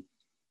 and then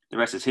the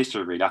rest is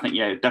history, really. I think,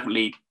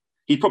 definitely,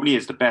 he probably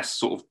is the best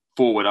sort of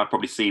forward I've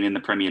probably seen in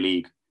the Premier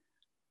League.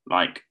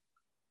 Like,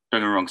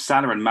 don't get me wrong,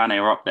 Salah and Mane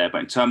are up there,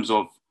 but in terms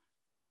of,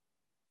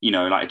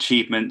 like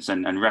achievements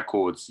and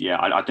records,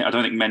 I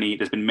don't think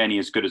there's been many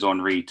as good as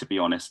Henry, to be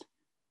honest.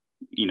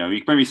 You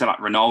can probably say like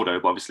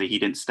Ronaldo, but obviously he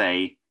didn't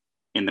stay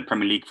in the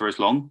Premier League for as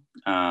long.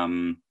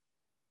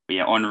 But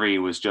yeah, Henry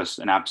was just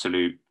an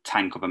absolute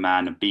tank of a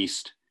man, a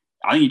beast.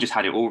 I think he just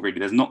had it all, really.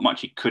 There's not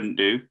much he couldn't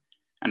do.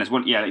 And as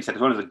well, like you said,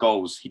 as well as the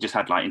goals, he just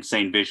had like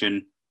insane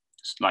vision,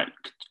 like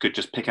could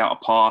just pick out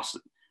a pass,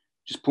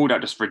 just pulled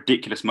out just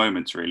ridiculous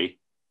moments, really.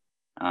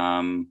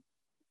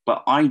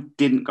 But I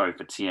didn't go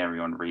for Thierry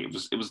Henry.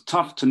 It was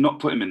tough to not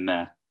put him in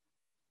there.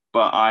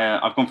 But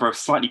I've gone for a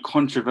slightly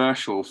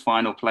controversial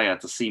final player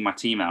to see my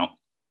team out.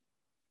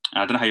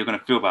 I don't know how you're going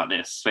to feel about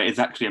this, but it's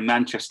actually a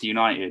Manchester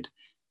United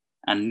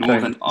and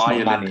Northern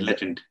Ireland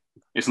legend.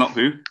 It's not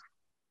who?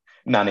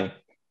 Nani.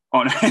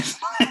 Oh, no,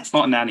 it's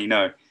not Nani,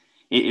 no.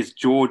 It is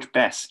George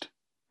Best.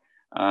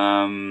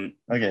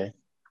 Okay.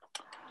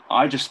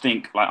 I just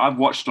think, like, I've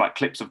watched like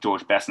clips of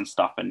George Best and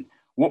stuff, and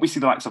what we see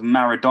the likes of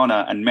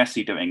Maradona and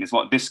Messi doing is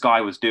what this guy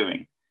was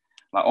doing.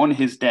 Like on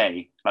his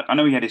day, like I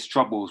know he had his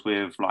troubles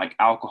with like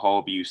alcohol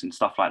abuse and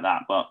stuff like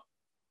that, but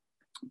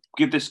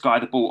give this guy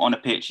the ball on a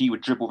pitch, he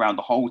would dribble around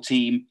the whole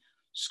team,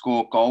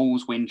 score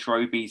goals, win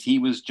trophies. He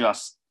was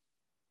just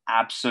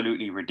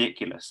absolutely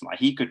ridiculous. Like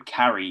he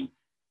carried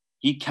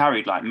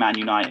like Man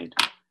United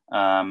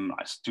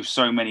through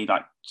so many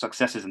like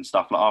successes and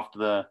stuff, like after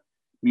the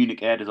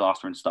Munich air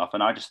disaster and stuff.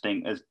 And I just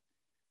think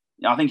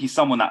I think he's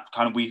someone that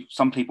kind of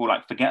some people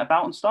like forget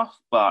about and stuff,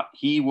 but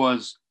he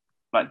was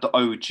like the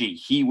OG.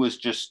 He was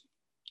just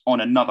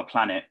on another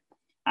planet,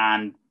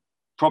 and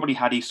probably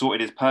had he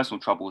sorted his personal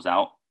troubles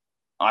out,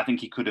 I think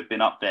he could have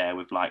been up there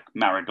with like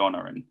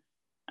Maradona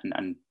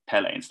and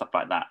Pele and stuff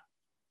like that.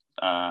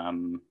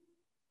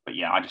 But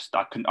yeah,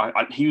 I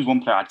couldn't. He was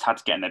one player I had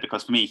to get in there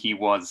because for me he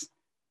was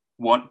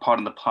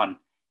pardon the pun,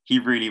 he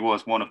really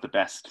was one of the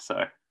best.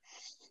 So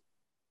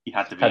he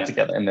had to be. Had to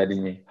get that in there,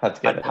 didn't you? Had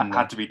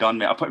to be done,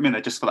 mate. I put him in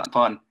there just for that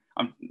pun.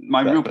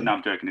 Real now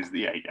I'm joking is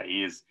he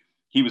is.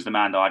 He was the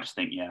man that I just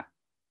think I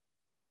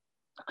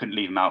couldn't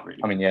leave him out, really.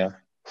 I mean, yeah,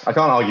 I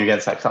can't argue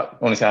against that.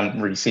 Honestly, I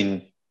haven't really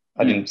seen.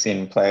 I didn't see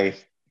him play.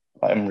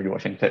 I haven't really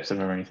watched any clips of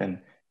him or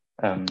anything.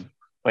 But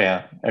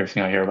yeah,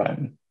 everything I hear about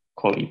him,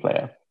 quality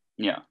player.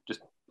 Yeah, just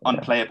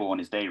unplayable on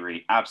his day,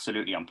 really.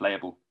 Absolutely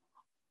unplayable.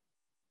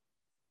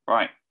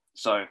 Right.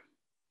 So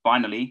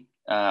finally,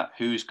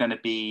 who's going to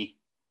be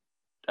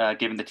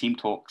giving the team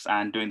talks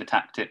and doing the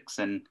tactics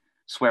and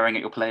swearing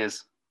at your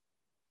players?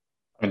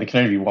 I mean, there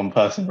can only be one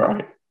person,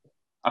 right?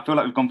 I feel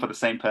like we've gone for the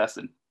same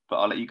person, but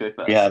I'll let you go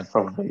first. Yeah,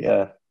 probably,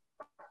 yeah.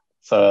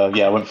 So,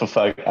 I went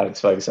for Alex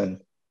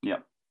Ferguson. Yeah.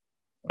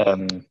 I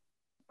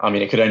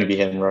mean, it could only be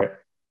him, right?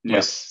 Yeah.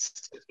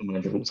 Most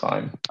manager of all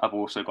time. I've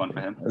also gone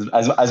for him.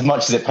 As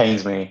much as it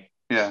pains me.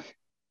 Yeah.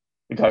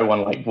 The guy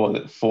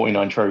won,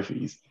 49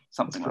 trophies.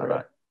 Something like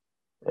that.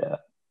 Yeah.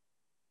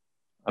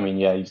 I mean,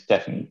 yeah, he's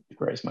definitely the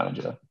greatest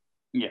manager.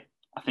 Yeah,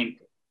 I think.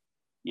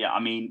 Yeah,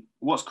 I mean,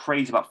 what's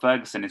crazy about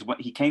Ferguson is when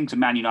he came to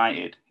Man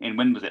United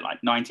when was it,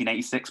 like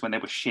 1986, when they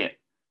were shit.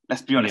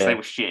 Let's be honest, They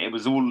were shit. It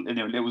was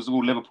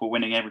all Liverpool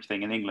winning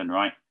everything in England,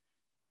 right?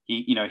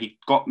 He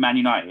got Man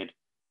United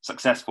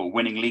successful,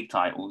 winning league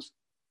titles,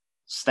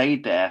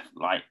 stayed there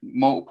like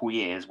multiple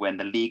years when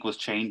the league was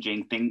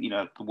changing,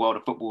 the world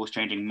of football was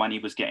changing, money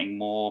was getting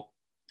more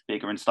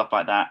bigger and stuff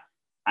like that.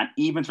 And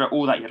even throughout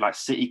all that, you had like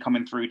City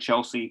coming through,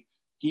 Chelsea.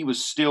 He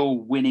was still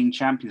winning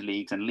Champions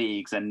Leagues and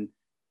leagues and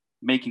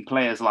making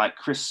players like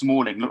Chris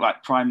Smalling look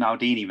like prime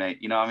Maldini, mate.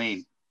 You know what I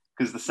mean?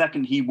 Because the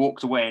second he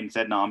walked away and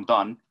said, "No, I'm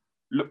done,"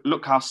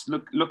 look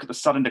at the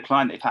sudden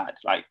decline they've had.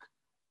 Like,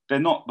 they're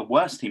not the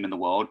worst team in the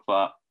world,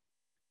 but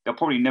they'll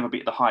probably never be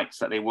at the heights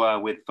that they were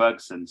with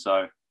Ferguson.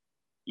 So,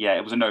 yeah,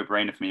 it was a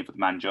no-brainer for me for the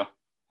manager. It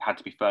had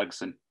to be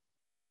Ferguson.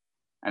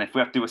 And if we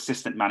have to do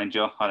assistant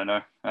manager, I don't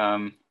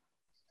know,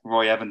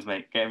 Roy Evans,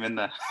 mate, get him in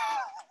there.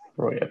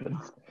 Roy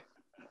Evans.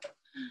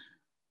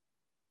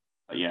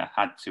 But yeah,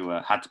 had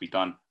to be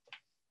done.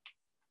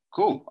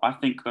 Cool. I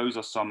think those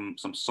are some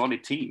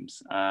solid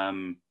teams. I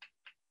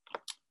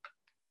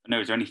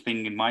know, is there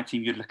anything in my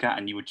team you'd look at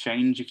and you would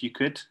change if you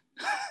could?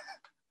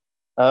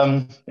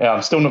 I'm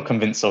still not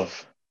convinced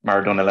of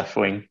Maradona left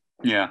wing.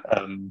 Yeah.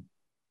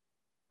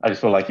 I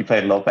just feel like he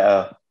played a lot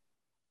better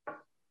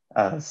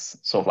as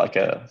sort of like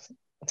a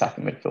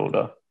attacking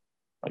midfielder.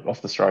 like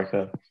off the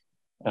striker.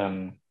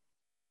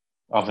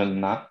 Other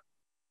than that,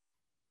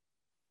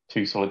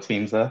 two solid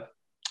teams there.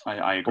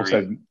 I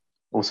agree.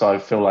 Also, I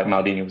feel like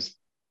Maldini was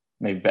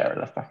maybe better at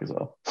left back as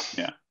well.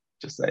 Yeah.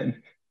 Just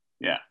saying.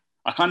 Yeah.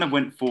 I kind of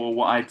went for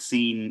what I'd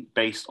seen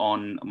based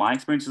on my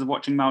experiences of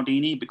watching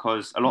Maldini,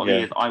 because a lot of the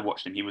years I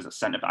watched him, he was a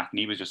centre back and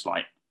he was just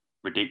like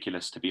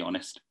ridiculous, to be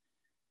honest.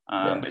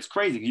 But it's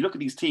crazy. If you look at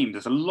these teams,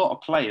 there's a lot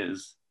of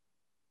players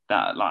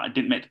that like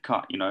didn't make the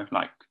cut, you know,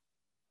 like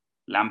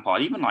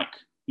Lampard, even like,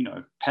 you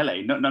know,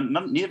 Pele.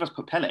 Neither of us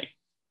put Pele,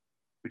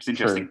 which is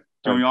interesting. True.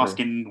 Do you want me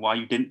asking why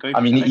you didn't go for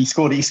I mean, Pele?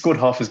 he scored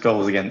half his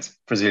goals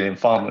against Brazilian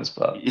farmers,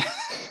 but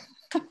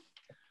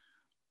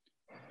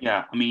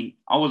yeah, I mean,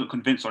 I wasn't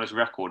convinced on his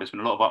record. There's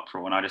been a lot of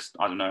uproar, and I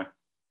don't know.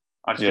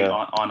 I just think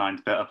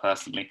R9's better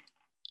personally.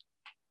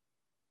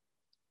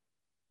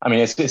 I mean,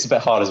 it's a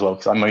bit hard as well,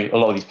 because I mean, a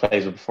lot of these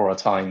players were before our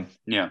time.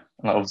 Yeah.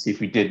 And like, obviously, if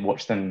we did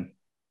watch them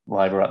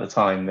live or at the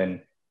time,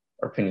 then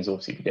our opinions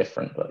obviously be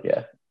different. But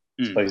yeah,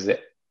 I suppose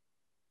that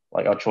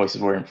like our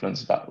choices were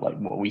influenced by like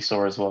what we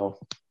saw as well.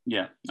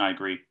 Yeah, I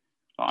agree.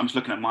 I'm just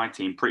looking at my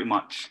team. Pretty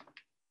much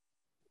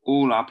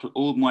all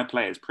my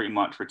players pretty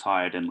much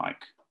retired in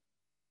like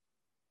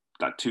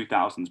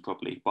 2000s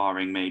probably,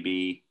 barring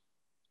maybe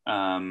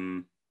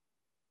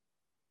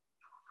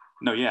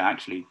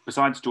actually,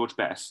 besides George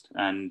Best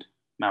and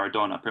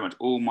Maradona, pretty much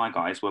all my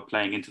guys were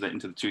playing into the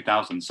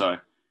 2000s. So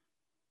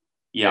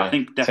I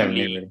think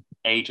definitely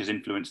age has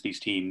influenced these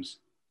teams.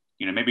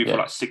 You know, maybe for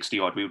like 60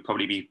 odd, we would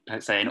probably be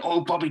saying, "Oh,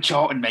 Bobby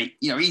Charlton, mate,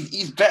 you know,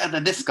 he's better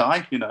than this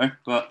guy," you know.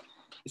 But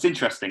it's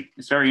interesting.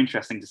 It's very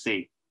interesting to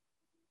see.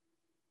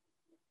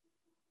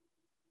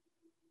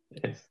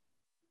 Yes.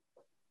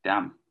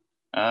 Damn.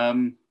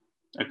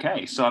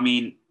 Okay, so I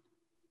mean,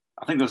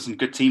 I think there's some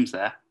good teams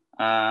there.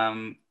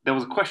 There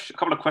was a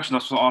couple of questions I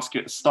was going to ask you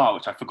at the start,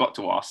 which I forgot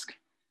to ask.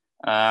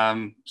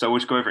 So we'll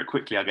just go over it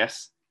quickly, I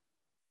guess.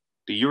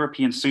 The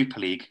European Super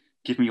League.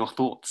 Give me your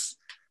thoughts.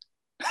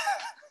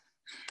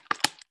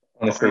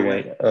 Honestly,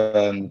 mate.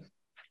 So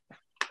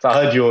I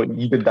heard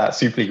you did that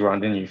Super League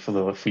round, didn't you, for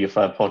your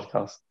third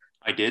podcast?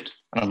 I did.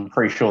 And I'm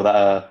pretty sure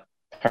that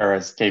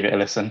Perez gave it a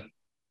listen.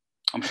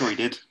 I'm sure he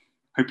did.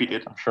 Hope he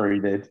did. I'm sure he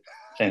did.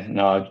 Okay,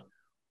 no,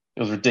 it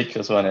was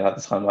ridiculous, wasn't it, at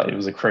the time? Like, it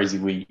was a crazy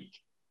week.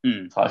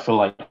 So I feel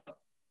like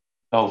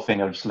the whole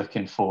thing, I was just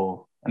looking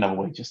for another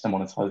way just to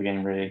monetize the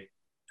game, really.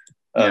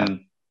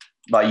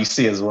 Like you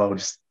see as well,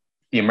 just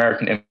the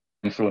American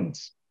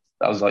influence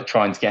that was like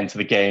trying to get into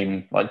the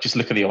game. Like, just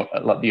look at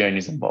the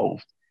owners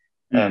involved.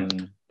 They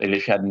literally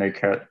had no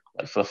care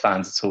like for the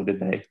fans at all, did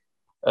they?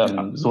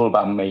 It was all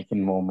about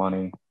making more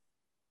money.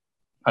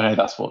 I know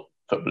that's what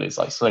football is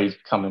like, slowly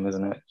becoming,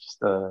 isn't it?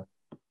 Just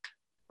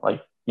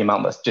like the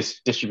amount that's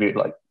just distributed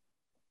like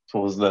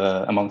towards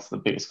amongst the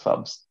biggest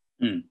clubs.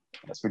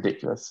 That's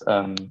ridiculous.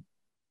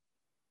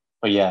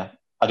 But yeah,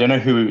 I don't know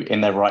who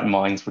in their right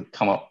minds would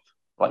come up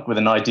like with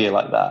an idea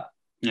like that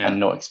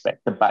and not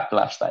expect the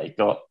backlash that it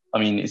got. I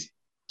mean, it's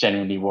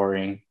genuinely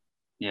worrying.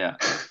 Yeah.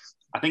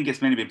 I think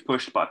it's mainly been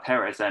pushed by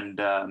Perez and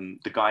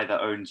the guy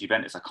that owns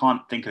Juventus. I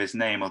can't think of his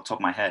name on the top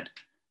of my head.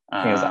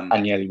 I think it was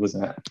Agnelli,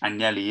 wasn't it?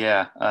 Agnelli,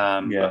 yeah.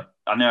 I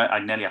know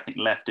Agnelli, I think,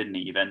 left, didn't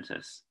he,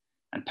 Juventus?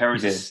 And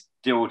Perez is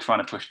still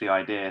trying to push the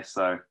idea.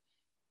 So,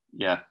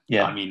 yeah.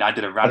 I mean, I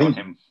did a rant on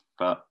him,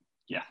 but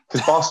yeah.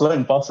 Because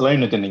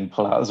Barcelona didn't even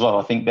pull out as well.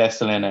 I think they're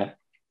still in it,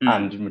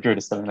 and Madrid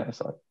is still in it.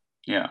 So.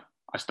 Yeah,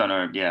 I just don't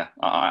know. Yeah,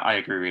 I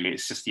agree, really.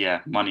 It's just,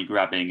 money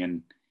grabbing,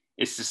 and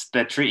it's just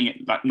they're treating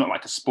it like not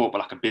like a sport, but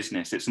like a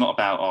business. It's not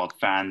about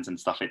fans and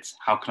stuff. It's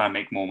how can I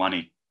make more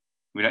money?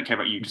 We don't care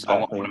about you. Just I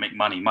want to make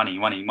money.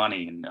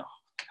 And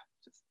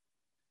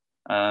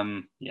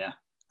yeah.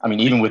 I mean,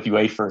 even with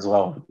UEFA as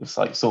well, it's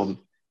like sort of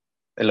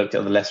they looked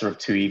at the lesser of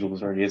two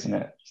evils, really, isn't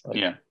it? Like,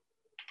 yeah,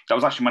 that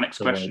was actually my next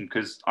question,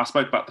 because I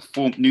spoke about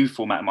the new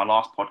format in my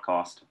last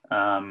podcast.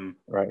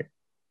 Right.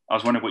 I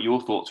was wondering what your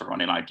thoughts are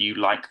on it. Like, do you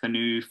like the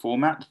new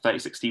format, the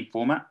 3016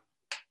 format?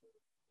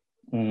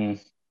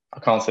 I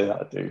can't say that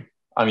I do.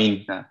 I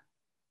mean,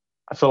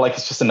 I feel like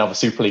it's just another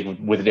Super League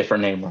with a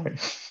different name, right?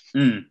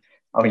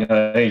 I mean,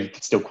 I know you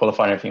could still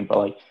qualify and everything, but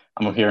like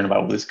I'm hearing about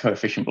all this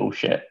coefficient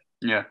bullshit.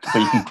 Yeah. But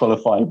you can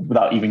qualify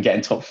without even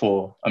getting top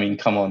four. I mean,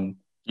 come on.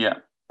 Yeah.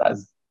 That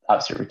is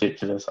absolutely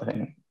ridiculous, I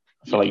think.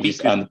 I feel like you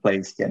just earn the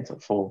place to get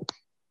top four.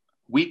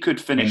 We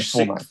could finish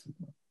sixth.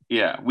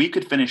 Yeah, we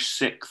could finish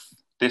sixth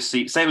this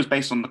season. Say it was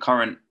based on the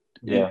current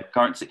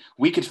currency.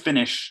 We could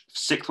finish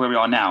sixth where we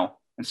are now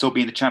and still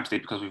be in the Champions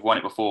League because we've won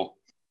it before.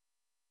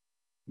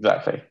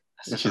 Exactly.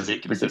 That's just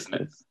ridiculous, isn't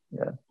it?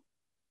 Yeah.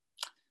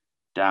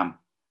 Damn.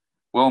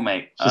 Well,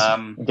 mate.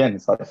 Again,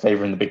 it's like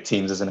favouring the big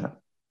teams, isn't it?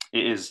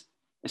 It is.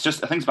 It's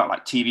just, I think it's about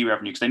like TV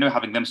revenue, because they know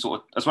having them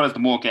sort of, as well as the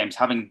more games,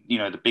 having,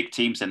 the big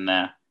teams in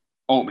there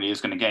ultimately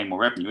is going to gain more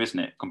revenue, isn't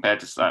it? Compared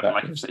to,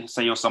 like,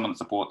 say you're someone that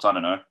supports, I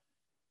don't know.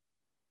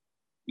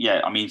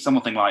 Yeah, I mean,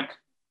 something like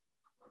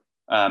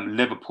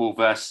Liverpool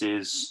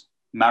versus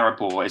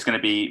Maribor is going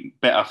to be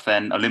better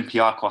than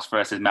Olympiacos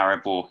versus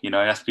Maribor,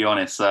 let's be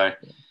honest. So,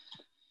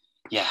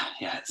 yeah,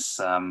 it's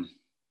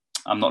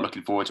I'm not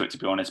looking forward to it, to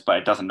be honest, but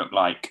it doesn't look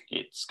like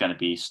it's going to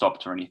be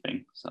stopped or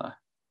anything. So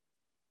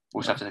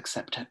we'll just have to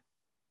accept it.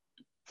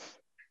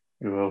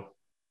 We will.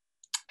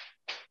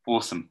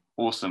 Awesome.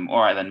 All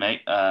right then,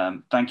 mate.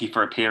 Thank you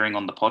for appearing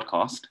on the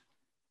podcast.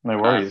 No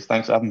worries.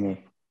 Thanks for having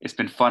me. It's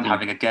been fun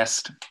having a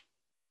guest.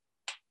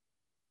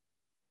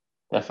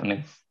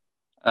 Definitely.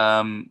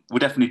 We'll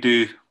definitely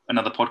do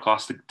another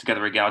podcast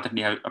together again. I'll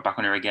definitely have back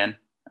on here again.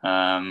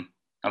 I'll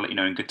let you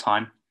know in good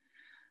time.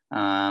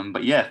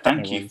 But yeah,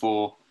 thank you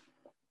for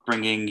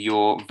bringing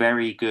your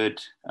very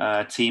good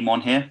team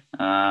on here.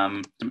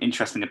 Some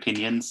interesting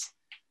opinions.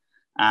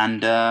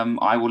 And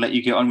I will let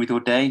you get on with your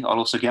day. I'll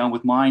also get on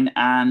with mine.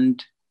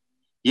 And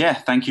yeah,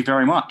 thank you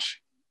very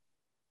much.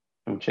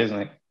 Oh, cheers,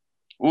 mate.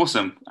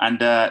 Awesome. And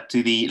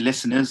to the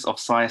listeners of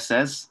Sire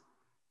Says,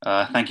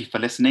 thank you for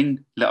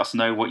listening. Let us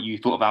know what you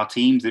thought of our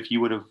teams, if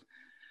you would have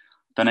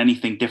done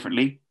anything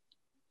differently.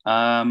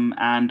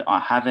 And I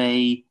have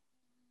a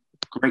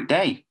great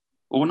day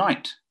or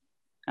night.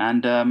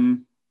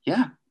 And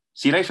yeah,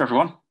 see you later,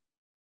 everyone.